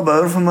vra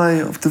Bouwer vir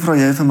my, of toe vra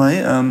jy vir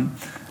my,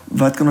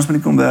 wat kan ons met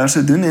die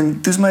komberse doen?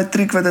 En toe is my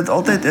triek wat dit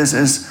altyd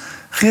is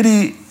gee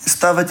die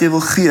staf wat jy wil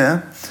gee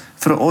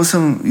vir 'n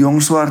awesome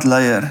jong swart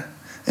leier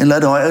en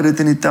laat daai ou dit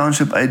in die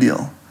township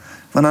uitdeel.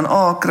 Want dan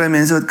A, kry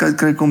mense wat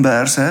kry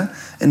komberse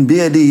en B,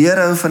 die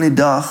hero van die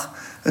dag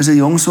is 'n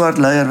jong swart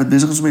leier wat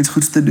besig is om iets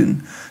goeds te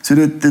doen. So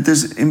dit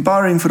is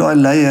empowering vir daai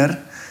leier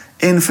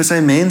en vir sy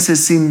mense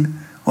sien,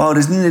 wow,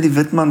 dis nie net die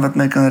wit man wat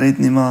my kan red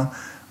nie, maar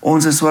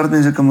ons as swart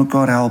mense kan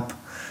mekaar help.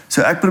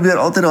 So ek probeer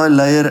altyd daai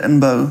leier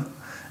inbou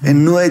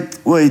en nooit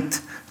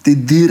ooit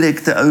die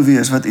direkte ou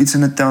wees wat iets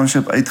in 'n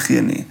township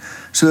uitgee nie.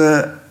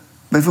 So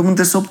byvoorbeeld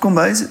 'n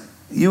sopkombuis,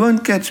 you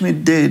won't catch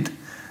me dead.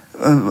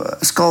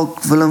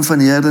 Skalk Willem van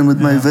Heerden met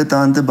my wit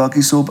hande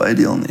bakkie sop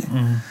uitdeel nie.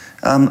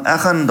 Ek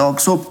gaan dalk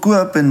sop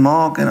koop en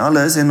maak en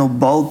alles en op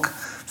bulk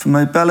vir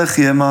my pelle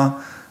gee, maar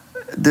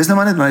dis nou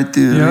maar net my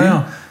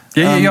teorie.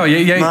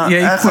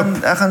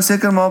 Ek gaan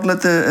seker maak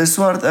dat 'n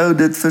swart ou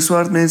dit vir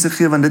swart mense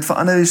gee, want dit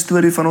verander die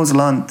storie van ons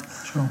land,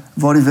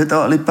 waar die wit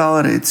al die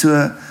power het.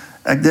 So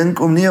ek dink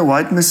om nie 'n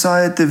white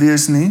messiah te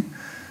wees nie,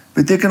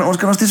 beteken ons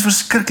kan nog steeds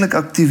verskriklik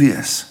aktief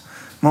wees.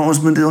 Maar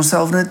ons moet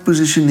onsself net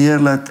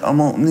posisioneer dat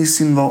almal nie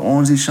sien waar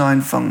ons die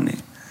shine vang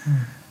nie.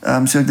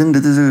 So ek dink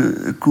dit is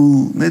 'n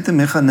cool, net 'n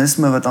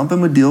meganisme wat amper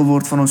moet deel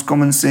word van ons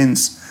common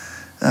sense.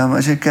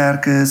 As jy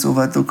kerk is of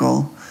wat ook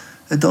al,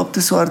 adopt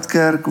 'n swart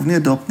kerk of nie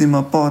adopt nie,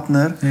 maar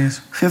partner.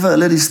 Yes. Gee vir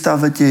hulle die staf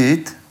wat jy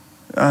het.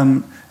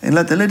 En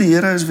laat hulle die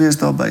heroes wees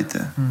daar buite.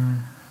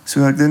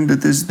 So ek dink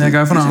dit is ek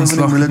hou van 'n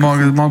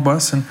aanslag. Maak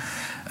bas en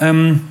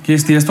jy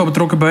is die eerste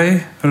betrokke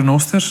by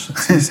renosters.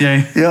 Is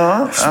jy?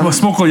 Ja,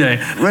 smokkel jy?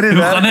 Hoe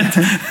gaan dit?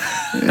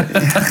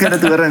 Ek het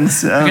dit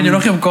horings. Ek het jou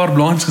nog nie op carte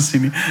blanche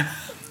gesien nie.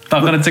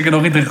 Dan gaan dit seker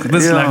nog nie dis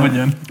sleg met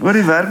jou. Oor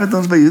die werk wat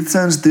ons by Youth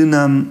Sounds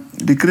doen,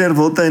 die Creer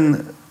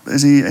Wildtuin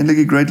is eintlik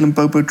die Great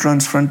Limpopo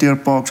Trans Frontier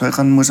Park. So hy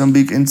gaan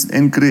Mosambiek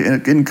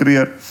en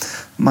Creer.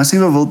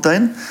 Massiewe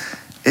wildtuin.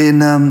 En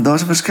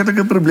daar's 'n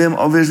verskriklike probleem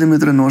obviously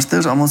met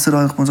renosters. Almal sê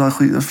ons daai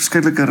goeie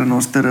verskriklike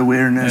renoster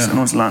awareness in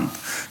ons land.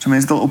 So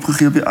mense het al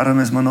opgegee op die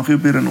armes, maar nog nie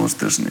op die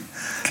renosters nie.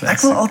 Classic.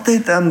 Ek wil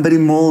altyd by die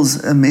malls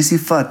 'n messie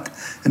vat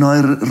en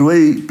daai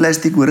rooi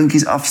plastiek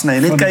horingkies afsny.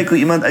 Net kyk hoe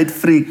iemand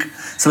uitfreak,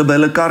 sal by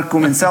hulle kar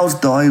kom en selfs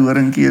daai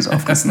horingkie is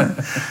afgesny.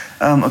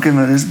 Okay,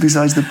 maar dis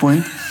besides the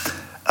point.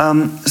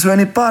 So in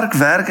die park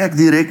werk ek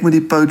direk met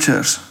die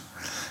poachers.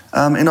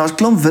 En daar's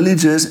klomp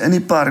villages in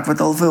die park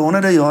wat al vir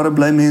honderde jare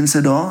bly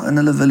mense daar in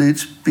hulle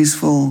village,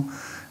 peaceful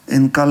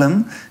en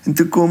kalm. En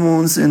toe kom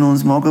ons en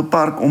ons maak 'n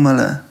park om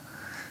hulle.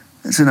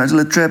 So nou is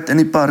hulle trapped in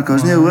die park.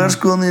 Daar's nie 'n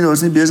hoërskool nie,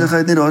 daar's nie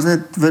besigheid nie, daar's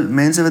net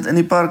mense wat in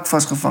die park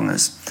vasgevang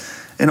is.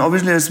 En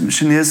obviously as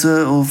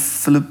Chinese of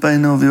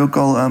Filippyne of wie ook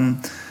al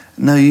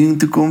nou hier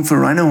toe kom vir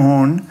rhino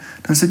horn,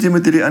 dan sit jy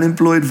met hierdie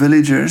unemployed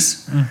villagers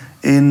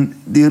en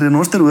die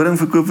renosterhoring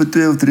verkoop vir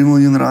 2 of 3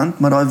 miljoen rand,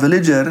 maar daai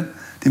villager,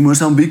 die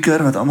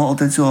Mosambieker wat almal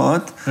altyd so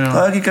haat,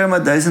 daai kry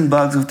maar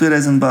 $1000 of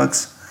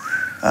 $2000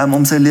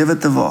 om sy lewe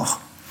te waag.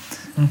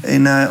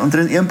 En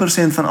omtrent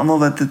 1% van almal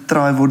wat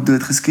try word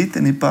doodgeskiet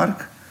in die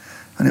park,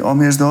 van die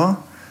army is daar.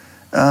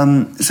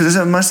 So dis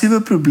 'n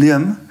massiewe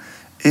probleem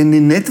en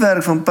die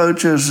netwerk van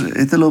poachers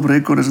het hulle op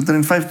rekord, is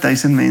omtrent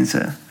 5000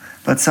 mense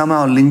wat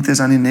somehow linked is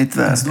aan die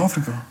netwerk. In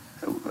Suid-Afrika?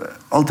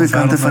 Altyd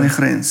kante van die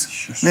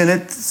grens. Nee,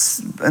 net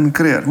in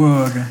Creer.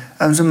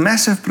 Is 'n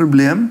massive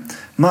probleem,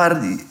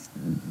 maar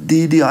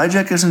die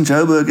hijackers in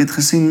Joburg het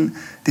gesien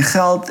die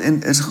geld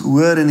is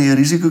hoër en die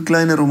risiko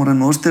kleiner om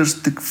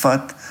renosters te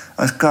vat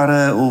as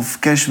karre of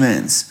cash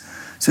vans.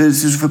 So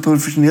vir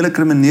professionele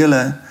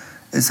kriminele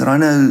is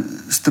rhino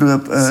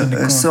stroop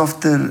 'n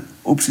softer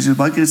opsie. So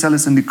baie keer dieselfde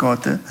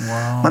syndikaate.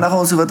 Wow. Maar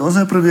nou wat ons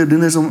nou probeer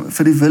doen is om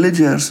vir die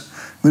villagers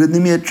moet dit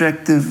nie meer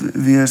attractive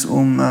wees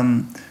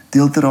om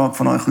deel te raak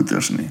van daai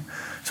goeders nie.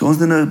 So ons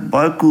doen nou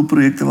baie cool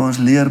projekte waar ons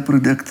leer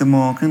produkte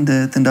maak en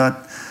dit en dat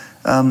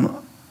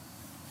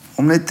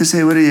om net te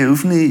sê hoor jy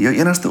hoef nie, jou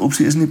enigste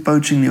opsie is nie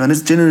poaching nie, want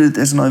dit is generally dit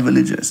is in daai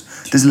villages.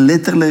 Dit is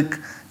letterlik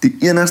die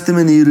enigste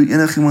manier hoe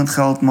enigiemand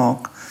geld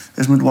maak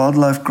is met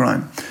wildlife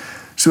crime.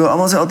 So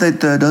almal sê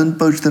altyd don't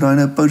poach the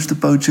rhino, poach the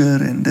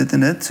poacher en dit en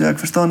dit. So ek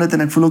verstaan dit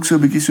en ek voel ook so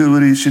 'n bietjie so oor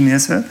die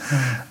Chinese.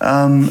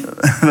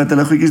 Wat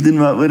hulle goedjies doen,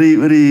 maar oor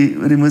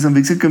die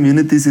Mosambiekse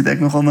communities het ek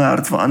nogal my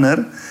hart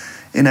verander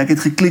en ek het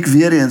geklik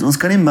weer eens. Ons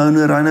kan nie moan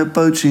oor rhino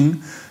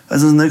poaching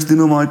as ons niks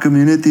doen om daai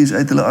communities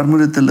uit hulle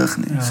armoede te lig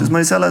nie. Soos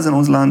myself as in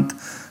ons land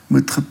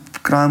moet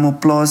crime op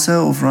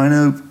plase of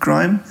rhino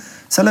crime,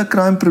 selfe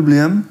crime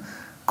probleem,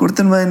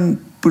 korttermyn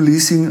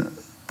policing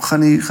gaan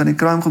die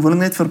crime gewoonlik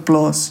net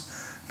verplaas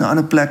na 'n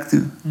ander plek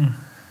toe.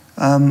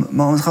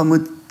 Maar ons gaan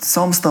moet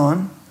saam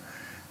staan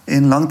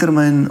en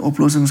langtermyn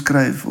oplossings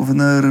skryf, of dit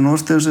nou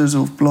renosters is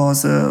of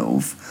plase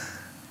of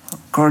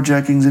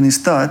carjackings in die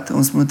stad,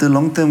 ons moet 'n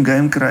long-term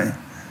game kry.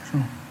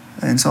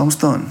 En saam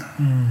staan.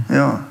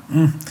 Ja.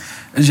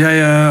 Is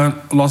jy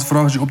laaste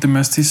vraag, is jy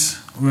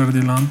optimisties oor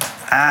die land?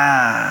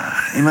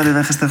 Iemand het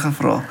my gister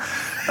gevra.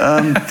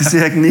 Dis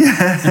sê ek nie.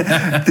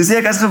 Dis sê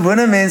ek as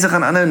gewone mense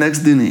gaan aanhou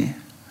niks doen nie.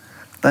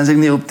 Dan is ek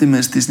nie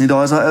optimisties nie.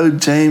 Daar is daai ou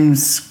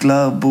James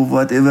Club of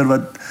whatever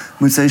wat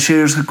moet sy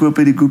shares gekoop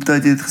het, die Gupta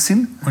het jy dit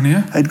gesien?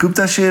 Wanneer? Hy het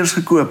Gupta shares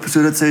gekoop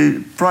sodat sy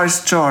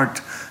price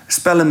chart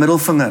spel 'n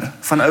middelvinger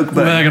van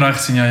Oakbay. Ek het daai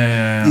gesien, ja.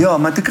 Ja,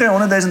 maar toe kry hy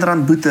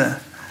R100,000 boete.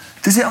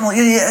 Toe sê almal,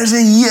 jy is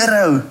 'n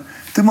hero.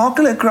 Toe maak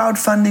hulle 'n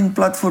crowdfunding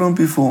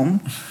platformpie vir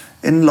hom.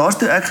 En laas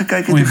toe ek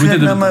gekyk het, toe gee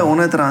ek nou my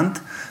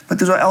R100, maar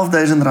toe is daar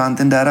R11,000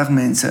 en 30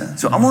 mense.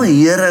 So almal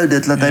hero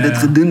dit dat hy dit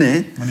gedoen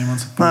het.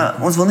 Maar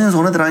ons wil nie ons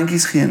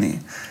R100 gee nie.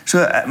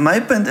 So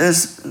my punt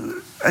is,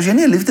 as jy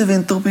nie 'n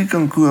liefdewen toppie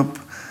kan koop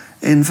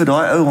en vir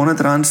daai ou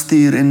R100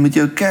 stuur en met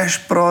jou cash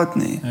praat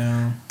nie,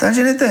 dan is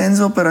jy net 'n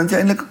hensopper, want jy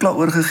eintlik klaar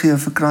oorgegee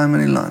vir crime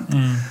in die land.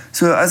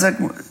 So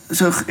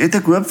het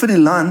ek hoop vir die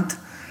land.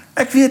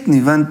 Ek weet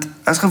nie, want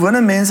as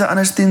gewone mense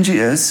anders stingy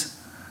is,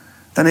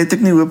 dan het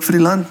ek nie hoop vir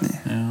die land nie.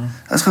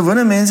 As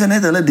gewone mense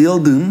net hulle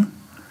deel doen,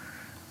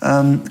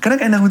 kan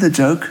ek eindig met 'n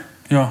joke?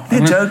 Ja.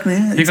 Nie 'n joke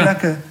nie, dit is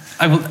lekker.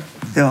 Ek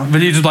wil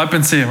jy iets op daai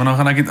punt sê, want dan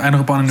gaan ek dit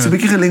eindig op 'n ander noot. So 'n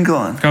bietjie gelink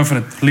aan. Go vir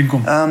dit, link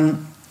om.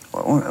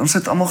 Ons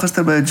sit almal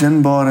gister by 'n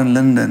gin bar in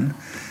Linden.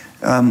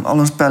 Al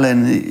ons pelle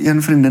en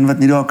een vriendin wat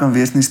nie daar kan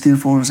wees nie, stuur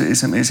vir ons 'n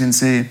SMS en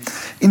sê,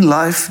 "In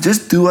life,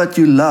 just do what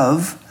you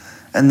love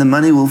and the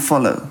money will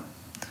follow."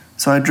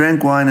 So I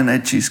drank wine and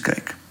ate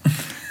cheesecake.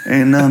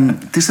 En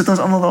toe sit ons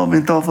almal daar op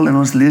die tafel en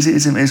ons lees die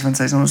SMS, want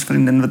sy is ons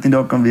vriendin wat nie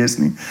daar kan wees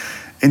nie.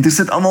 En toe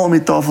sit almal om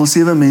die tafel,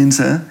 7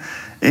 mense,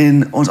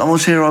 en ons almal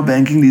share our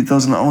banking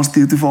details en almal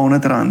stuur toe vir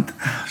R100.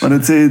 Want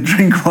dit sê,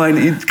 drink wine,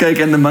 eat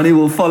cake and the money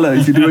will follow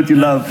if you do what you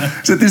love.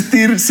 So toe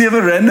stuur 7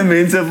 random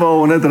mense vir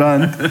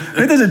R100.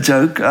 Net as 'n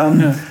joke.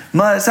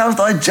 Maar selfs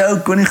daai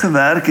joke kon nie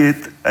gewerk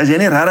het, as jy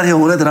nie regtig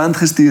jou R100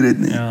 gestuur het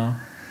nie.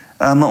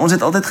 Maar ons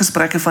het altyd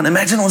gesprekke van,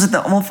 imagine ons het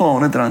nou almal vir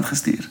R100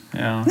 gestuur.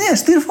 Nee,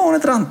 stuur vir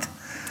R100.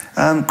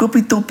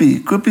 Koopie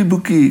toppie, koopie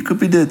boekie,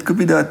 koopie dit,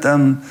 koopie dat,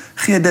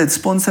 gee dit,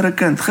 sponsor 'n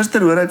kind.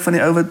 Gister hoor ek van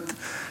die ou wat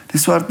die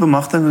swart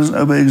bemagtiging is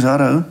ou by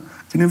Exaro.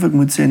 Ek weet nie of ek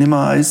moet sê nie,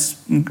 maar hy is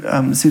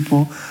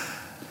Sipho.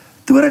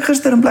 Toe hoor ek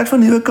gister in plek van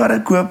nuwe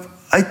karre koop,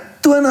 hy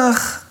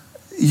 20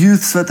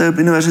 youths wat hy op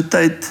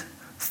universiteit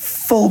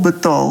vol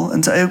betaal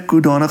in sy eie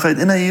hoedanigheid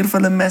en hy huur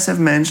vir hulle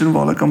massive mansion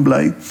waar hulle kan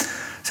bly.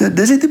 So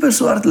dis die tipe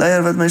swart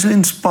leier wat my so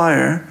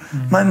inspire,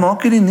 maar hy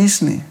maak nie die nuus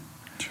nie.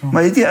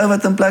 Maar het jy ou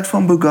wat in plek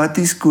van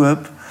Bugattis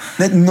koop,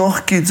 net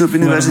nog kids op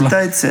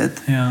universiteit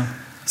sit.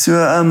 So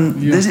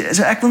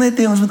so ek wil net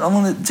hê ons moet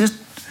almal net just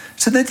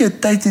sit net jou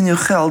tyd en jou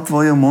geld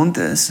waar jou mond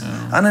is.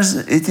 Anders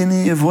het jy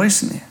nie 'n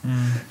voice nie.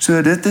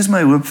 So dit is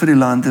my hoop vir die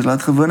land, is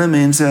laat gewone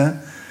mense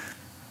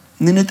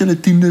nie net hulle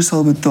tiende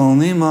sal betaal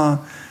nie, maar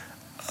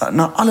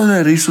na al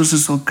hulle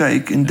resources sal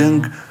kyk en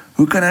dink,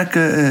 hoe kan ek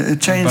 'n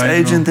change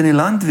agent in die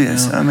land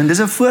wees? En dis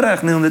 'n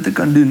voorreg nie om dit te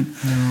kan doen.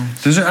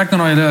 Dis ek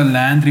nou hele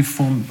land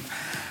reform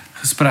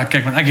gesprek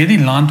kyk, want ek het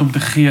die land om te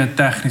gee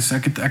tegnies.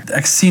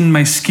 Ek sien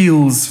my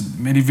skills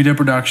met die video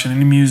production en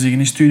die music en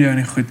die studio en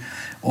die goed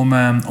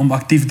om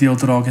aktief deel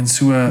te raak en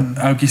so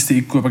oudjies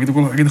te koop. Ek het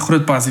 'n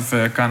groot passie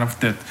vir kind of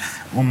dit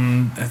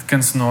om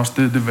kunstenaars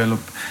te develop.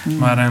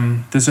 Maar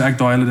dis ek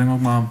daai hele ding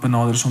ook maar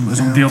benader is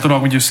om deel te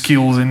raak met jou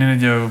skills en nie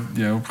net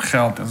jou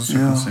geld as so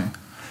kan sê.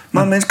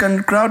 Maar mens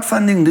kan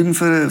crowdfunding doen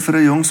vir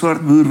 'n jong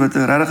swart boer wat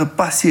 'n regte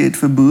passie het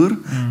vir boer.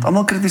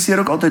 Almal kritiseer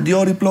ook altyd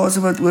die plase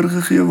wat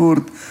oorgegee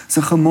word,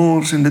 se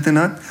gemors en dit en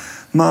dat.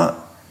 Maar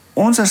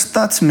ons as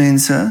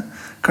stadsmense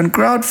kan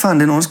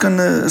crowdfund en ons kan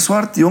 'n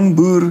swart jong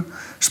boer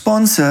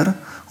sponsor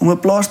om 'n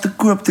plaas te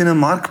koop teen 'n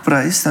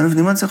markprys, dan hoef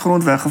niemand se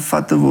grond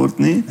weggevat te word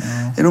nie.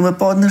 En om 'n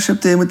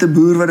partnership te hê met 'n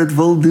boer wat dit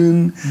wil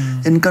doen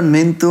en kan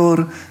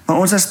mentor. Maar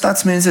ons as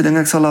stadsmense dink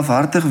ek sal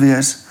afhartig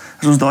wees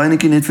as ons daai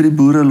netjie net vir die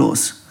boere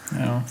los.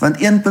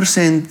 Want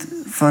 1%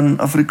 van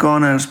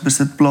Afrikaners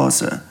besit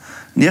plase.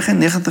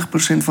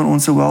 99% van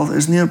ons wealth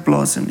is nie op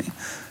plase nie.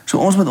 So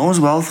ons moet ons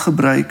wealth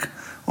gebruik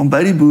om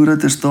by die boere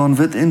te staan,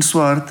 wit en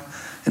swart,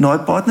 en daai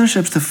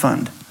partnerships te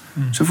fund.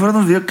 So voordat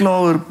ons weer klaar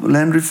oor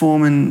land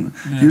reform en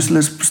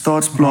useless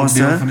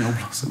staatsplase,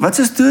 wat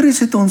se stories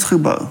het ons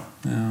gebou?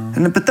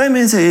 En 'n party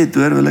mense het,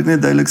 hoor, wil ek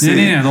net duidelik sê.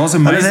 Nee, daar's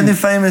amazing. Hulle is nie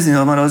famous nie,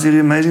 maar daar's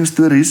hierdie amazing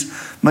stories,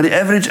 maar die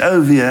average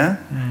ou weer,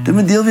 dit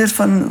moet deel wees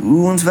van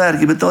hoe ons werk.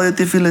 Jy betaal jou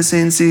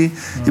TV-lisensie,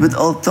 jy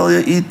betaal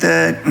jou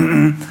e-tag,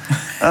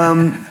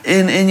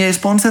 en jy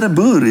sponsor 'n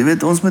boer, jy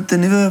weet, ons moet 'n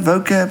nuwe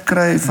vocab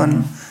kry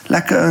van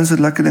lekker ouens wat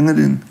lekker dinge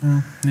doen.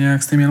 Ja,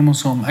 ek stem heeltemal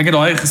saam. Ek het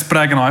daai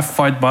gesprek en daai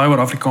fight baie oor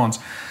Afrikaans.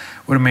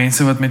 Oor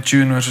mense wat met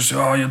tune oor soos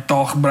jou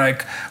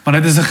taalgebruik, maar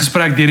dit is 'n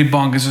gesprek deur die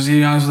bank, soos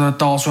jy as 'n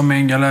taal so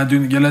meng,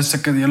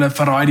 julle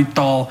verraai die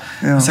taal.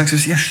 As ek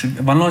soos eers,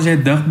 wanneer laas jy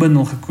 'n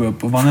digbundel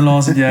gekoop of wanneer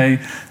laas het jy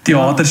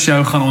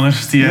teatershow gaan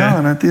ondersteun?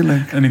 Ja,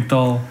 natuurlik. In die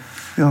taal.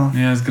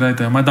 Nee, is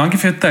great. Maar dankie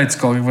vir jou tyd,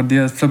 Skalk. Ek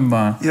waardeer dit flim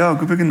baie. Ja, ek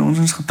hoop ek het ons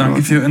gepraat.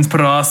 Dankie vir jou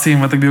inspirasie en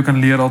wat ek by jou kan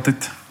leer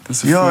altyd.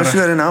 Dis 'n voorreg. Ja,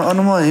 sure, en nou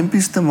allemaal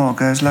hempies te maak,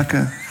 hy is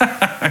lekker.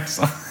 Ek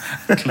sal.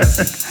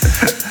 Classic.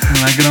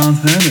 Lekker aan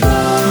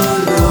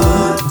het